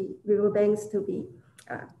causes the riverbanks to be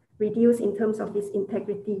reduced in terms of its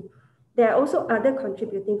integrity. There are also other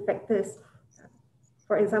contributing factors.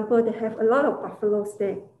 For example, they have a lot of buffaloes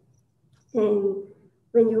there. And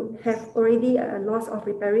when you have already a loss of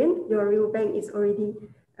riparian, your riverbank is already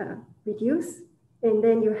reduced. And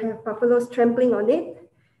then you have buffaloes trampling on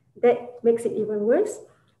it. That makes it even worse.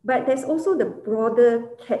 But there's also the broader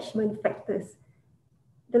catchment factors.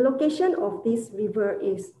 The location of this river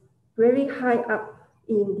is very high up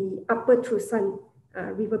in the Upper Trusan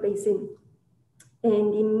River Basin.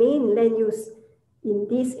 And the main land use in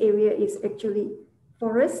this area is actually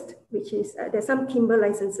forest, which is, there's some timber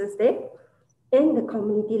licenses there, and the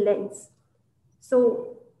community lands.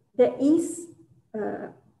 So there is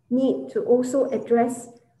need to also address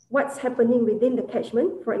what's happening within the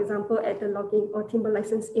catchment, for example, at the logging or timber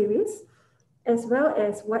license areas, as well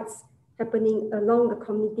as what's happening along the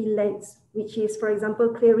community lands, which is, for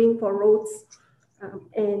example, clearing for roads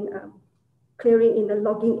and clearing in the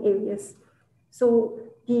logging areas. So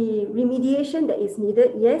the remediation that is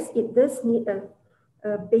needed, yes, it does need a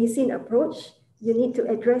basin approach. You need to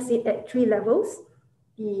address it at 3 levels: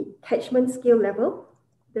 the catchment scale level,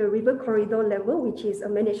 the river corridor level, which is a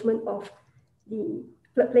management of the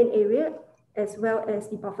floodplain area, as well as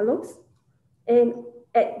the buffaloes, and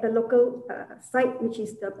at the local site, which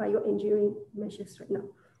is the bioengineering measures right now.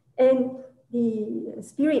 And the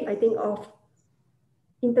spirit, I think, of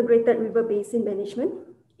integrated river basin management,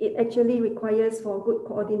 it actually requires for good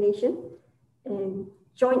coordination and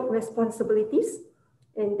joint responsibilities.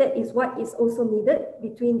 And that is what is also needed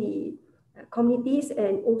between the communities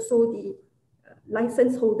and also the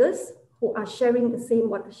license holders who are sharing the same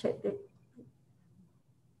watershed there.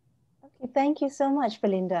 Okay, thank you so much,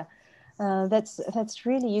 Belinda. That's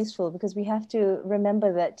really useful, because we have to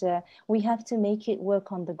remember that we have to make it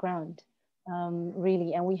work on the ground,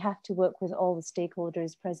 really, and we have to work with all the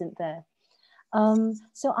stakeholders present there.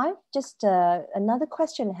 So I've just, another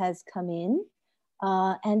question has come in,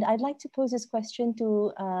 and I'd like to pose this question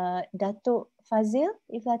to Dato' Fazil,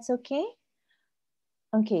 if that's okay.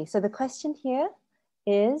 Okay, so the question here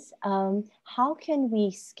is, how can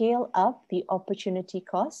we scale up the opportunity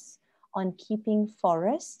costs on keeping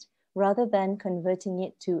forest rather than converting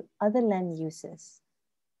it to other land uses?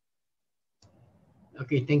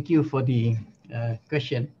 Okay, thank you for the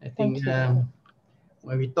question. I think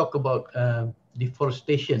when we talk about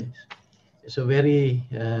deforestation, it's a very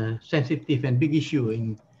sensitive and big issue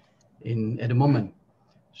at the moment.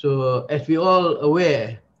 So as we all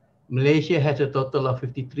aware, Malaysia has a total of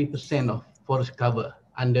 53% of forest cover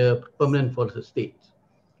under permanent forest estates.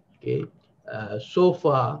 Okay, so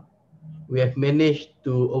far we have managed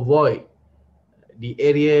to avoid the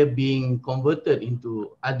area being converted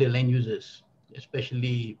into other land uses,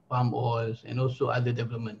 especially palm oils and also other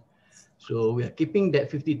development. So we are keeping that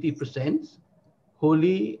 53%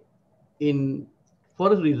 wholly in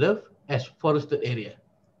forest reserve as forested area.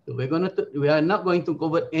 So we are not going to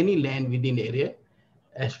convert any land within the area.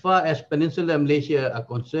 As far as Peninsular Malaysia are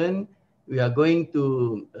concerned, we are going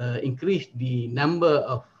to increase the number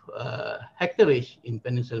of hectareage in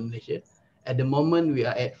Peninsular Malaysia. At the moment, we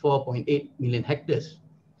are at 4.8 million hectares.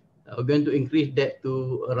 We're going to increase that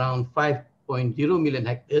to around 5.0 million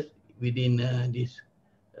hectares within this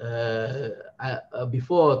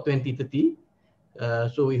before 2030.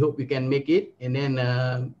 So we hope we can make it. And then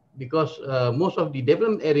because most of the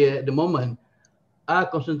development area at the moment are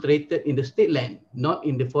concentrated in the state land, not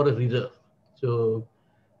in the forest reserve. So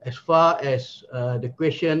as far as the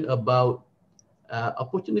question about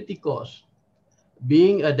opportunity cost,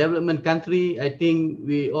 being a development country, I think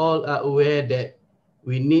we all are aware that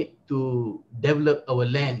we need to develop our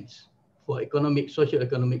lands for economic,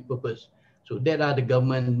 socio-economic purpose. So that are the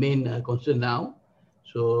government main concern now.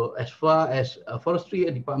 So as far as forestry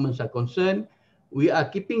departments are concerned, we are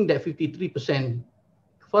keeping that 53%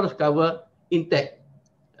 forest cover intact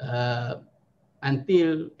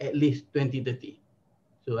until at least 2030.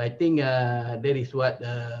 So I think that is what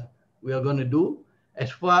we are going to do. As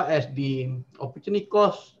far as the opportunity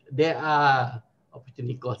costs, there are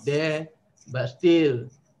opportunity costs there, but still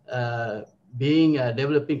being a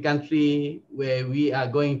developing country where we are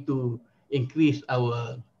going to increase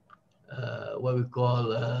our what we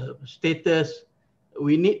call status,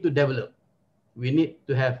 we need to develop. We need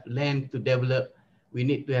to have land to develop. We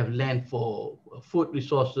need to have land for food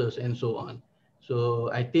resources and so on. So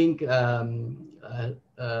I think the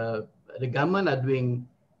government are doing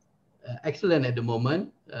excellent at the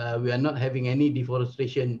moment. We are not having any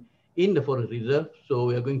deforestation in the forest reserve, so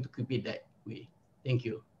we are going to keep it that way. Thank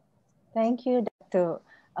you. Thank you, Dr.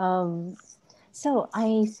 So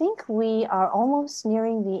I think we are almost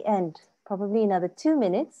nearing the end, probably another 2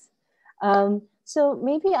 minutes. So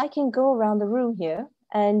maybe I can go around the room here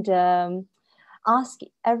and ask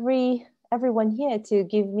everyone here to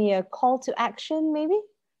give me a call to action, maybe?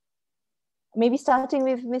 Maybe starting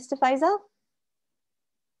with Mr. Faisal?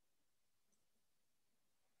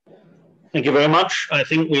 Thank you very much. I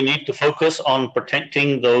think we need to focus on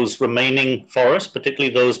protecting those remaining forests,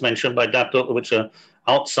 particularly those mentioned by Dato', which are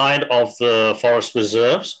outside of the forest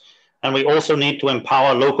reserves. And we also need to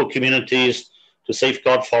empower local communities to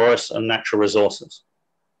safeguard forests and natural resources.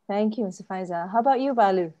 Thank you, Mr. Faisal. How about you,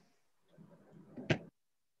 Balu?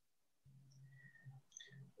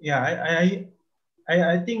 Yeah,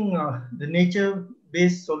 I think the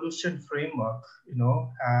nature-based solution framework,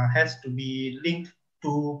 has to be linked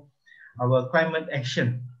to our climate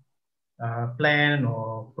action plan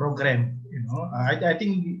or program, You know, I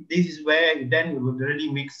think this is where then it would really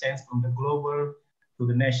make sense from the global to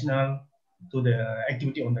the national to the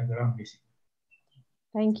activity on the ground, basically.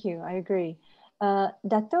 Thank you. I agree.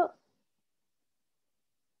 Dato?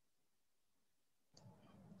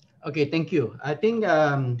 Okay, thank you. I think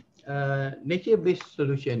nature-based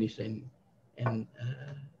solution is an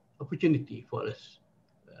opportunity for us,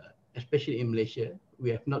 especially in Malaysia. We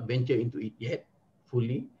have not ventured into it yet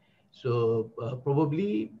fully. So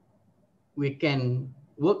probably we can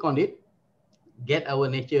work on it, get our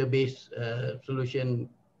nature-based solution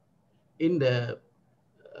in the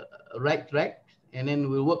right track, and then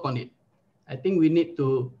we'll work on it. I think we need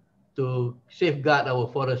to safeguard our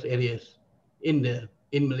forest areas in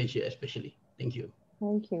Malaysia especially. Thank you.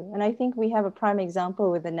 Thank you. And I think we have a prime example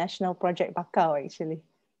with the National Project Bakau, actually.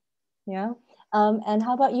 Yeah. And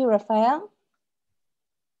how about you, Raphael?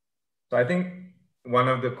 So I think one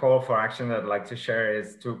of the call for action that I'd like to share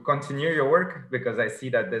is to continue your work, because I see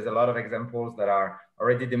that there's a lot of examples that are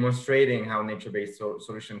already demonstrating how nature-based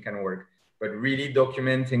solution can work, but really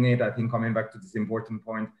documenting it. I think coming back to this important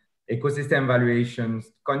point, ecosystem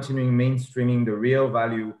valuations, continuing mainstreaming the real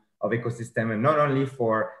value of ecosystem, and not only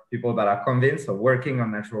for people that are convinced of working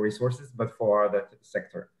on natural resources, but for the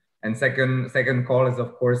sector. And second call is,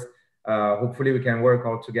 of course, hopefully we can work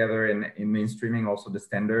all together in mainstreaming also the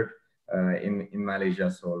standard in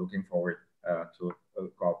Malaysia. So looking forward to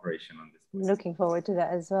cooperation on this. Looking forward to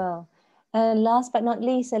that as well. And last but not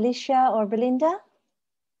least, Alicia or Belinda?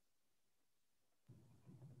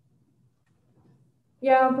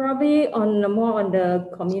 Yeah, probably more on the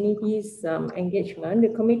community's engagement, the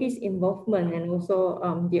community's involvement, and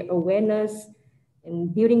also the awareness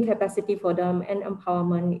and building capacity for them and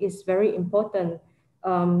empowerment is very important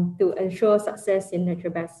to ensure success in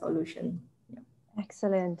nature-based solution. Yeah.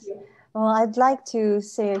 Excellent. Yeah. Well, I'd like to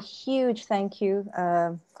say a huge thank you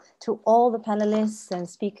to all the panelists and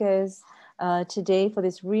speakers today for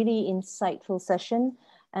this really insightful session.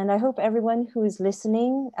 And I hope everyone who is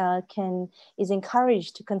listening is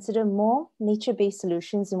encouraged to consider more nature-based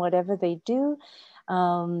solutions in whatever they do,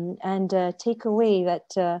 and take away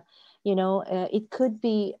that it could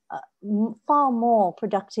be far more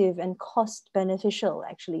productive and cost beneficial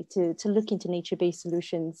actually to look into nature-based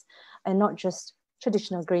solutions and not just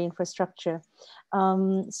traditional grey infrastructure.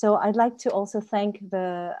 So I'd like to also thank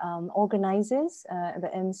the organizers, the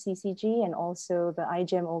MCCG, and also the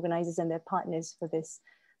IGEM organizers and their partners for this.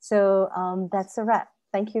 So that's a wrap.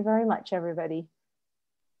 Thank you very much, everybody.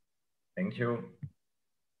 Thank you.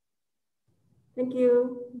 Thank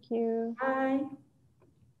you. Thank you. Bye.